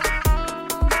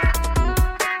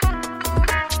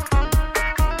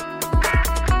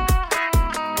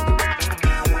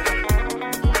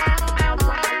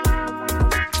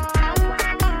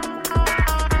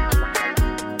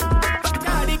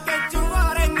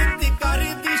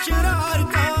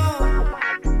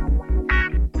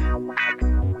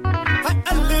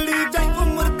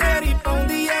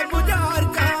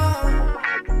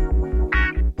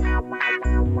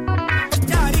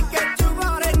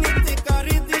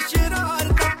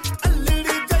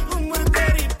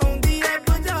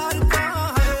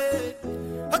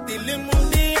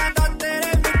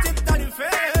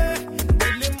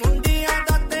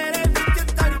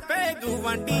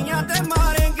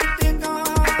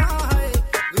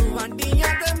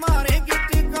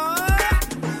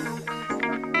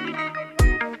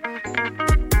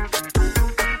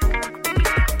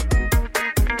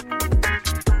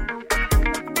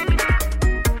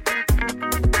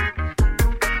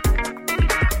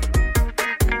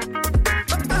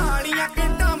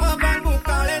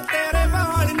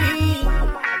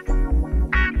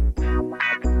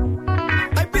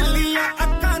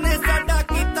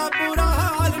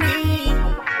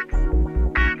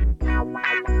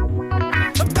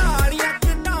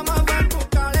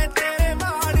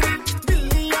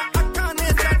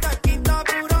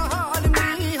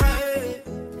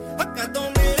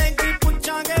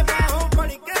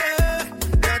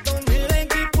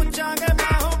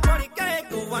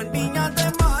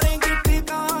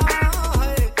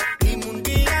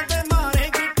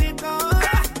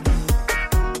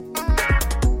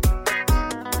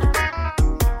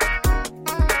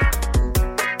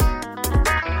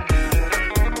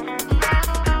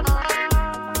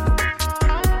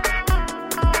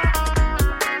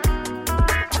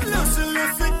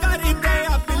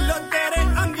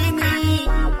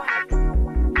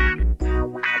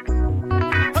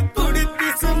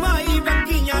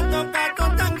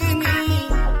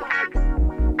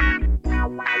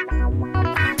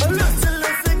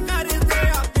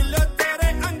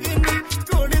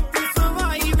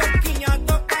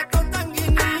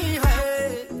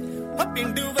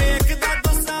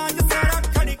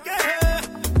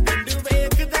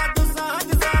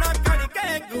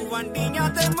ਵੰਡੀਆਂ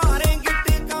ਤੇ ਮਾਰੇਂਗੀ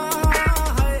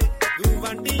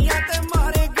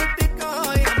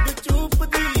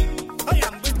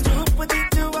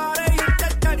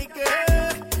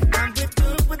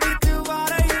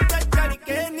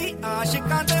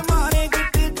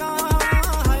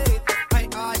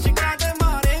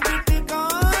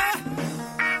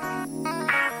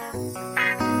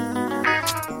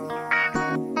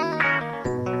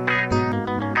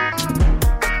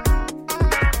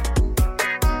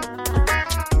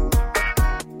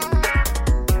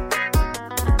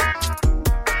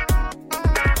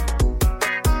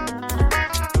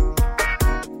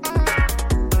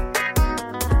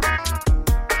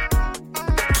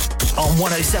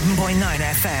 107.9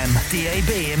 FM, DAB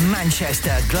in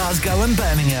Manchester, Glasgow and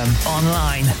Birmingham.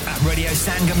 Online at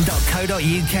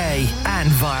radiosangam.co.uk and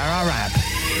via our app.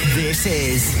 This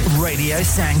is Radio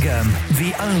Sangam,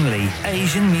 the only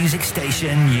Asian music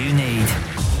station you need.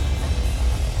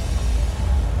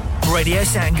 Radio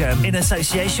Sangam, in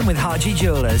association with Haji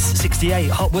Jewellers, 68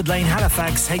 Hotwood Lane,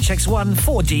 Halifax, HX1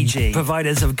 4DG.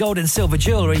 Providers of gold and silver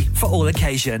jewellery for all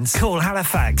occasions. Call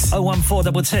Halifax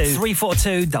 01422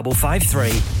 342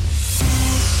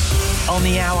 553. On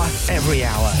the hour, every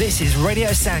hour. This is Radio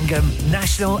Sangam,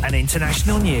 national and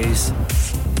international news.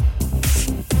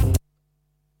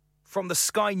 From the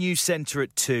Sky News Centre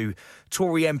at 2,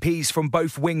 Tory MPs from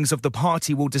both wings of the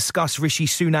party will discuss Rishi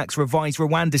Sunak's revised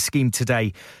Rwanda scheme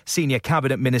today. Senior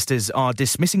cabinet ministers are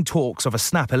dismissing talks of a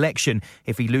snap election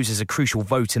if he loses a crucial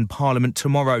vote in Parliament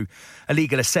tomorrow. A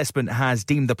legal assessment has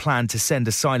deemed the plan to send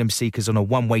asylum seekers on a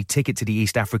one-way ticket to the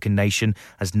East African nation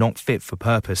as not fit for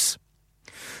purpose.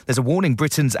 There's a warning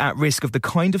Britain's at risk of the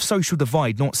kind of social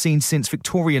divide not seen since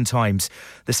Victorian times.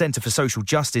 The Centre for Social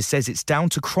Justice says it's down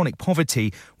to chronic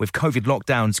poverty, with COVID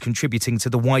lockdowns contributing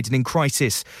to the widening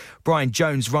crisis. Brian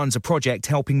Jones runs a project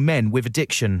helping men with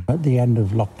addiction. At the end of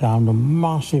lockdown, a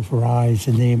massive rise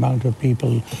in the amount of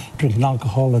people drinking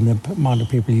alcohol and the amount of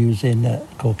people using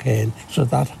cocaine. So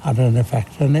that had an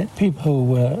effect on it. People who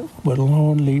were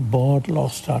lonely, bored,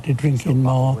 lost, started drinking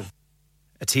more.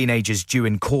 A teenager's due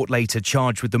in court later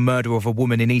charged with the murder of a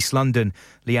woman in East London.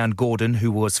 Leanne Gordon, who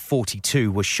was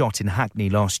 42, was shot in Hackney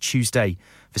last Tuesday.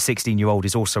 The 16-year-old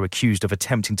is also accused of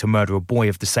attempting to murder a boy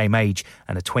of the same age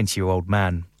and a 20-year-old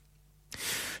man.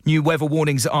 New weather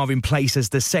warnings are in place as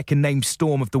the second named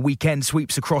storm of the weekend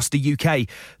sweeps across the UK.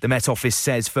 The Met Office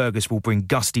says Fergus will bring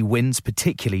gusty winds,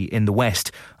 particularly in the west.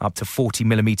 Up to 40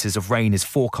 millimetres of rain is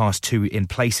forecast too in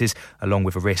places, along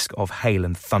with a risk of hail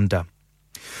and thunder.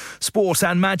 Sport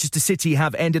and Manchester City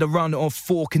have ended a run of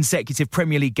 4 consecutive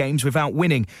Premier League games without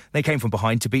winning. They came from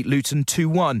behind to beat Luton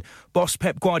 2-1. Boss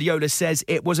Pep Guardiola says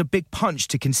it was a big punch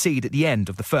to concede at the end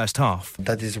of the first half.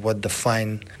 That is what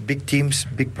defines big teams,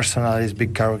 big personalities,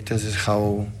 big characters, is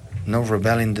how no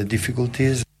rebel in the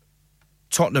difficulties.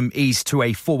 Tottenham eased to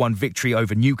a 4-1 victory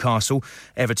over Newcastle.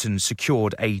 Everton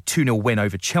secured a 2-0 win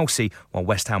over Chelsea, while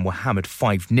West Ham were hammered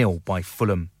 5-0 by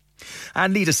Fulham.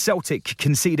 And leader Celtic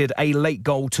conceded a late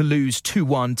goal to lose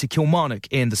 2-1 to Kilmarnock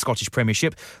in the Scottish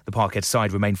Premiership. The Parkhead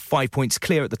side remained 5 points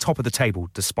clear at the top of the table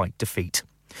despite defeat.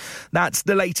 That's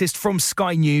the latest from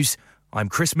Sky News. I'm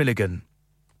Chris Milligan.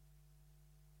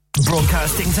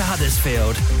 Broadcasting to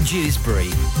Huddersfield, Dewsbury,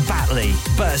 Batley,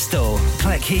 Birstall,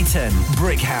 Cleckheaton,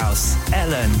 Brickhouse,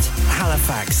 Elland,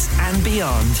 Halifax and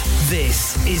beyond.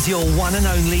 This is your one and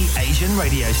only Asian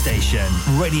radio station.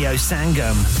 Radio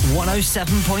Sangam,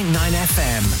 107.9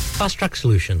 FM. Fast Track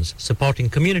Solutions, supporting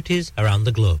communities around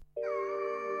the globe.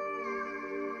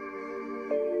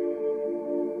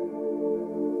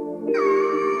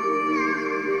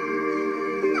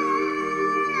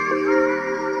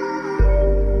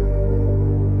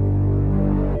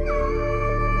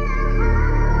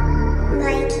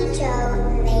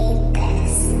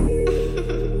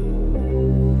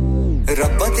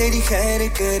 खैर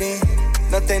करे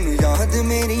ना तेनू याद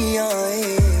मेरी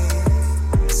आए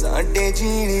साडे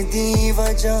जीने दी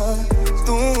वजह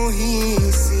तू ही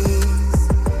सी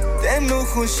तेनू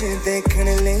खुश देखण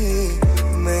लई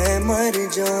मैं मर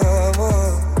जावां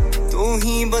तू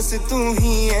ही बस तू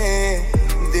ही है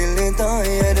दिल दा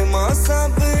अरमां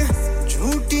सब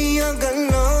झूठियां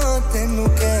गल्लां तेनू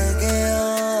कह गया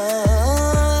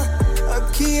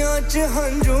अखियां च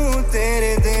हंझू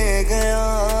तेरे दे गया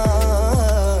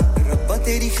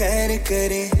तेरी खैर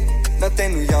करे ना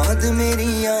तेनू याद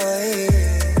मेरी आए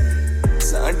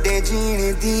साडे जीने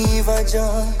दी वजह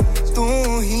तू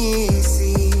ही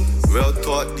सी Real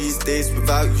talk these days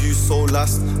without you so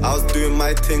lost I was doing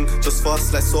my thing just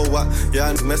fast like so what yeah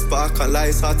I'm messed but I can't lie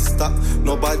it's hard to stop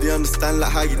nobody understand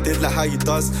like how you did like how you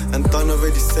does and done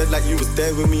already said like you was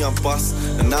there with me I'm boss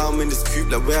and now I'm in this coop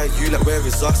like where are you like where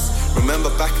is us remember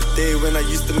back in the day when I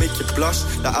used to make you blush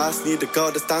that I just need a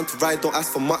girl that's down to ride don't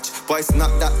ask for much but it's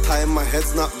not that time my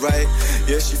head's not right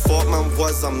yeah she thought man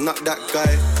was I'm not that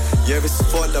guy yeah it's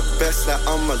for the best like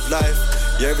I'm alive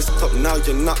yeah it's top now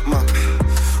you're not my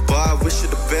but I wish you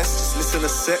the best, just listen a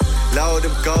sec loud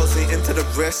them girls ain't into the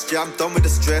rest yeah I'm done with the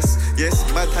stress yes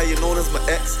yeah, mad how you're known as my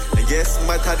ex and yes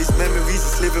mad how these memories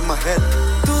just live in my head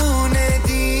तूने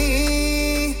दी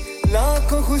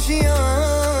लाखों खुशियां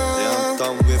yeah I'm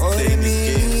done with playing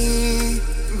these games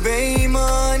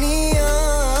बेईमानियां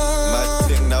my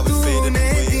thing now is fading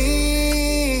away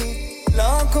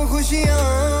लाखों खुशियां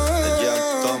yeah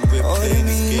I'm done with playing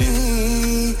these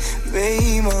games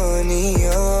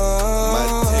बेईमानियां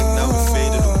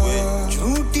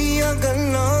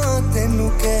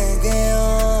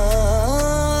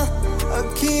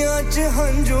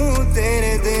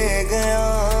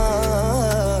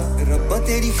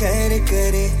खैर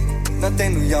करे ना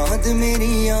तैनू याद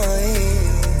मेरी आए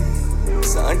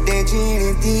साडे जीण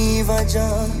दी वजह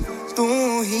तू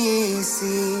ही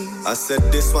सी I said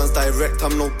this one's direct,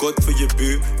 I'm no good for you,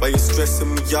 boo. Why you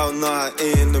stressing me out? Nah, I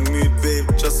ain't in the mood, babe.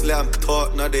 Just let them talk,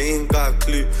 now they ain't got a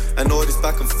clue. And all this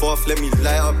back and forth, let me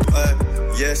light up,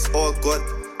 yes, all good,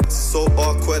 so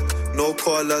awkward. No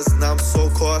callers, now I'm so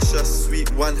cautious. Sweet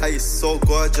one, how you so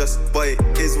gorgeous. But it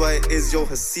is what it is, yo,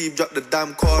 Haseeb, drop the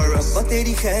damn chorus. Rabba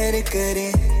teri khair kare,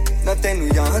 na tainu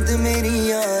yaad meri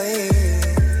aaye.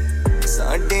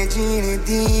 Saade jeen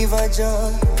di wajah,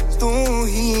 tu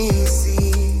hi si.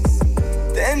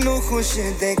 Tainu khush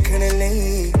dekhne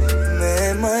layi,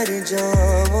 main mar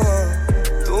jaawan.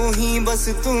 Tu hi bas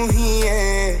tu hi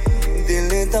hai, dil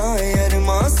da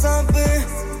armaan sab.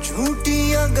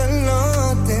 झूठियां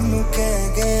गल्लां तैनू कह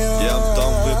गया Yeah, I'm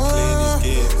done with playing these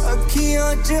games. अखियां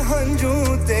च हंझू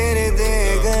तेरे दे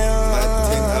गया I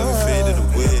think I've faded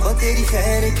away. ओ तेरी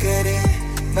खैर करे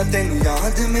ना तैनू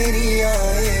याद मेरी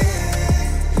आए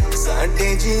साडे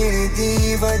जीण दी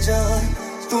वजह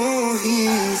तू ही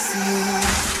सी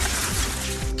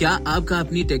क्या आपका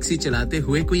अपनी टैक्सी चलाते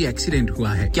हुए कोई एक्सीडेंट हुआ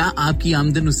है क्या आपकी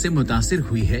आमदन उससे मुतासिर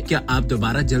हुई है क्या आप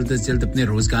दोबारा जल्द से जल्द अपने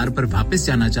रोजगार पर वापस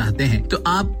जाना चाहते हैं तो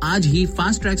आप आज ही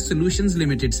फास्ट ट्रैक सॉल्यूशंस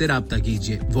लिमिटेड से राब्ता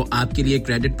कीजिए वो आपके लिए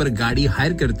क्रेडिट पर गाड़ी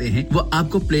हायर करते हैं वो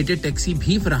आपको प्लेटेड टैक्सी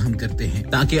भी फराहम करते हैं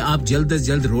ताकि आप जल्द से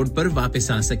जल्द रोड पर वापस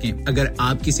आ सकें अगर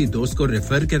आप किसी दोस्त को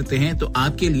रेफर करते हैं तो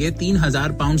आपके लिए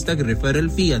 3000 पाउंड तक रेफरल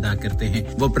फी अदा करते हैं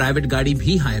वो प्राइवेट गाड़ी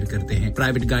भी हायर करते हैं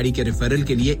प्राइवेट गाड़ी के रेफरल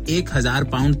के लिए 1000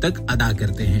 पाउंड तक अदा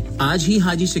करते हैं आज ही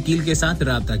हाजी शकील के साथ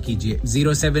राब्ता कीजिए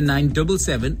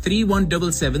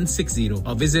 07977317760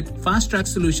 और visit fast track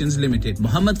solutions limited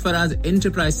Mohammad Faraz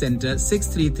enterprise centre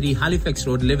 633 Halifax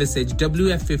road Liversedge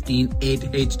WF15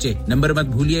 8HJ number मत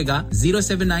भूलिएगा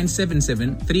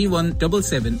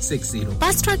 07977317760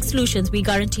 Fast Track Solutions we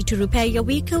guarantee to repair your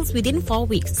vehicles within 4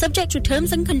 weeks subject to terms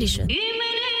and conditions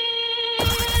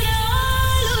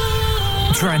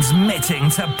Transmitting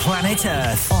to planet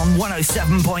Earth on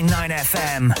 107.9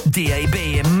 FM, DAB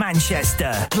in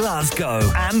Manchester, Glasgow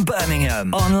and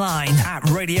Birmingham. Online at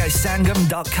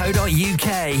radiosangam.co.uk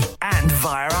and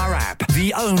via our app. The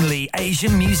only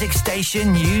Asian music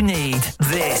station you need.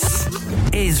 This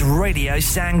is Radio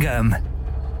Sangam.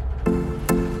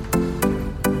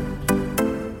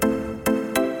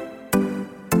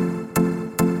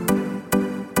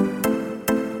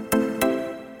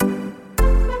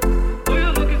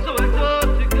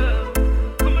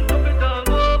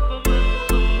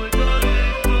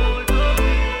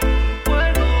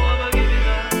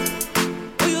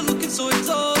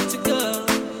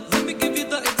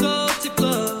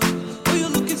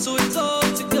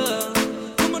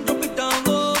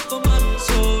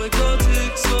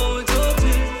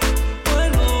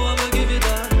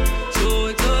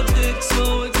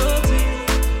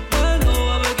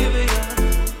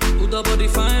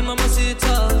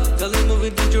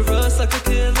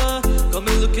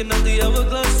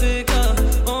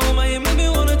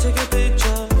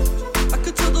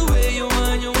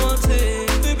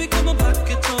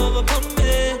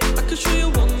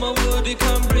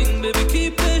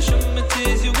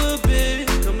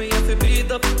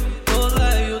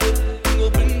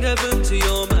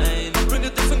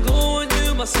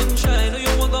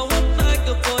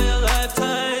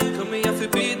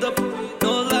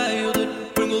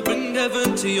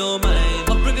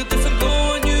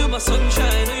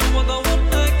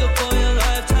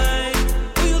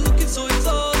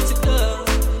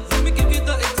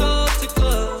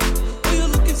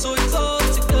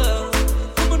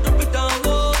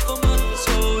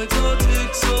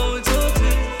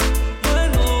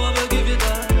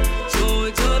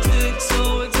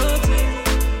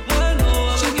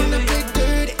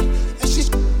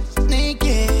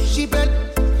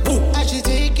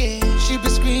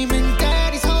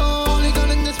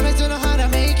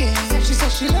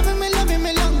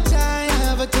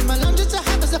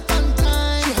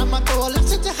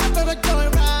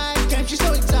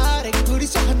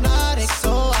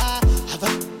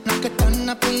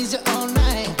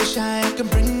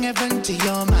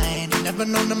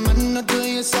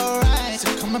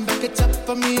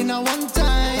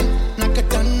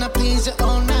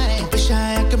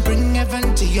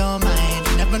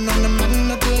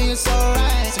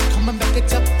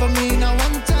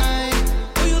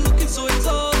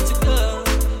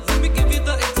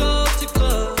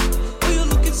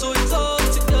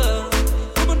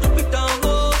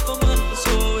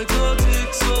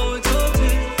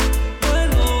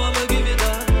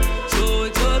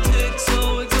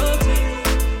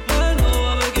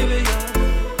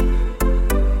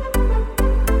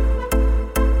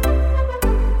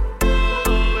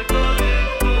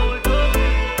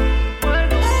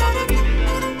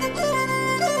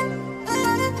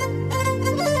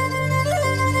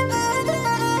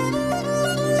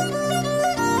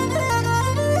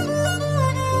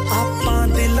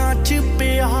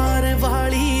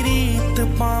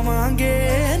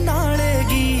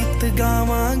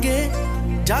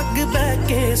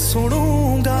 के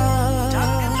सुनूंगा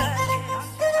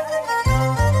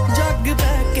जग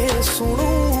बह के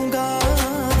सुनूंगा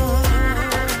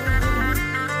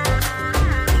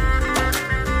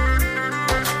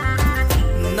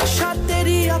नशा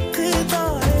तेरी अख दा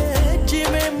है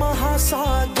जिवें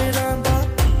महासागरां दा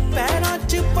पैरां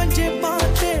च पंजेबां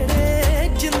तेरे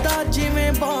जिंदा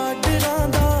जिवें बाडरां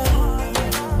दा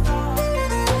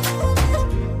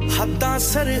हद्दां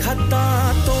सरहद्दां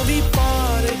तो भी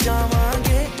पार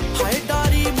जावांगे हाय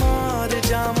डारी मार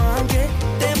जावांगे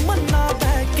ते मन्ना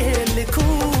बह के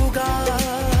लिखूंगा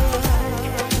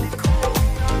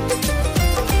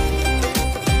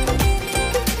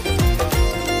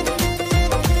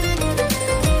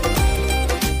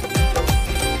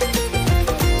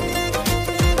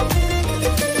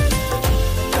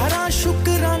करा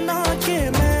शुकराना के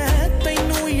मैं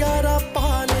तैनू यारा पा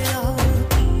लिया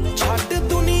छੱਡ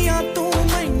दुनिया तू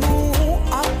मैनू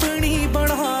अपनी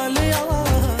बना लिया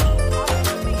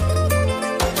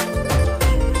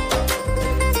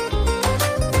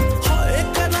हाय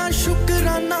करा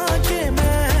शुकराना के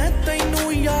मैं तैनू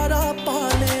यारा पा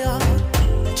लिया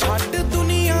छੱਡ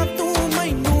दुनिया तू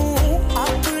मैनू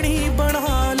अपनी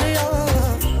बना लिया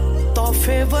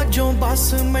तोहफे वजों बस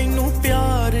मैनू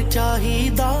प्यार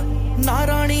चाहिदा ना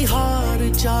रानी हार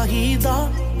चाहिदा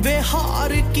वे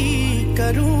हार की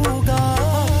करूंगा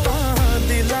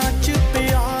दिलां च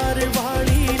प्यार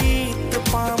वाली रीत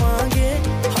पावांगे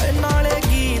हाय नाले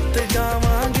गीत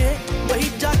गावांगे वही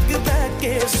जग बह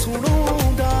के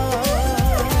सुनूंगा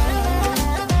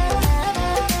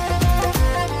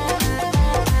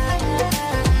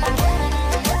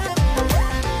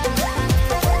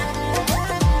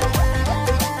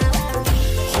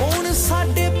ਹੁਣ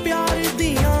ਸਾਡੇ ਪਿਆਰ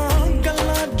ਦੀਆਂ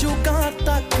ਗੱਲਾਂ ਜੁਗਾਂ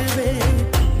ਤੱਕ ਵੇ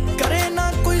ਕਰੇ ਨਾ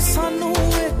ਕੋਈ ਸਾਨੂੰ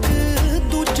ਇੱਕ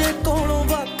ਦੂਜੇ ਕੋਲੋਂ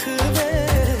ਵੱਖ ਵੇ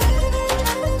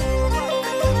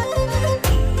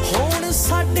ਹੁਣ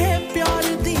ਸਾਡੇ ਪਿਆਰ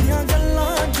ਦੀਆਂ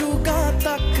ਗੱਲਾਂ ਜੁਗਾਂ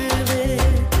ਤੱਕ ਵੇ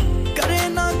ਕਰੇ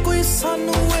ਨਾ ਕੋਈ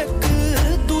ਸਾਨੂੰ ਇੱਕ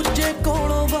ਦੂਜੇ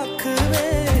ਕੋਲੋਂ ਵੱਖ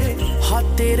ਵੇ ਹਾਂ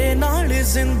ਤੇਰੇ ਨਾਲ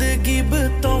ਜ਼ਿੰਦਗੀ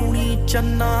ਬਿਤਾਉਣੀ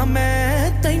ਚੰਨਾ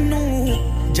ਮੈਂ ਤੈਨੂੰ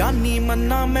ਜਾਨੀ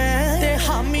ਮੰਨਾ ਮੈਂ ਤੇ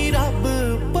ਹਾਮੀ ਰੱਬ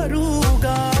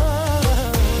ਭਰੂਗਾ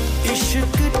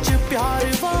ਇਸ਼ਕ ਚ ਪਿਆਰ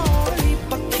ਵਾਲੀ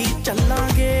ਪੱਖੀ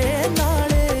ਚੱਲਾਂਗੇ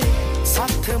ਨਾਲੇ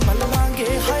ਸਾਥ ਮੱਲਾਂਗੇ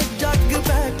ਹਾਏ ਜੱਗ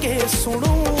ਬਹਿ ਕੇ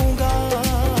ਸੁਣੂੰਗਾ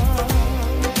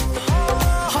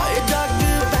ਹਾਏ ਜੱਗ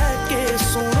ਬਹਿ ਕੇ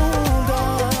ਸੁਣੂੰਗਾ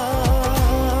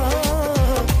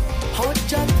ਹੋ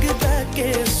ਜੱਗ ਬਹਿ ਕੇ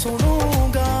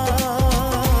ਸੁਣੂੰਗਾ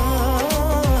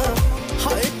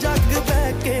ਹਾਏ ਜੱਗ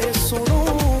ਬਹਿ ਕੇ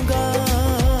ਸੁਣੂੰਗਾ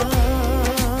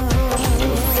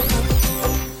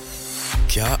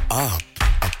क्या आप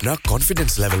अपना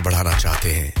कॉन्फिडेंस लेवल बढ़ाना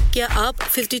चाहते हैं क्या आप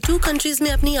 52 कंट्रीज में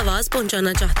अपनी आवाज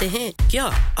पहुंचाना चाहते हैं क्या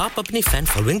आप अपनी फैन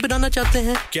फॉलोइंग बनाना चाहते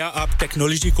हैं क्या आप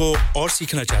टेक्नोलॉजी को और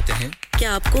सीखना चाहते हैं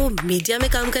क्या आपको मीडिया में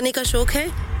काम करने का शौक है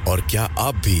और क्या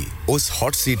आप भी उस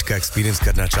हॉट सीट का एक्सपीरियंस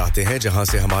करना चाहते हैं जहां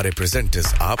से हमारे प्रेजेंटर्स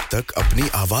आप तक अपनी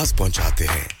आवाज पहुंचाते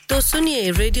हैं तो सुनिए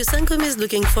radio Sangam is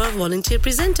looking for volunteer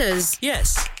presenters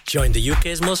Yes join the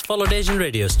UK's most followed Asian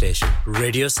radio station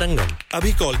Radio Sangam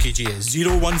अभी कॉल कीजिए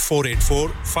 01484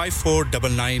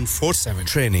 549947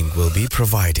 Training will be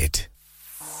provided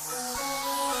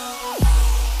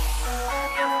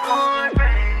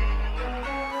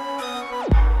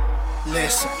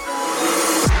Listen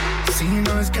Seeing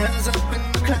those girls up in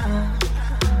the club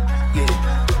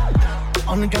Yeah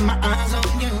Only got my eyes on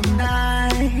you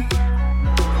tonight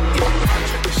Yeah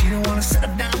She don't wanna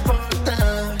settle down for a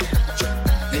thug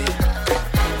Yeah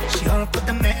She wanna put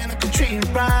the man who can treat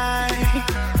her right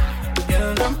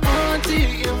Girl, I'm on to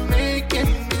you,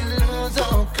 making me lose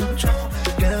all control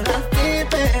Girl, I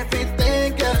give everything,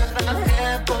 girl, I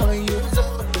have for you so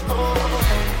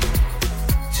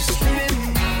Just let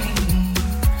me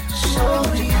show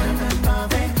you my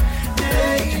body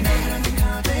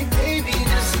Baby,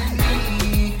 just let me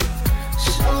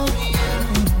show you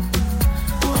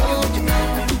Hold you my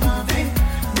body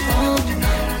Hold you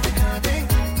my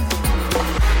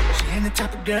She ain't the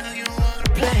type of girl you wanna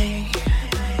play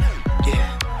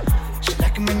She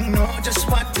like it when you know just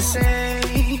what to say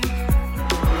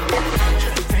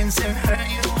Your friends tell her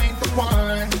you ain't the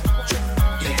one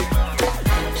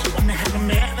She wanna have a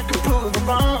man that can prove her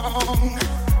wrong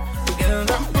Girl,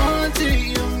 I'm on to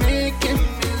you, making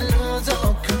me lose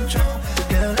all control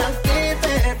Girl, I give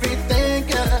everything,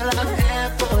 girl, I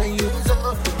have for you so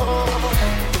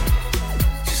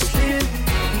Just let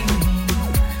me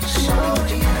show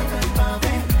you my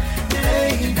body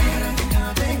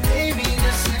Baby,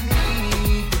 just let me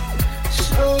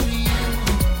show you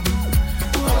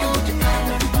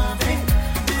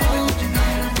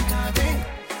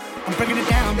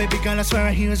I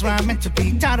swear he was where I'm meant to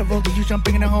be. Tired of all the usual, I'm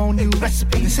bringing a whole new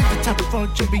recipe. This is the type of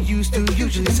approach you'll be used to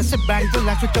usually. So sit back,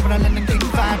 relax, with double London King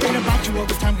vibe. Thinking about you all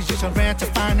the time, cause you're so rare to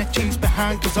find the cheese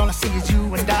behind. Cause all I see is you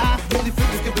and I. Really feel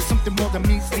like it was something more than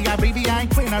meets the eye. Baby, I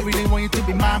ain't quitting, I really want you to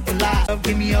be mine for life. So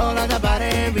give me all of the body,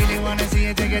 really wanna see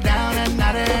you take it down and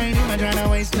not it. Ain't even trying to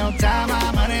waste no time,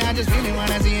 my money. I just really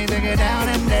wanna see you take it down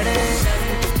and let it.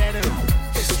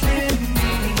 Just let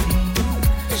me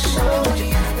show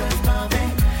you what's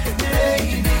loving,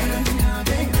 baby.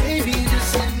 Baby,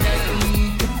 just let me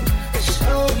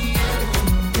show you.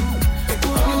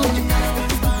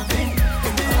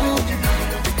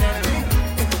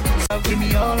 Give me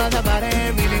all of the body,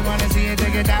 really wanna see you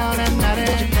take it down and not it.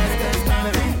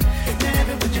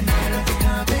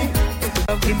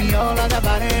 Give me all of the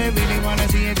body, really wanna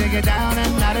see you take it down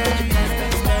and not it.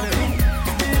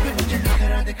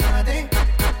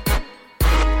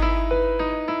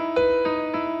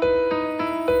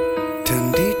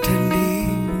 ठंडी ठंडी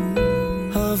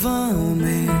हवाओं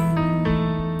में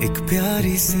एक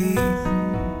प्यारी सी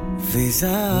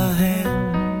फिजा है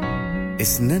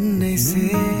इस नन्हे से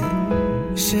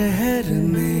शहर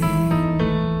में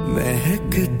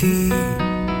महकती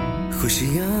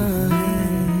खुशियां हैं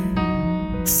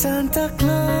Santa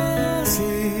Claus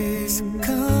is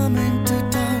coming to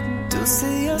town to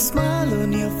see a smile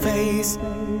on your face.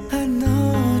 I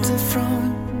know the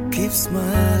front keeps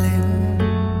smiling.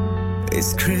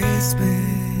 It's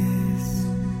Christmas.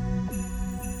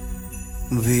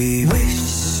 We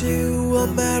wish you a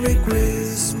Merry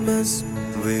Christmas.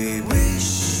 We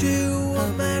wish you a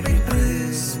Merry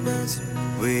Christmas.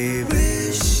 We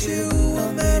wish you a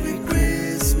Merry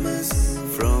Christmas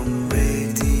from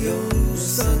Radio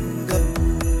Sangam.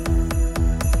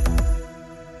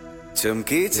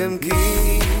 चमकी चमकी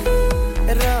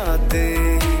रातें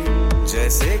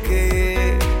जैसे कि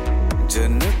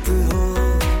जन्नत हो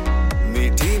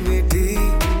मीठी मीठी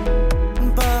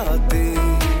बातें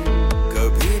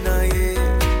कभी ना ये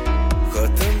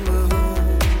खत्म हो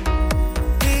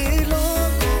दिलों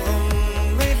को हम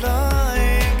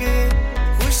मिलाएंगे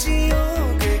खुशियों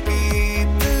के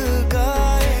गीत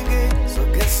गाएंगे so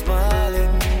get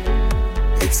smiling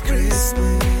it's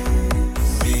Christmas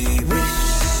we wish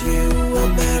you a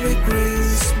Merry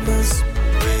Christmas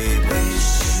we wish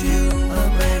you a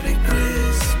Merry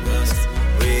Christmas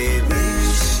we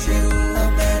wish you a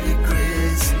Merry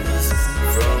Christmas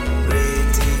from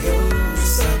Radio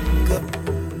Sangam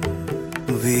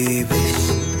we wish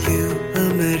you a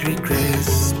Merry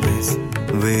Christmas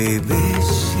we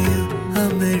wish you a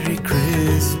Merry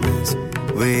Christmas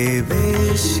we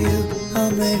wish you a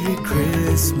Merry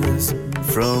Christmas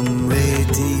from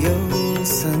Radio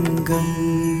Sangam.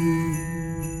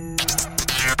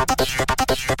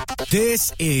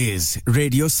 This is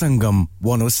Radio Sangam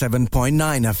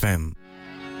 107.9 FM.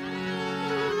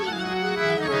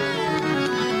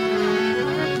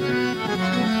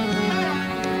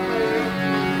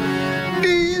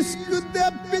 इश्क दे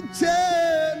पिछे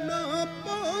ना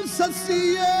पाओ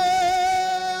ससिए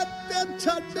ते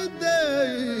छड़ दे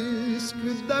इश्क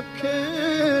दा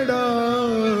खेड़ा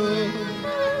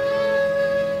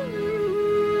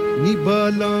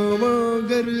निभालावा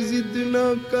गर जिद ना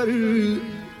कर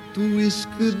तू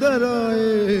इश्क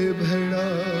दराए भड़ा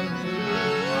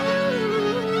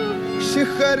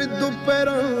शिखर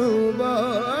दुपहरां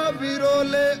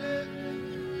विरोले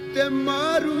ते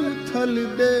मारू थल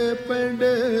दे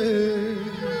पेंडे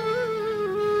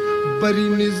बरी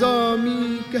निजामी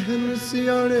कहन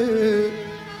सियाणे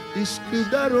इश्क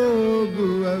दा रोग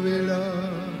अवेड़ा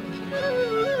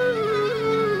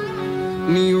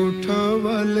नी उठा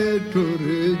वाले टुर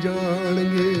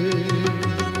जाणगे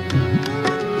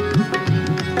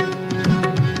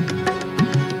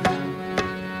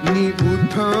नी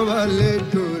उठा वाले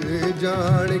टुर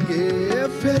जाणगे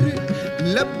फिर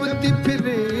लपती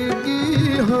फिरेगी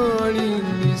हानी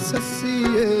नी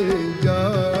ससिए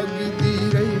जागदी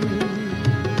रही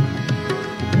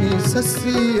नी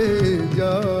ससिए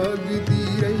जागदी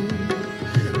रही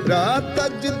रात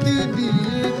अज दी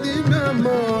नींद न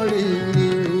माणी नी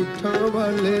उठा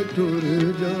वाले टुर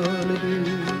जाणगे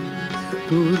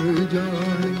टुर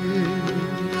जाणगे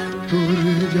टुर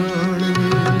जाणगे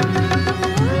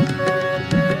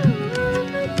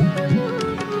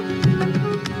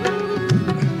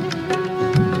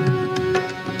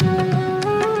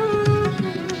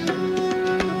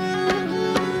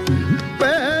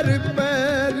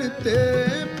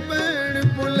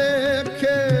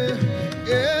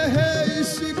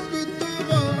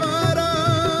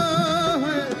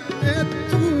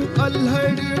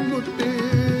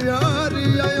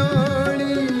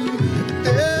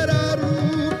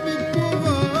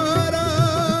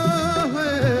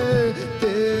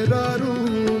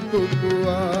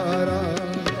कुआरा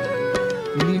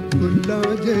नी फुल्ला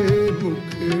जे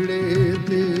मुखड़े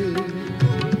दे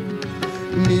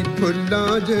नी फुल्ला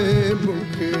जे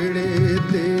मुखड़े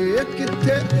दे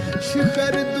किथे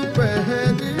शिखर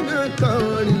दोपहर ना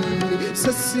ताणी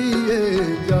सस्सीए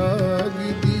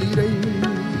जागदी रही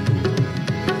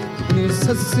नी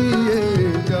सस्सीए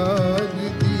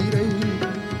जागदी रही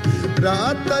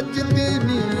रात अज दी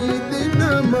नींद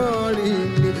न माणी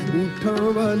उठा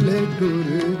वाले टुर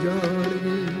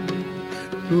जाणगे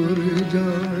टुर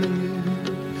जाणगे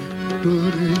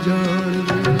टुर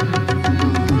जाणगे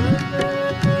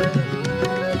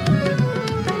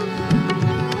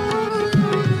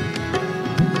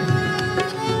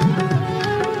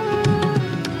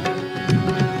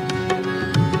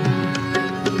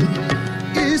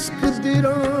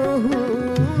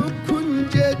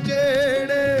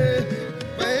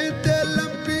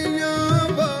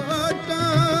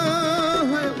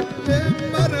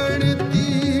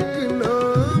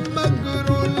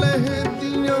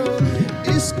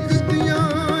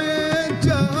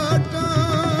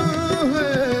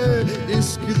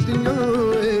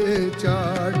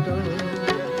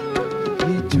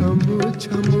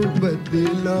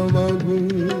बदलावागू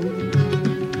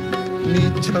नी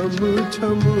छम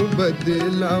छम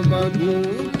बदलावागू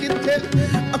किथे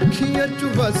अखियां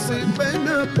च वस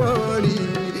पैना पानी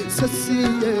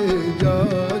सस्सीए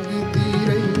जागदी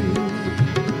रही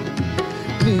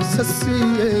नी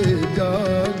सस्सीए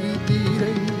जागदी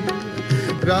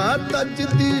रही रात अज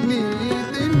दी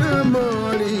नींद न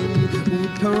माणी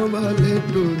उठा वाले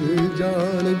टुर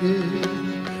जाणगे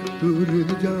टुर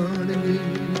जाणगे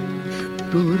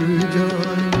टुर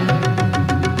जाणगे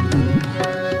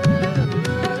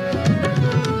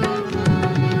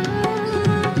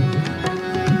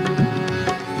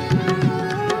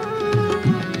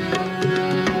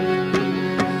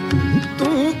तू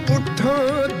उठा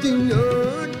दियां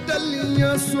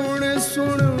टलियां सुन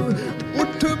सुन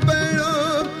उठ बैणा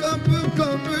कब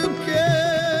कब के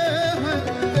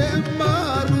ते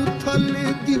मारू थल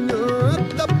दियां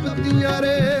तपदियां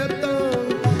रे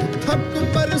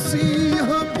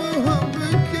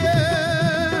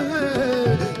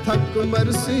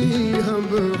मरसी हम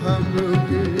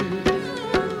के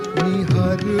नी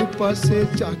हर पासे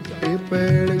चाखे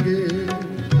पैणगे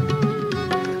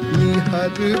नी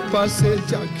हर पासे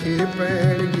चाखे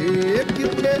पैणगे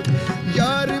किथे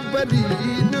यार बरी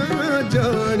ना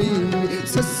जानी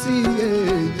सस्सीए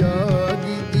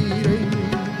जागदी रही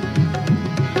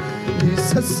नी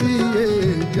सस्सीए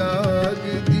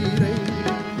जागदी रही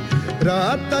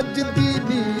रात अज दी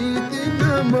नींद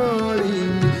न माणी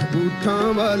उठा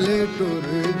वाले टुर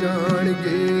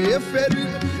जाणगे फिर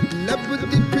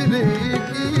लभदी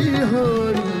फिरेगी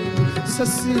हानी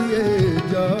सस्सीए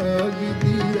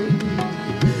जागदी रही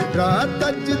रात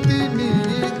अज दी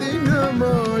नींद न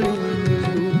माणी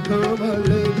उठा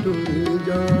वाले टुर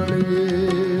जाणगे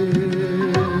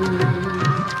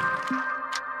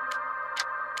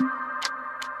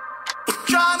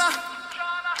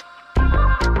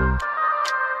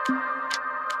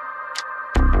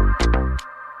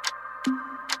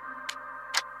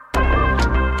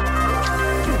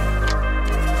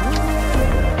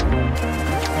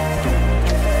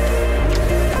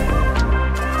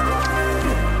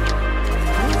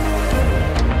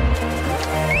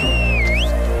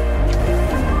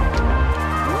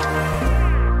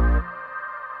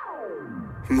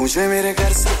मुझे मेरे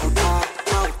घर से उठा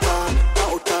उठा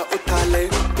उठा उठा ले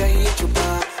कहीं छुपा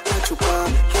छुपा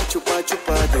छुपा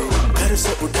छुपा दे घर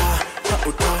से उठा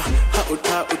उठा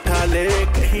उठा उठा ले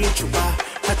कहीं छुपा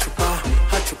छुपा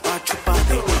छुपा छुपा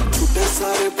दे छूटे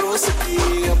सारे ब्रोस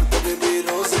की अब तक भी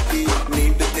रोज की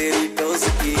नींद तेरी डोज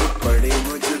की पड़ी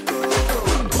मुझको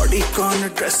बॉडी कौन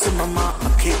ड्रेस ममा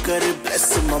आंखें कर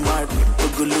ब्लेस ममा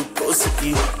ग्लूकोज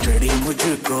की चढ़ी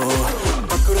मुझको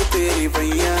पकड़ो तेरी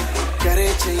भैया करे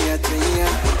छैया छैया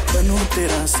बनूं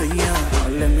तेरा सैया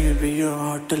let me be your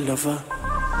hot lover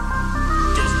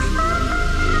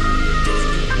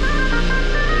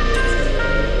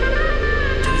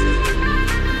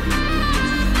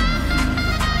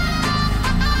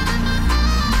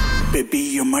baby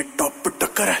you're my top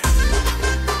tucker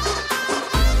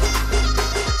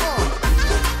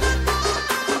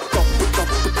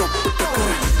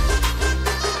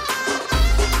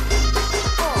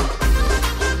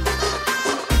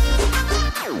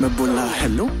मैं बोला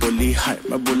हेलो बोली हाय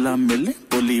मैं बोला मिले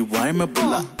बोली वाई मैं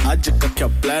बोला आज का क्या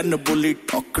प्लान बोली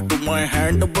टॉक टू माय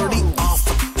हैंड बड़ी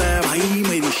आफत है भाई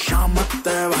मेरी शामत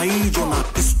है भाई जो ना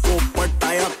किसको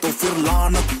पटाया तो फिर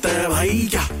लानत है भाई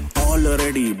क्या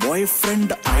already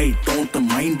boyfriend I don't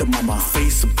mind मामा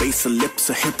फेस बेस lips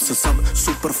hips सब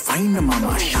super fine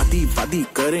मामा शादी वादी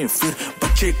करें फिर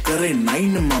बच्चे करें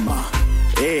 9 मामा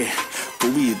ए तू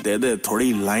भी दे दे थोड़ी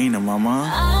line mama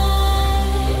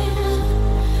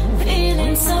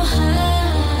feeling so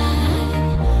high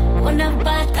when I'm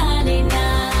batali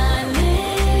nale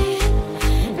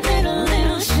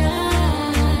little shy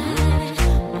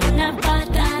when I'm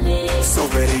batali so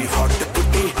very hot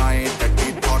today I that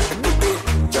it hot today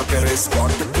jagare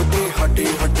spot today hati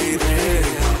re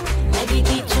maybe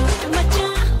the chot macha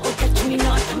oh touch me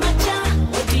not macha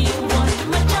what do you want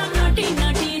macha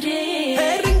naughty re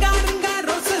hey ringa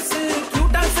roses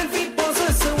cute and selfie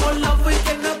poses oh love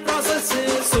can a process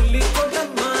solli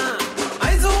kodamma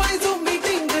eyes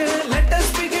meeting let us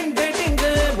begin dating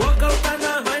walk out on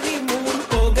a honeymoon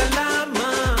pogalama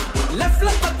left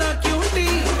la pata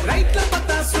cutie right la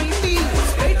pata sweetie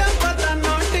straight up pata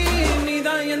naughty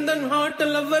nida endan hot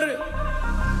lover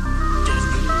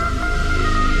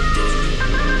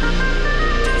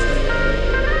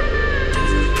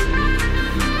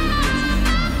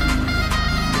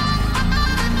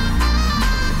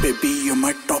baby you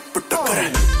my top tucker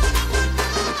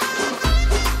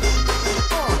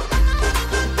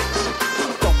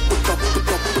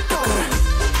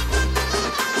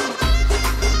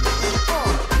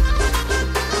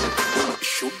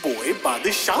show boy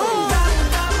badshah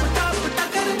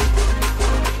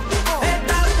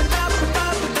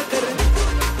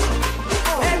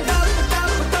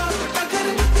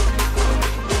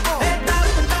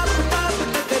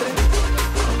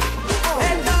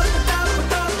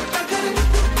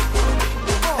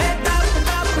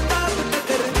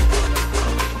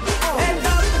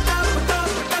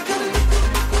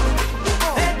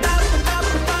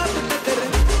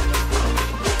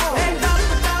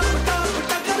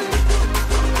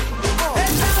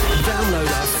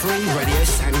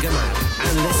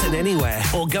anywhere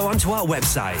or go onto our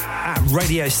website at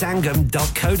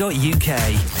radiosangam.co.uk.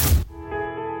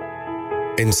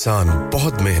 इंसान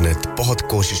बहुत मेहनत, बहुत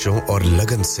कोशिशों और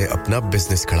लगन से अपना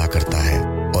business खड़ा करता है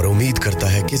और उम्मीद करता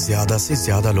है कि ज्यादा से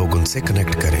ज्यादा लोग उनसे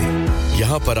कनेक्ट करें।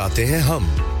 यहाँ पर आते हैं हम,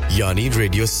 यानी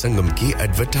रेडियो संगम की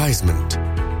एडवर्टाइजमेंट।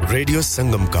 रेडियो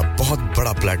संगम का बहुत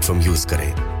बड़ा प्लेटफॉर्म यूज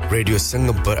करें। रेडियो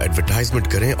संगम पर एडवर्टाइजमेंट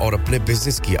करें और अपने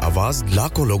बिजनेस की आवाज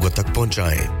लाखों लोगों तक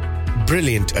पहुंचाएं।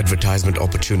 Brilliant advertisement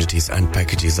opportunities and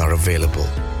packages are available.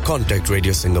 Contact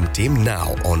Radio Sangam team now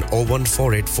on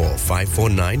 01484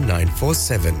 549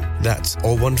 947. That's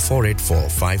 01484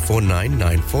 549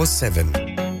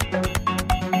 947.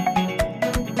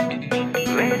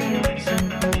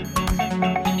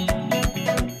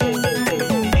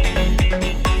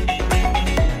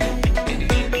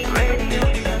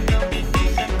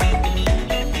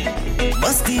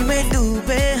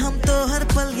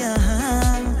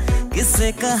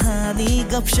 कहानी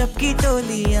गपशप की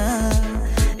टोलियां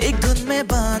एक धुन में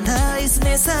बांधा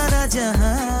इसने सारा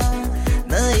जहां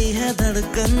नई है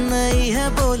धड़कन नई है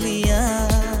बोलियां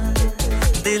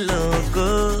दिलों को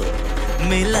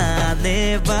मिलाने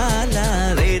वाला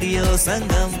रेडियो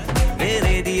संगम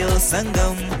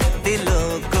दिलों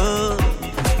को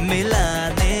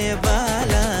मिलाने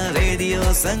वाला रेडियो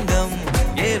संगम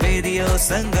ये रेडियो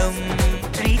संगम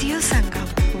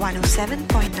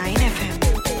 107.9 FM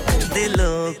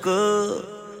दिलों को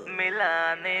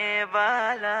मिलाने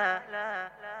वाला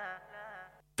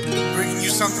Bringing you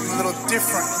something a little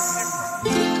different.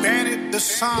 Bandit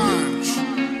Desange,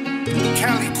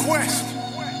 Cali Quest,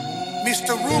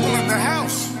 Mr. Ruble in the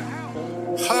house,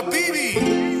 Habibi.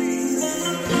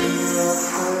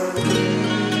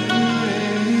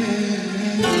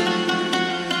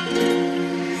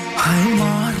 हाय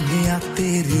मार लिया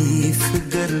तेरी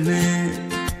फिगर ने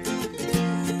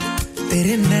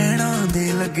तेरे नैना दे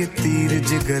लगे तीर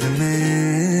जिगर में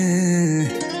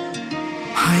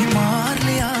हाय मार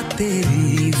लिया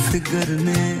तेरी फिगर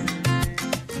ने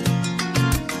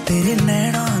तेरे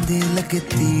नैना दे लगे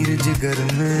तीर जिगर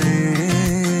में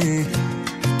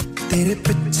तेरे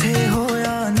पीछे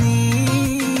होया नी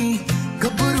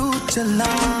गबरू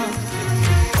चला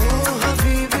ओ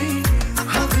हबीबी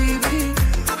हबीबी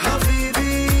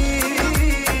हबीबी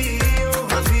ओ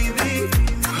हबीबी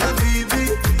हबीबी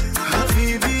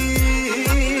हबीबी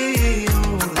ओ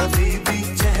हबीबी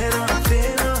चेहरा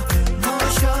तेरा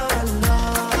माशाअल्लाह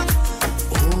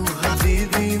ओ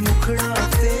हबीबी मुखड़ा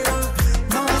तेरा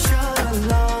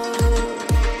माशाअल्लाह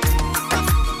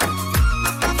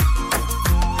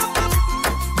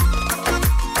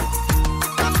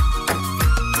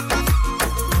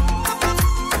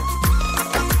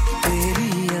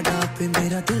तेरी अदा पे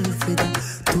मेरा दिल फिदा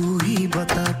तू ही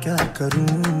बता क्या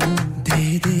करूं दे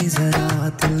दे जरा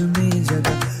दिल में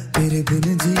जगह तेरे बिन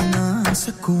जी ना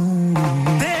सकूं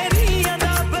तेरी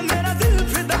अदा पे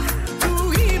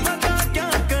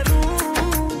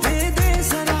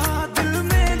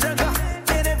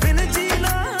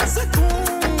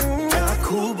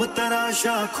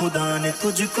बख्शा खुदा ने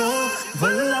तुझको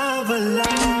वल्ला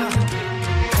वल्ला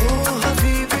ओ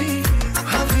हबीबी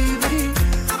हबीबी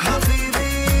हबीबी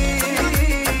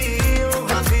ओ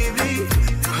हबीबी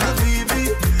हबीबी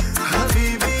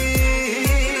हबीबी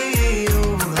ओ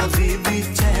हबीबी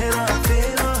चेहरा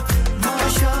तेरा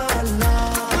माशाअल्लाह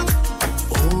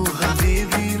ओ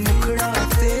हबीबी मुखड़ा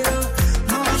तेरा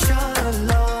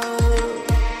माशाअल्लाह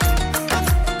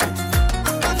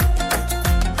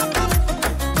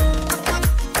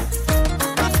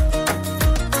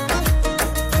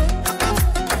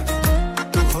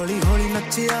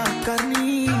नचिया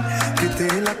करनी किते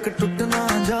लक टुट ना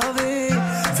जावे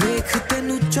वेख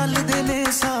तेनू चलदे ने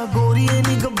सा गोरीए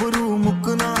नी गबरू मुक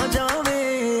ना जावे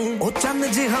ओ चन्न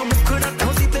जिहा मुखड़ा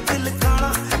ठोडी ते दिल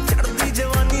काला चढ़दी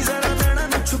जवानी जरा नैना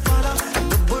न छुपाला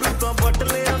गबरू तो पट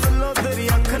लिया बल्लो तेरी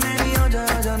अख ने नी आ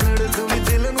जा नड़ तू भी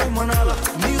दिल नू मना ला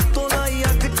नी उत्तों लाई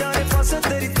अग चारे पासे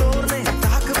तेरी तोर ने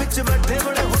ताक विच बैठे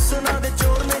बड़े हुस्ना दे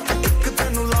चोर ने एक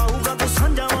तेनू लाऊगा तो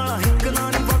संजा वाला हिंग ना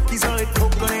नी बाकी साले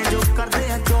ठोकने जो करदे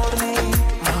हैं चोर ने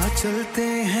आ चलते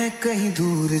हैं कहीं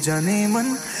दूर जाने मन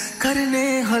करने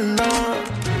हल्ला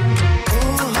ओ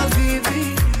हबीबी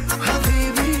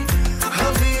हबीबी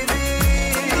हबीबी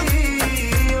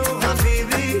ओ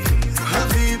हबीबी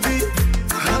हबीबी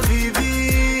हबीबी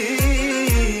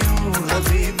ओ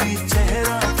हबीबी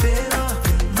चेहरा तेरा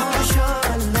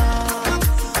माशाअल्लाह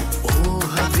ओ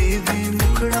हबीबी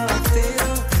मुखड़ा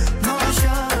तेरा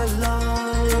माशाअल्लाह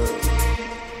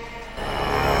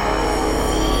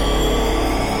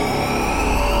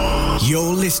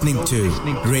You're listening to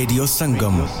Radio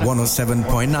Sangam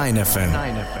 107.9 FM.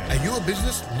 Are you a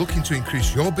business looking to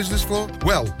increase your business flow?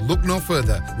 Well, look no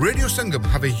further. Radio Sangam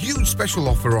have a huge special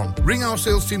offer on. Ring our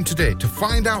sales team today to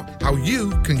find out how you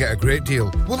can get a great deal.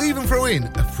 We'll even throw in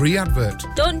a free advert.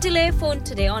 Don't delay, phone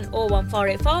today on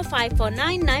 01484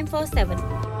 549 947.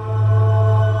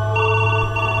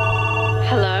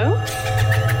 Hello?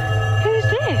 Who's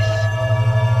this?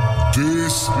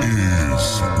 This is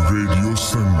Radio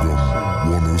Sangam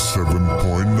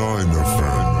 107.9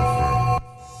 FM.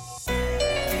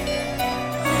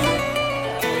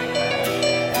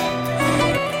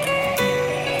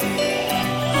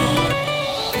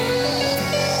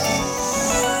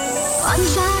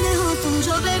 अनजाने हो तुम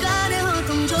जो बेगाने हो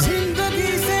तुम जो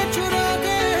जिंदगी से चुरा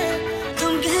गए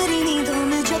तुम गहरी नींदों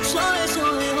में जब सोए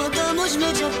सोए हो तो मुझ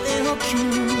में जगते हो क्यों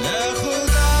ऐ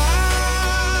खुदा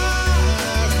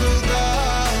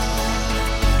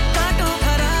कांटों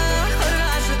भरा हर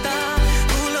रास्ता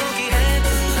फूलों की है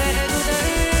तुझसे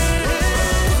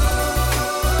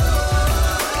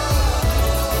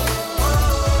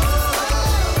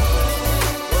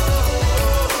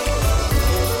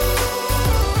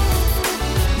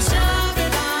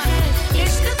जावेदा है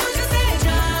इश्क तुझसे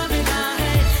जावेदा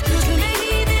है तुझ में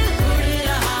ही दिल उड़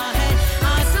रहा है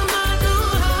आसमां तू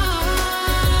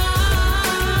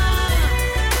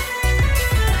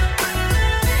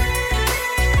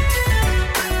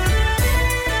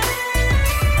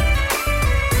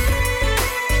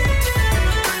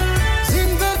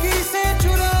जिंदगी से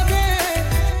चुरा गए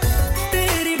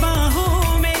तेरी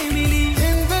बाहों में मिली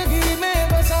जिंदगी में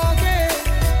बसा के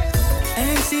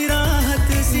ऐसी राहत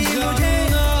सी मुझे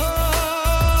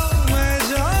मैं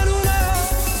जानू ना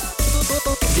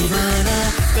दीवाना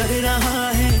कर रहा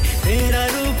है तेरा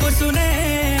रूप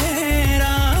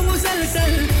सुनहरा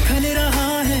मुसलसल खल रहा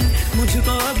है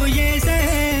मुझको अब ये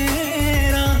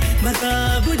सहरा बता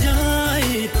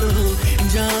बुझाए तो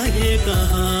जाए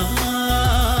कहाँ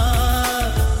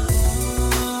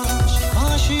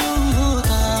काश यूं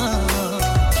होता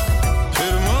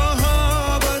फिर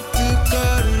मोहब्बत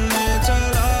करने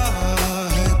चला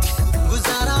है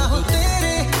गुजारा हो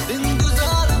तेरे दिन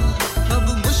गुजारा अब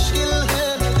मुश्किल है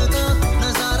लगता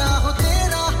नजारा हो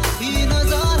तेरा ही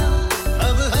नजारा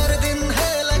अब हर दिन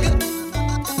है लगता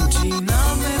जीना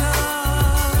मेरा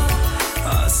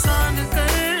आसान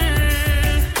कर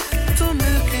तुम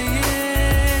के ये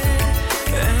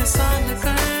एहसास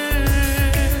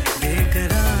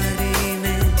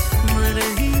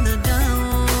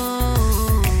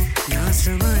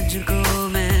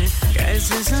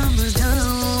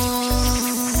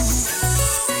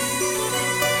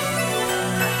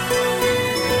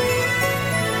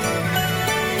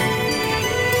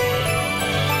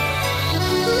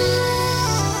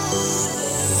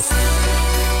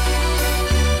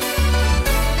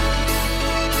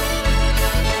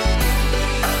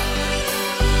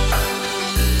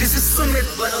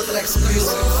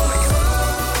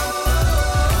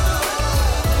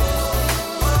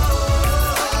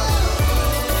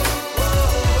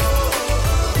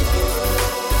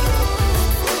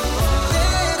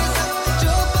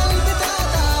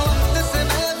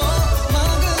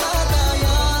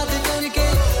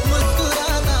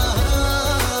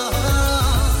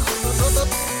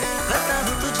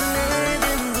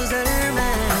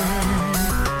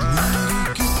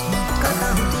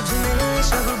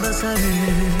असर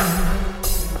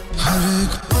हर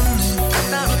एक पन्ने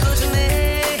पे तुझ में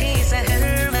ही शहर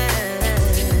में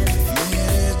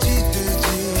मेरे जीते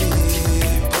जी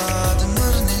बात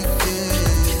मरने के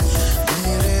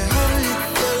मेरे हर एक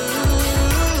पल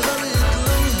हर एक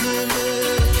लम्हे में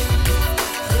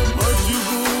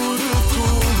मजबूर तू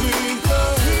भी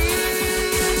कहीं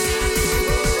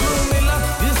तू मिला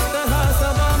जिस तरह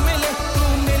सवा मिले तू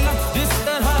मिला जिस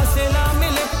तरह सिला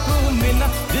मिले तू मिला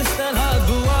जिस तरह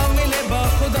दुआ मिले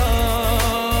बाखुदा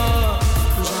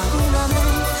जादू ना मैं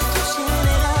तुझसे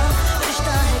मेरा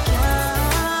रिश्ता है क्या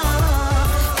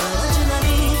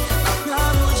अजनबी अपना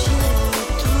मुझे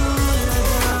तू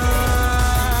लगा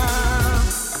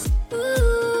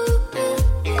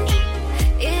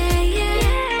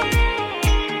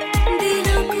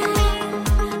दिलों को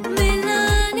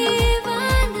मिलाने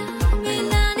वाला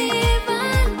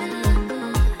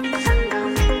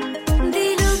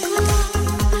दिलों को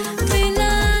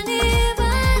मिलाने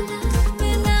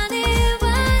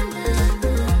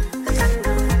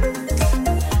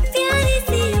प्यारी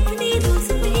सी अपनी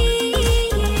दोस्ती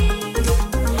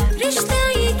रिश्ता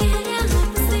ये गहरा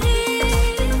हमसे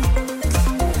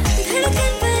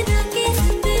धड़कन बना के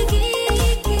जिंदगी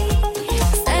की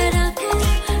सरा कर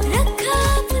रखा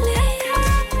अपने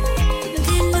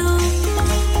दिलों को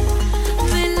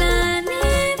मिलाने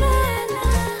वाला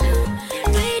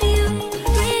रेडियो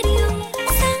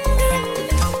संगम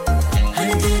हर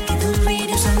दिल की धुन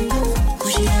रेडियो संगम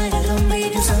खुशियाँ या गम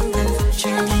रेडियो संगम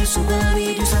शाम सुबह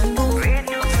रेडियो संगम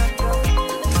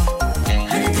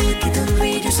हर दिल की धुन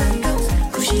रेडियो संगम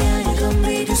खुशियाँ या गम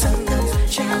रेडियो संगम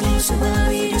शाम सुबह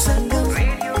रेडियो संगम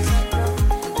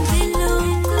दिलों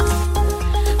को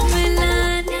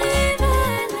मिलाने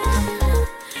वाला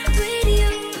रेडियो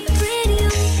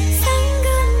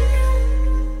संगम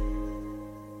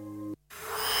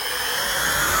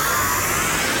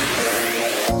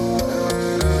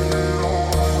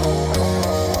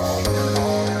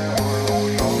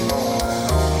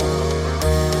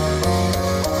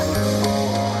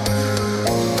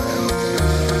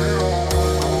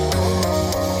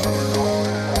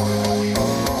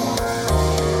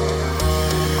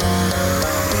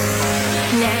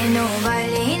नैनों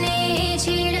वाले ने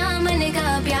छेड़ा मन का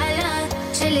प्याला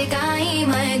छलकाई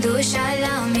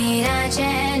मधुशाला मेरा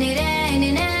चैन रैन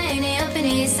नैन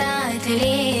अपने साथ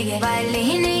ले गए वाले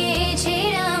ने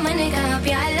छेड़ा मन का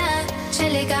प्याला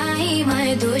छलकाई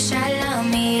मधुशाला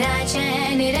मेरा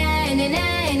चैन रैन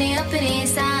नैन अपने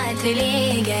साथ ले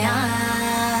गया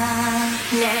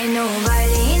नैनों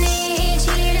वाले ने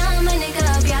छेड़ा मन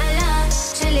का प्याला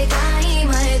छलकाई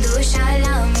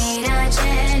मधुशाला मेरा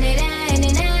चैन रैन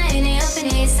नैन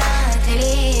अपने साथ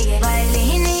ले गए वाले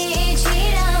ने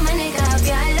छेड़ा मन का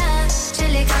प्याला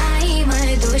छलकाई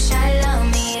मधुशाला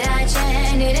मेरा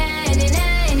चैन रैन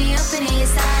नैन अपने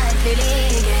साथ ले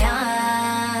गया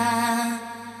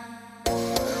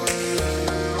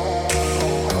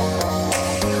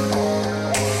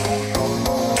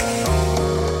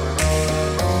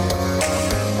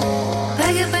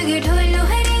पग पग ढोलो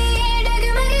हरे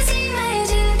डगमग सी मैं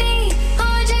जलती हो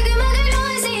जगमग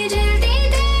रोज़े जलती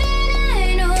तेरे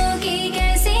नैनों की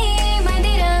कैसी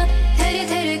मदिरा थर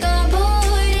थर का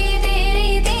भोरे तेरे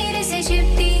तीर से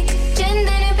छिपती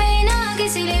चंदन पे नाग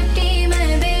से लिपटी मैं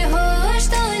बेहोश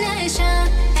तो नशा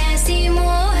ऐसी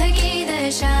मोह की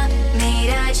दशा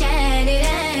मेरा चैन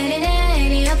रैन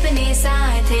नैन अपने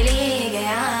साथ ले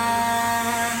गया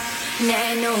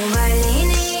नैनों वाले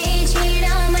ने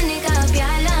छेड़ा मन का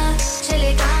प्याला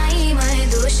छलकाई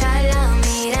मधुशाला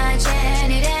मेरा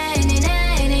चैन रैन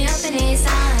नैन अपने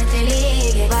साथ ले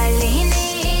गए वाले ने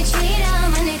छेड़ा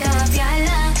मन का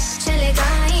प्याला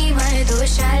छलकाई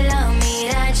मधुशाला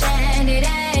मेरा चैन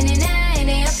रैन नैन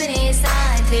अपने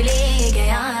साथ ले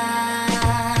गया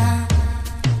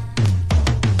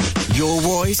Your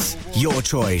voice, your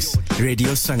choice.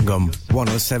 Radio Sangam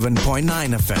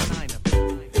 107.9 FM.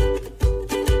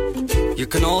 You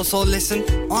can also listen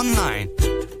online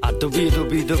at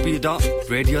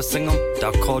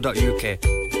www.radiosangam.co.uk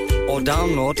or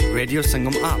download Radio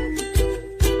Sangam app.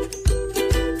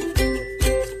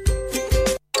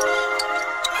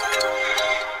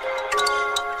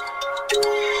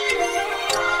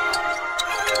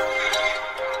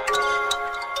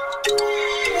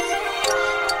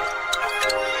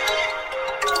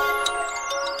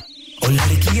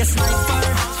 Sniper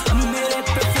मेरे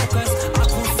पे फोकस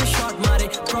आंखों से शॉट मारे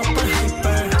प्रॉपर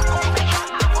हाइपर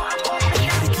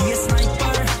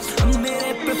स्नाइपर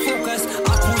मेरे पे फोकस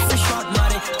आंखों से शॉट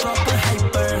मारे प्रॉपर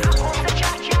हाइपर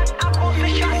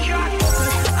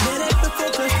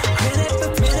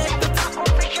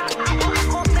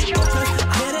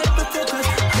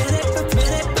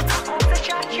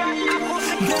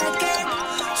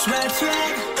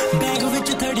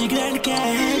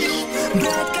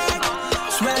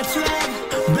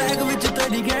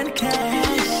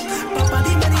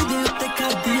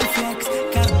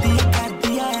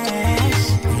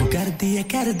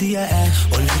है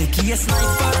ओ लड़की है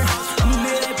स्नाइपर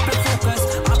मेरे पे फोकस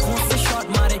आंखों से शॉट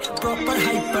मारे प्रॉपर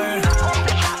हाइपर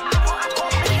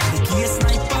लड़की है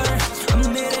स्नाइपर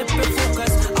मेरे पे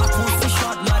फोकस आंखों से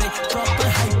शॉट मारे प्रॉपर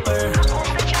हाइपर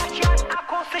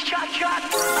आंखों से शॉट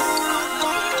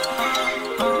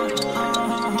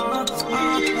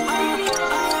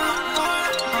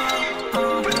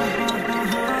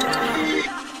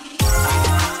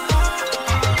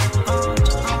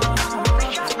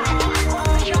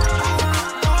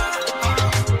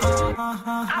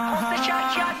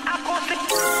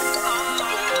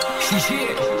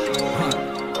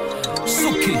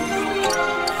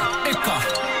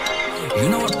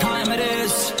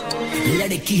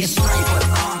लड़की है स्नाइपर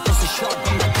आंखों से शॉट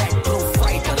बंदा dead pro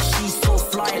fighter she so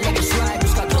fly like a swag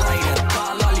उसका ग्लाइडर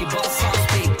काला लिबास सांस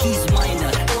पे कीज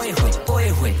माइनर ओए होए ओए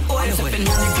होए ओए होए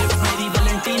मैंने ड्रिप मेरी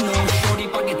वैलेंटिनो शॉटी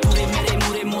पाके पूरे मेरे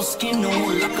मुरे मोस्किनो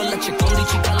लक लचकोंदी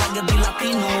चिका लगदी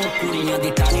लातिनो कुड़ियां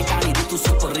दी टानी टानी दी तू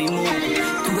सुप्रीमो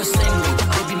तू है सिंगल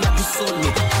बेबी मैं भी सोलो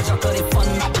आजा करे fun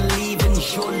I believe in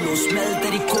YOLO smell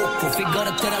तेरी कोको फिगर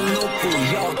तेरा लोको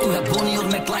यो तू है बोनी और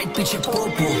मैं क्लाइड पीछे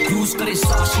पोपो क्रूज करे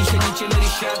साथ शीशे नीचे मेरी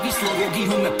शैवी स्लो होगी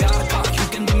हूँ मैं प्यार का you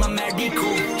can be my medico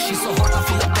she's so hot I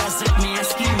feel like desert me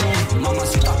Eskimo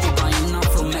mamacita cocaína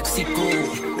from Mexico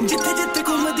जिथे जिथे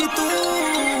घूमदी तू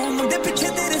मुंडे पीछे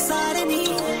तेरे सारे नी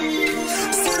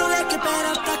सिरों लेके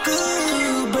पैरों तक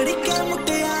बड़ी क्या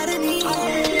मुटियार नी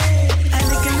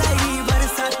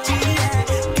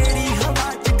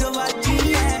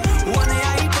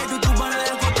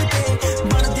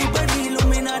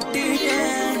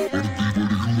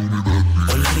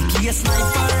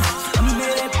Sniper,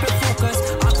 मेरे पे focus,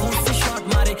 आँखों से shot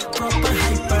मारे proper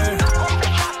hyper.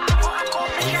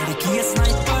 लड़की है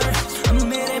sniper,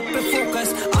 मेरे पे focus,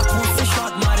 आँखों से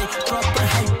shot मारे proper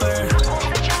hyper.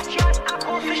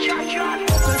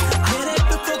 Focus, मेरे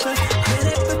पे focus,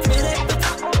 मेरे पे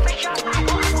आँखों से shot,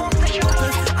 आँखों से shot.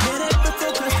 मेरे पे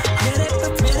focus, मेरे पे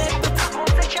आँखों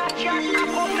से shot,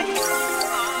 आँखों से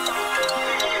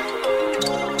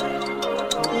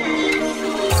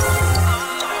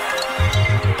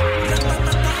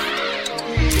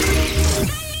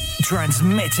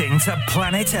Transmitting to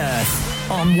planet Earth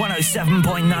on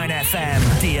 107.9 FM,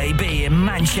 DAB in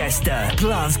Manchester,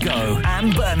 Glasgow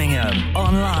and Birmingham.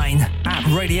 Online at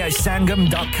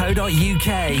radiosangam.co.uk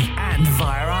and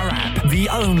via our app, the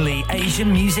only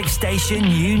Asian music station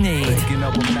you need.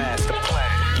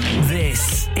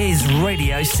 This is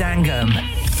Radio Sangam.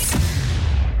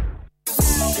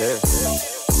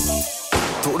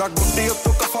 थोड़ा गुड्डी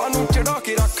उत्तों कफा नूं चढ़ा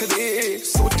के रख दे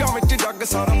सोचां विच जग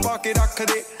सारा पा के रख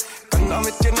दे ਕੰਨਾਂ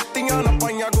ਵਿੱਚ ਨੱਤੀਆਂ ਨਾ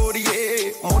ਪਾਈਆਂ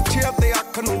ਗੋਰੀਏ ਮੋਛਿਆਂ ਤੇ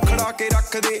ਅੱਖ ਨੂੰ ਖੜਾ ਕੇ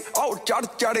ਰੱਖ ਦੇ ਆਓ ਚੜ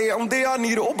ਚੜੇ ਆਉਂਦੇ ਆ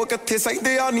ਨੀ ਰੋਬ ਕਿੱਥੇ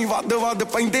ਸਹਿੰਦੇ ਆ ਨੀ ਵੱਧ ਵੱਧ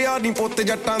ਪੈਂਦੇ ਆ ਨੀ ਪੁੱਤ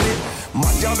ਜੱਟਾਂ ਦੇ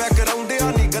ਮਾਝਾ ਬੈ ਕਰਾਉਂਦੇ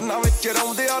ਆ ਨੀ ਗੰਨਾਂ ਵਿੱਚ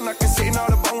ਰੌਂਦੇ ਆ ਨਾ ਕਿਸੇ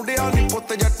ਨਾਲ ਬਾਉਂਦੇ ਆ ਨੀ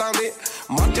ਪੁੱਤ ਜੱਟਾਂ ਦੇ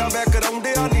ਮਾਝਾ ਬੈ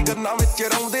ਕਰਾਉਂਦੇ ਆ ਨੀ ਗੰਨਾਂ ਵਿੱਚ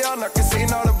ਰੌਂਦੇ ਆ ਨਾ ਕਿਸੇ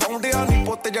ਨਾਲ ਬਾਉਂਦੇ ਆ ਨੀ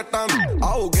ਪੁੱਤ ਜੱਟਾਂ ਦੇ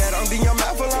ਆਓ ਗੈਰਾਂ ਦੀਆਂ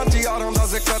ਮਹਿਫਲਾਂ 'ਚ ਯਾਰਾਂ ਦਾ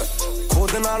ਜ਼ਿਕਰ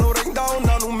ਖੁਦ ਨਾਲੋਂ ਰਹਿੰਦਾ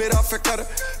ਉਹਨਾਂ ਨੂੰ ਮੇਰਾ ਫਿਕਰ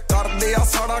ਕਰਦੇ ਆ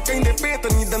ਸਾੜਾ ਕਹਿੰਦੇ ਭੇਤ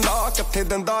ਨਹੀਂ ਦਿੰਦਾ ਕਿੱਥੇ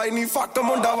ਦਿੰਦਾ ਇਹ ਨਹੀਂ ਫੱਕ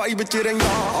ਮੁੰਡਾ ਵਾਈ ਵਿੱਚ ਰਹਿੰਦਾ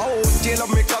ਆਓ ਉੱਚੇ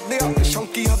ਲੰਮੇ ਕਰਦੇ ਆ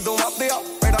ਸ਼ੌਂਕੀ ਹੱਦੋਂ ਵੱਧਦੇ ਆ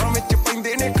ਪੈੜਾਂ ਵਿੱਚ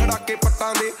ਪੈਂਦੇ ਨੇ ਖੜਾਕੇ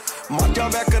ਪੱਟਾਂ ਦੇ ਮਾਝਾ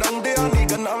ਬੈ ਕਰਾਉਂਦੇ ਆ ਨੀ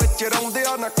ਗੰਨਾਂ ਵਿੱਚ ਰੌਂਦੇ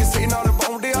ਆ ਨਾ ਕਿਸੇ ਨਾਲ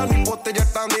ਬਾਉਂਦੇ ਆ ਨੀ ਪੁੱਤ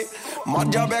ਜੱਟਾਂ ਦੇ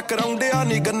ਮਾਝਾ ਬੈ ਕਰਾਉਂਦੇ ਆ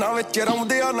ਨੀ ਗੰਨਾਂ ਵਿੱਚ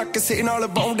ਰੌਂਦੇ ਆ ਨਾ ਕਿਸੇ ਨਾਲ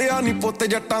ਬਾਉਂਦੇ ਆ ਨੀ ਪੁੱਤ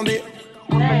ਜੱਟਾਂ ਦੇ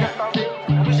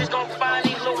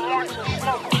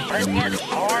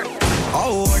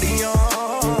ਆਓ ਅੜੀਆਂ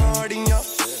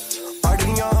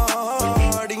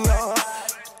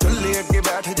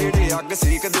ਬੈਠ ਜਿਹੜੇ ਅੱਗ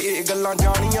ਸੇਕਦੇ ਗੱਲਾਂ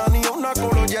ਜਾਣੀਆਂ ਨਹੀਂ ਉਹਨਾਂ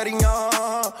ਕੋਲੋਂ ਜਰੀਆਂ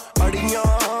ਅੜੀਆਂ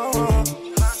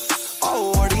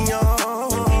ਆਓ ਅੜੀਆਂ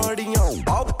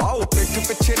ਆਓ ਪਿੱਠ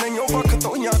ਪਿੱਛੇ ਨਹੀਂ ਉਹ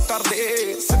ਵਖਤੋਈਆਂ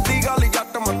ਕਰਦੇ ਸਿੱਧੀ ਗੱਲ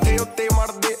ਜੱਟ ਮੱਥੇ ਉੱਤੇ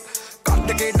ਮੜਦੇ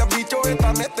ਕੱਢ ਕੇ ਡੱਬੀ ਚੋਏ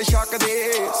ਤਾਂ ਨਿੱਤ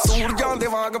ਛਕਦੇ ਸੂਰਜਾਂ ਦੇ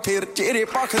ਵਾਂਗ ਫੇਰ ਚਿਹਰੇ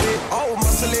ਭਖਦੇ ਆਓ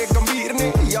ਮਸਲੇ ਗੰਭੀਰ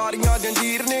ਨੇ ਯਾਰੀਆਂ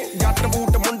ਜੰਜੀਰ ਨੇ ਜੱਟ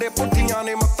ਬੂਟ ਮੁੰਡੇ ਪੁੱਠੀਆਂ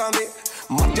ਨੇ ਮੱਤਾਂ ਦੇ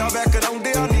ਮਾਝਾ ਬੈ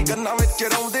ਕਰਾਉਂਦੇ ਆ ਨੀ ਗੰਨਾਂ ਵਿੱਚ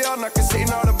ਰੌਂਦੇ ਆ ਨਾ ਕਿਸੇ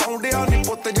ਨਾਲ ਬਾਉਂਦੇ ਆ ਨੀ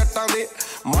ਪੁੱਤ ਜੱਟਾਂ ਦੇ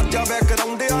ਮਾਝਾ ਬੈ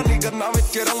ਕਰਾਉਂਦੇ ਆ ਨੀ ਗੰਨਾਂ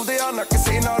ਵਿੱਚ ਰੌਂਦੇ ਆ ਨਾ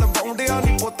ਕਿਸੇ ਨਾਲ ਬਾਉਂਦੇ ਆ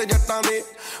ਨੀ ਪੁੱਤ ਜੱਟਾਂ ਦੇ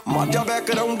ਮਾਝਾ ਬੈ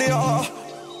ਕਰਾਉਂਦੇ ਆ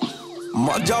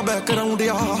ਮਾਝਾ ਬੈ ਕਰਾਉਂਦੇ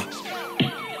ਆ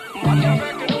ਮਾਝਾ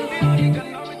ਬੈ ਕਰਾਉਂਦੇ ਆ ਨੀ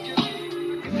ਗੰਨਾਂ ਵਿੱਚ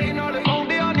ਕਿਸੇ ਨਾਲ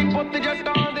ਬਾਉਂਦੇ ਆ ਨੀ ਪੁੱਤ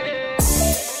ਜੱਟਾਂ ਦੇ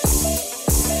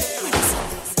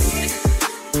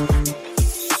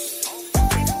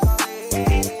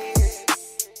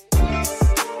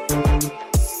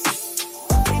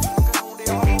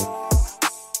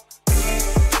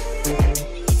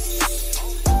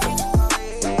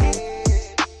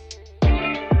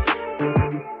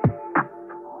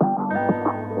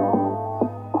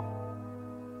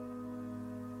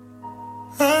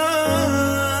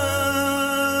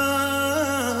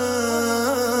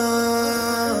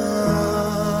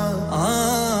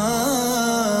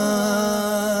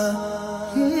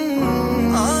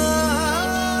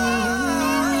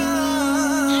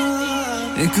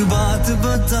एक बात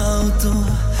बताओ तो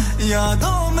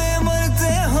यादों में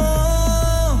मरते हो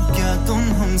क्या तुम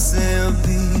हमसे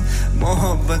अभी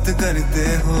मोहब्बत करते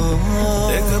हो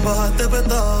एक बात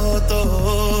बताओ तो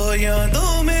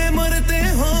यादों में मरते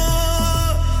हो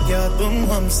क्या तुम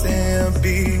हमसे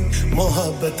अभी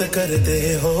मोहब्बत करते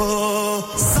हो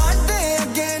साडे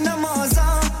अगे नमाज़ा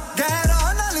गैरां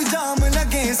नाल जाम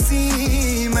लगे सी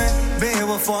मैं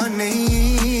बेवफा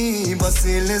नहीं बस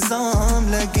इल्जाम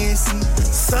लगे सी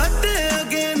साडे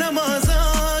अगे नमाज़ा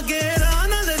गैरां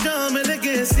नाल जाम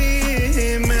लगे सी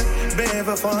मैं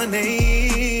बेवफा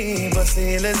नहीं बस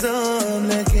इल्जाम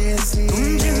लगे सी तुम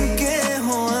जिनके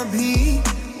हो अभी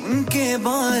उनके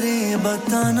बारे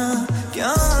बताना क्या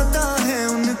आता है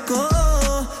उनको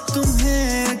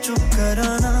तुम्हें चुप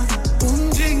कराना तुम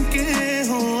जिनके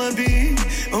हो अभी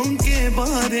उनके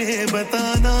बारे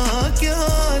बताना क्या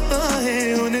आता है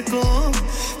उनको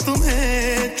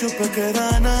तुम्हें चुप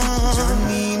कराना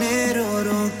ज़मीने रो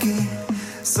रो के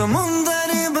समुंदर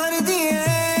भर दिए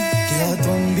क्या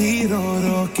तुम भी रो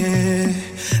रो के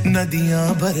नदियां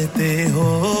भरते हो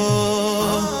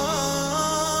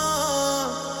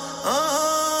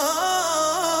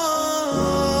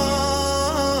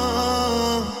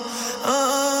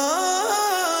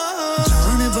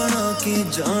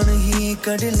जान ही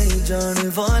कड़ ले जान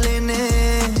वाले ने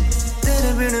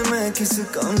तेरे बिन मैं किस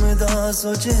काम दा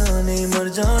सोचा नहीं मर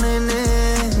जाने ने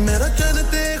मेरा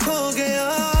चलते खो गया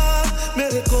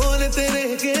मेरे कोल तेरे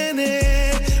कहने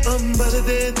अंबर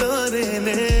दे तारे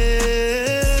ने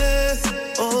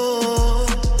ओ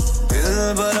दिल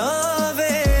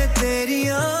बरावे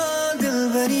तेरिया दिल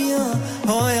भरिया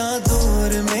होया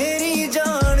दूर मेरी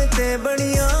जान ते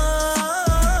बढ़िया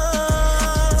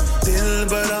दिल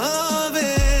बरा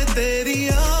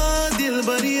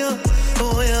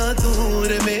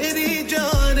मेरी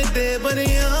जान ते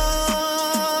बनिया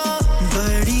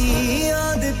बड़ी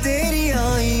याद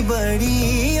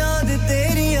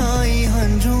तेरी आई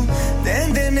हंजू दे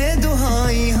देने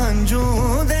दुहाई हंजू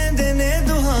दे देने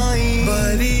दुहाई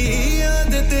बड़ी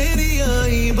याद तेरी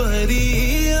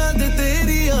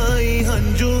आई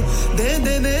हंजू दे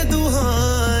देने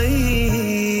दुहाई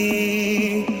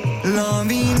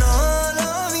लावी ना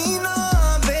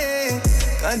बे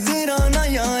कदरा ना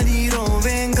यारी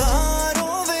रोवेंगा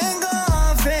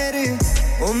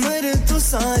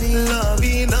सारी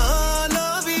लावी ना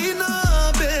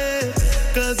बे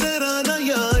कदरा ना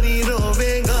यारी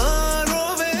रोवेगा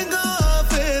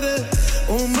फिर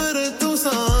उम्र तू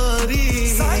सारी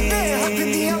साडे हक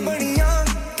दियां बड़ियां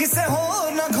किसे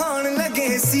होर ना खान लगे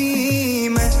सी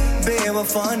मैं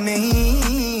बेवफा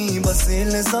नहीं बस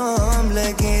इल्जाम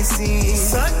लगे सी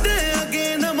साडे अगे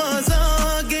नमाज़ा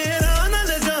गैरां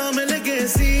नाल जाम लगे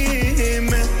सी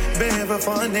मैं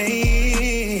बेवफा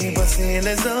नहीं बस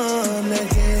इल्जाम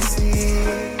लगे सी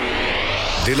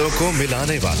दिलों को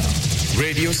मिलाने वाला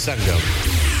radio Sangam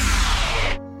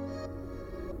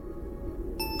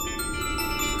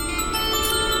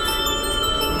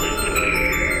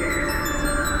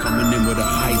coming in with a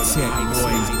high tech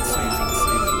boy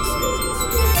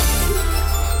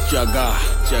Jaga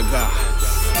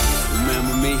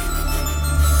remember me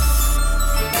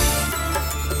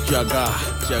Jaga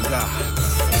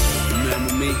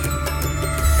remember me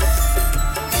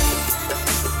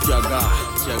Jaga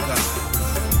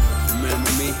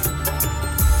remember me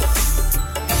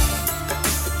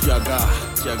Jaga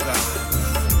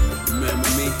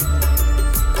remember me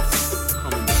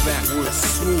coming back with a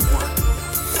smooth one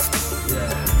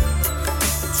yeah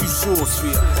two swords for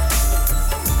ya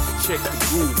check the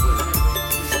groove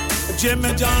जे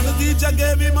मैं जानदी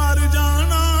जगे भी मार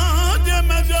जाना जे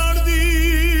मैं जानदी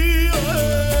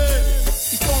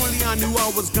I knew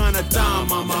I was gonna die,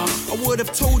 mama. I would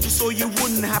have told you so you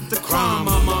wouldn't have to cry,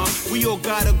 mama. We all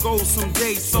gotta go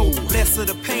someday, so less of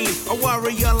the pain. A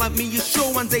warrior like me is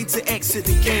sure one day to exit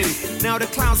the game. Now the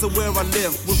clouds are where I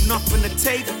live, with nothing to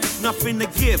take, nothing to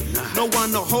give. No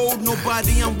one to hold,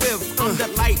 nobody I'm with. I'm the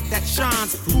light that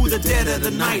shines through the dead of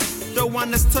the night. The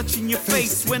one that's touching your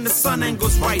face when the sun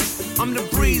angle's right. I'm the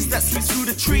breeze that sweeps through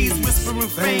the trees, whispering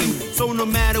fame. So no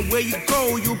matter where you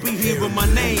go, you'll be hearing my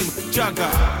name. Jaga,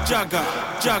 Jaga,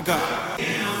 Jaga.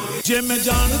 जे मैं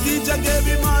जानदी जगे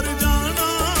भी मार जाना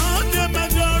जे मैं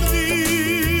जानदी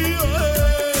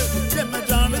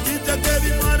जगे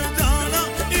भी मार जाना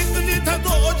एक नी था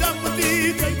दो जमदी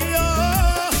जगिया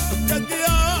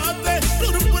ते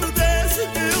तुर परदेस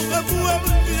के बुआ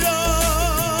बंदिया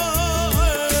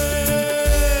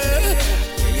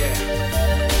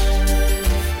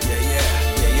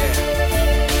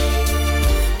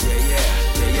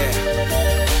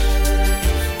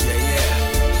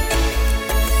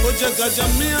जगा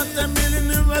जम्मिया ते मिलन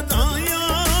वधाइयां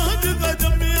जगा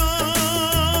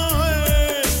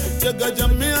ਜਗ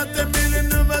ਜੰਮਿਆ ਤੇ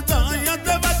ਮਿਲਨ ਵਧਾਈਆਂ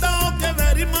ਤੇ ਵਧਾਓ ਕੇ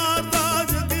ਵੈਰੀ ਮਾਰਦਾ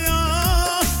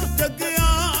ਜਗਿਆ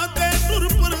ਤੇ ਟੁਰ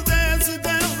ਪਰਦੇਸ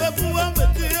ਦੇ ਬਬੂਆ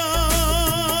ਬੱਜਿਆ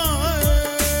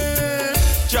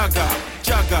jaga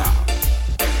jaga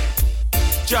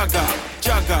jaga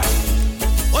jaga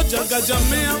o jaga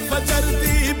jammya fajar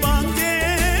di bange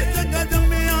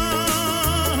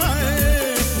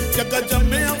jaga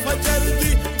jammya fajar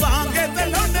di bange te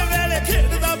lode vele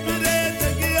khedda pire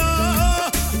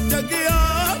jagiya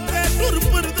te tur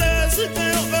pardes te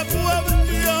bapua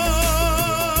bandiya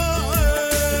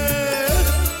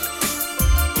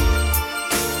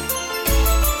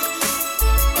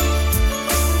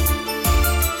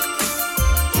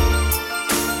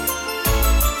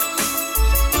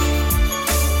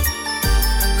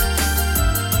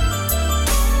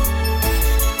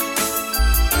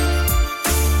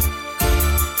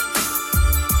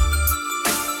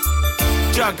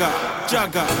jaga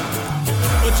jaga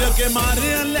o jage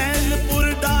mare lelpur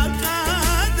daka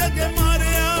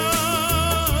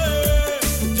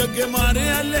jage mare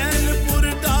lelpur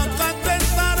daka te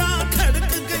tara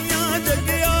khadk gaiyan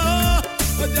jagya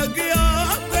o jagya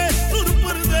te tur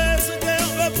pardes de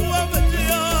bapua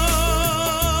bajya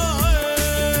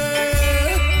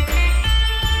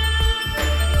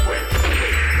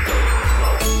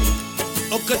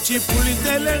o kachi puli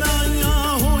te ladaiyan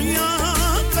hoiyan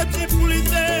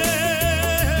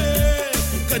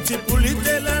ਕੱਚੀ ਪੁਲੀ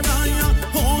ਤੇ ਲੜਾਈਆਂ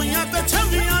ਹੋਈਆਂ ਤੇ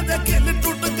ਛਵੀਆਂ ਦੇ ਕਿਲ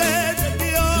ਟੁੱਟ ਗਏ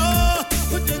ਜਗਿਆ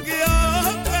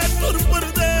ਤੇ ਤੁਰ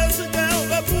ਪਰਦੇਸ ਗਏ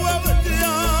ਬਬੂਆ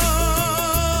ਵੱਜਿਆ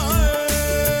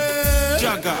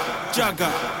jaga jaga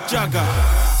jaga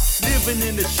living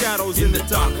in the shadows in the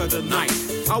dark of the night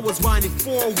I was riding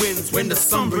four winds when the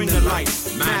sun bring the light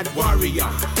mad warrior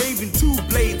waving two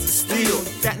blades of steel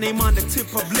that name on the tip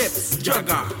of lips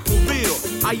jaga for real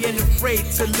I ain't afraid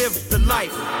to live the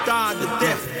life die the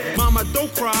death mama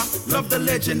don't cry love the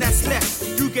legend that's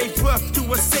left you gave birth to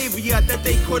a savior that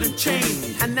they couldn't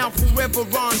change and now forever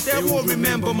on they will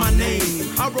remember my name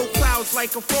I rode clouds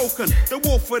like a falcon the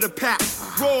wolf of the pack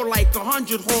roar like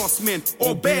 100 horsemen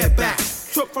or bareback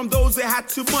took from those that had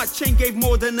too much and gave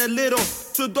more than a little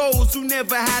to those who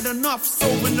never had enough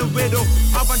solving the riddle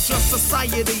of unjust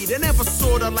society they never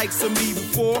saw the likes of me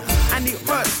before and it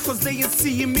hurts cause they ain't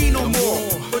seeing me no more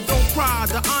but don't cry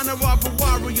the honor of a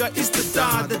warrior is to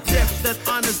die the death that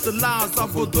honors the lives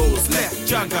of all those left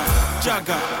jaga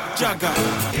jaga jaga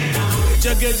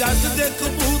jage jat de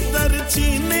kabutar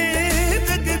chine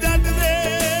jage jat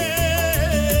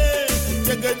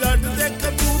de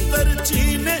kabutar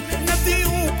chine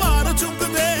nadiyon par chuk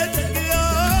de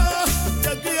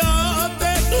jagya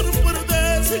te tur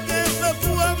pardes ke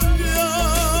bapua bandiya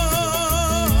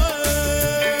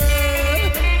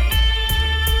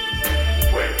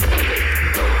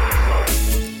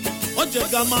o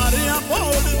jaga mariya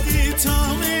bod di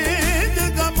chhaave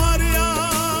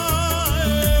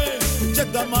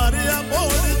jaga mariya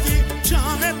bod di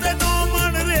chhaave te no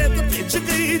man ret pich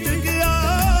gayi jagya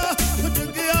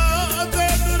te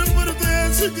tur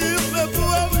pardes ke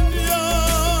bapua bandiya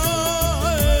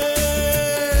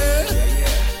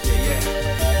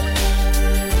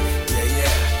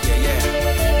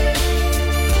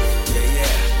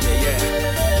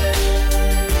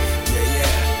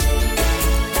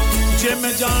ਜੇ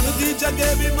ਮੈਂ ਜਾਣਦੀ ਜਗੇ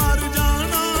ਵੀ ਮਰ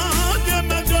ਜਾਣਾ ਜੇ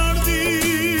ਮੈਂ ਜਾਣਦੀ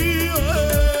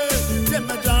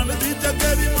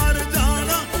ਜਗੇ ਵੀ ਮਰ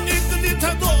ਜਾਣਾ ਇੱਕ ਦੀ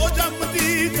ਥਾਂ ਦੋ ਜੰਮਦੀ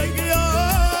ਜਗਿਆ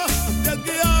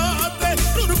ਤੇ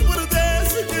ਤੁਰ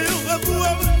ਪਰਦੇਸ ਕੇ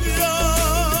ਬਬੂਆ ਬੰਦਿਆ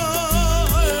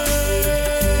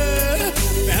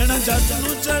ਭੈਣ ਜੱਟ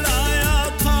ਨੂੰ ਚੜਾਇਆ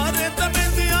ਖਾਰੇ ਤੇ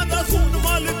ਮਹਿੰਦੀਆਂ ਦਾ ਖੂਨ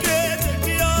ਮਲ ਕੇ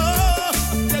ਜਗਿਆ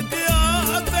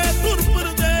ਤੇ ਤੁਰ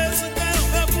ਪਰਦੇਸ ਕੇ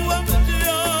ਬਬੂਆ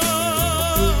ਬੰਦਿਆ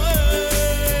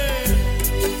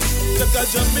ਜਗਾ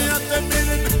ਜੰਮਿਆ ਤੇ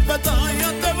ਮਿਲਨ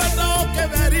ਵਧਾਈਆਂ ਤੇ ਵਧਾਓ ਕੇ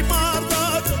ਵੈਰੀ ਮਾਰਦਾ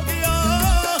ਜਗਿਆ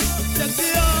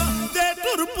ਤੇ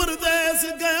ਟੁਰ ਪਰਦੇਸ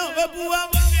ਗਿਆ ਬਬੂਆ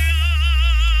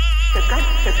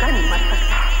ਚਕਨ ਮਤ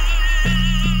ਸਕਦਾ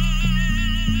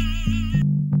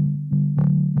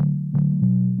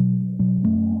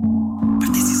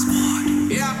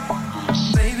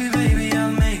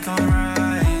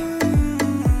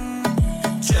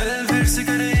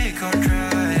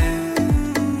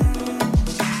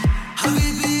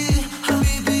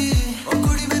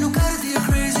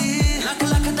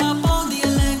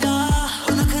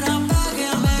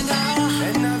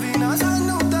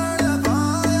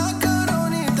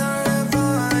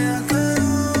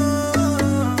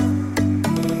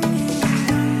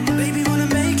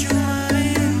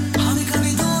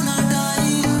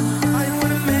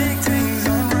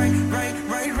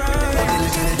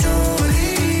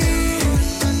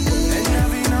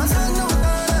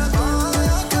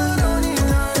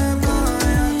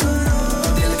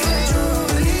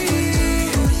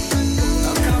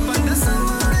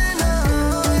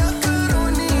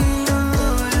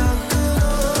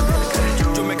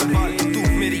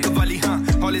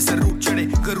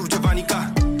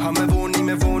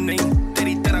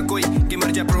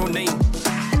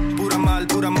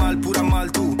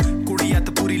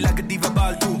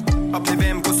अपने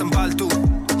वहम को संभाल तू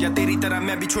या तेरी तरह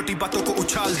मैं भी छोटी बातों को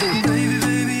उछाल दूं Baby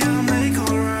baby I'll make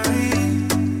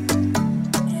alright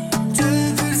चल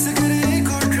फिर से करे एक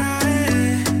और try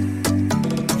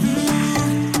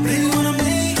Baby wanna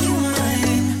make you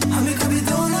mine हमें कभी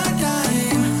दो ना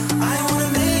time I wanna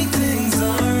make things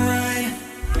alright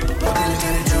वो दिल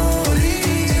करे चोरी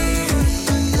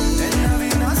तेरा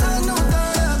बिना सानू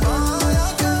ताया पाया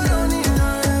करो नी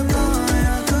ताया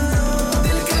पाया करो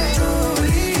दिल करे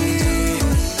चोरी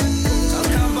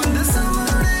अखा बंद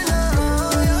सामने ना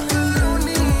आया करो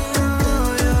नी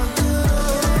आया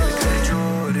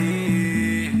करो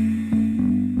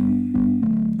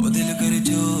दिल करे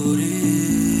चोरी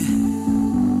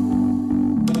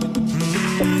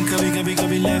कभी कभी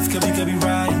कभी लेफ्ट कभी कभी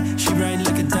right she bright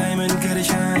like a diamond करे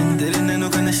shine तेरे नैनों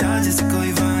का नशा जैसे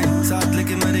कोई वाइन साथ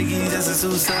लेके मरेगी जैसे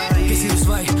सुसाइड किसी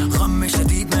रुसवाई गम में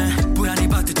शदीद में पुरानी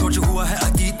बातें छोड़ जो हुआ है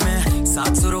अतीत में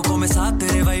सात सुरों को मैं साथ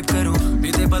तेरे वाइब करूं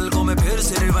बीते पल को मैं फिर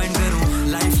से रिवाइंड करूं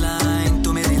लाइफलाइन तू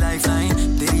मेरी लाइफलाइन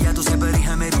तेरी यादों से भरी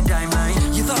है मेरी टाइमलाइन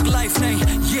ये थक लाइफ नहीं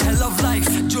ये है लव लाइफ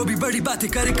जो भी बड़ी बातें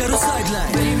करे करो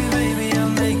sideline baby baby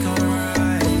I'll make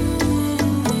alright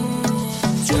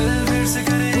चल फिर से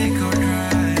करे एक और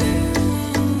try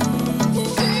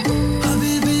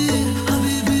Habibi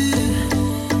Habibi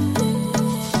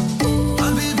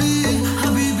Habibi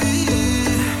Habibi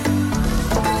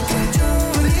दिल के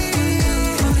चोरी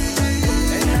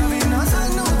तेरा बिना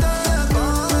सानू ताया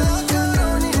पाया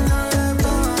करो नी ताया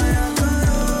पाया करो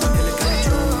दिल के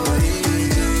चोरी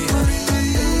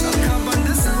अखा बंद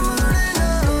सामने ना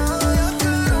आया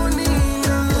करो नी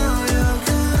आया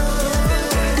करो दिल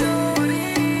के चोरी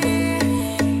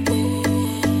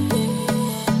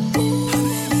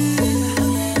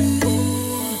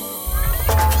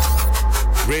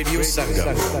Radio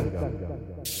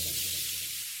Sangam.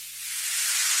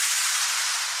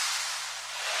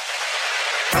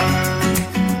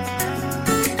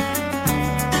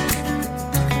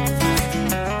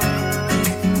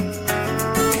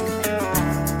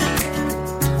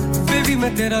 Baby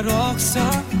मैं तेरा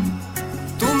रॉकस्टार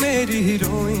तू मेरी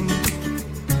हीरोइन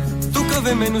तू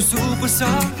कवे मैनू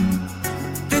सुपरस्टार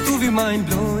ते तू भी माइंड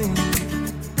ब्लोइंग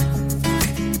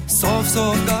सॉफ्ट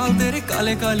सॉफ्ट गाल तेरे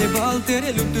काले काले बाल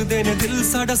तेरे लुट देने दिल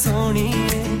साडा सोनी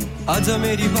आजा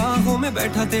मेरी बाहों में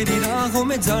बैठा तेरी राहों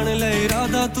में जान ले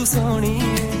इरादा तू सोनी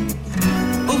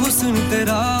ओ हुस्न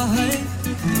तेरा है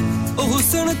ओ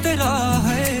हुस्न तेरा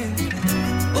है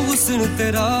ओ हुस्न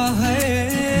तेरा है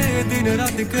दिन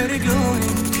रात करे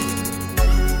ग्लोइंग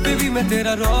बेबी मैं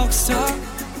तेरा रॉकस्टार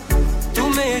तू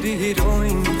मेरी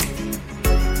हीरोइन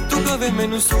तू कवे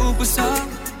मैनू सुपरस्टार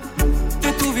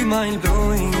ते तू भी माइंड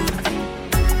ब्लोइंग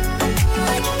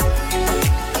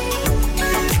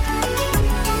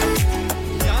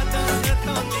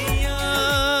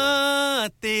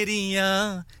तेरियां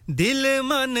दिल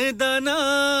मन दना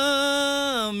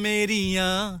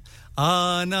मेरियां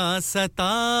आना सता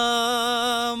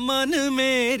मन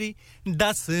मेरी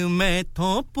दस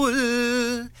मैथों पुल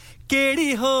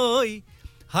केड़ी होई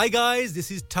Hi guys, this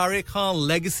is Tariq Khan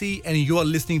Legacy and you are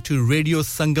listening to Radio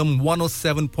Sangam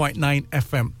 107.9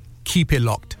 FM. Keep it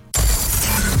locked.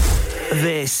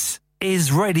 This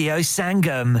is Radio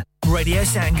Sangam. Radio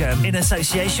Sangam in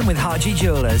association with Haji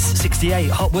Jewellers, 68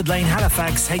 Hotwood Lane,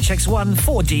 Halifax, HX1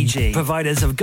 4DG. Providers of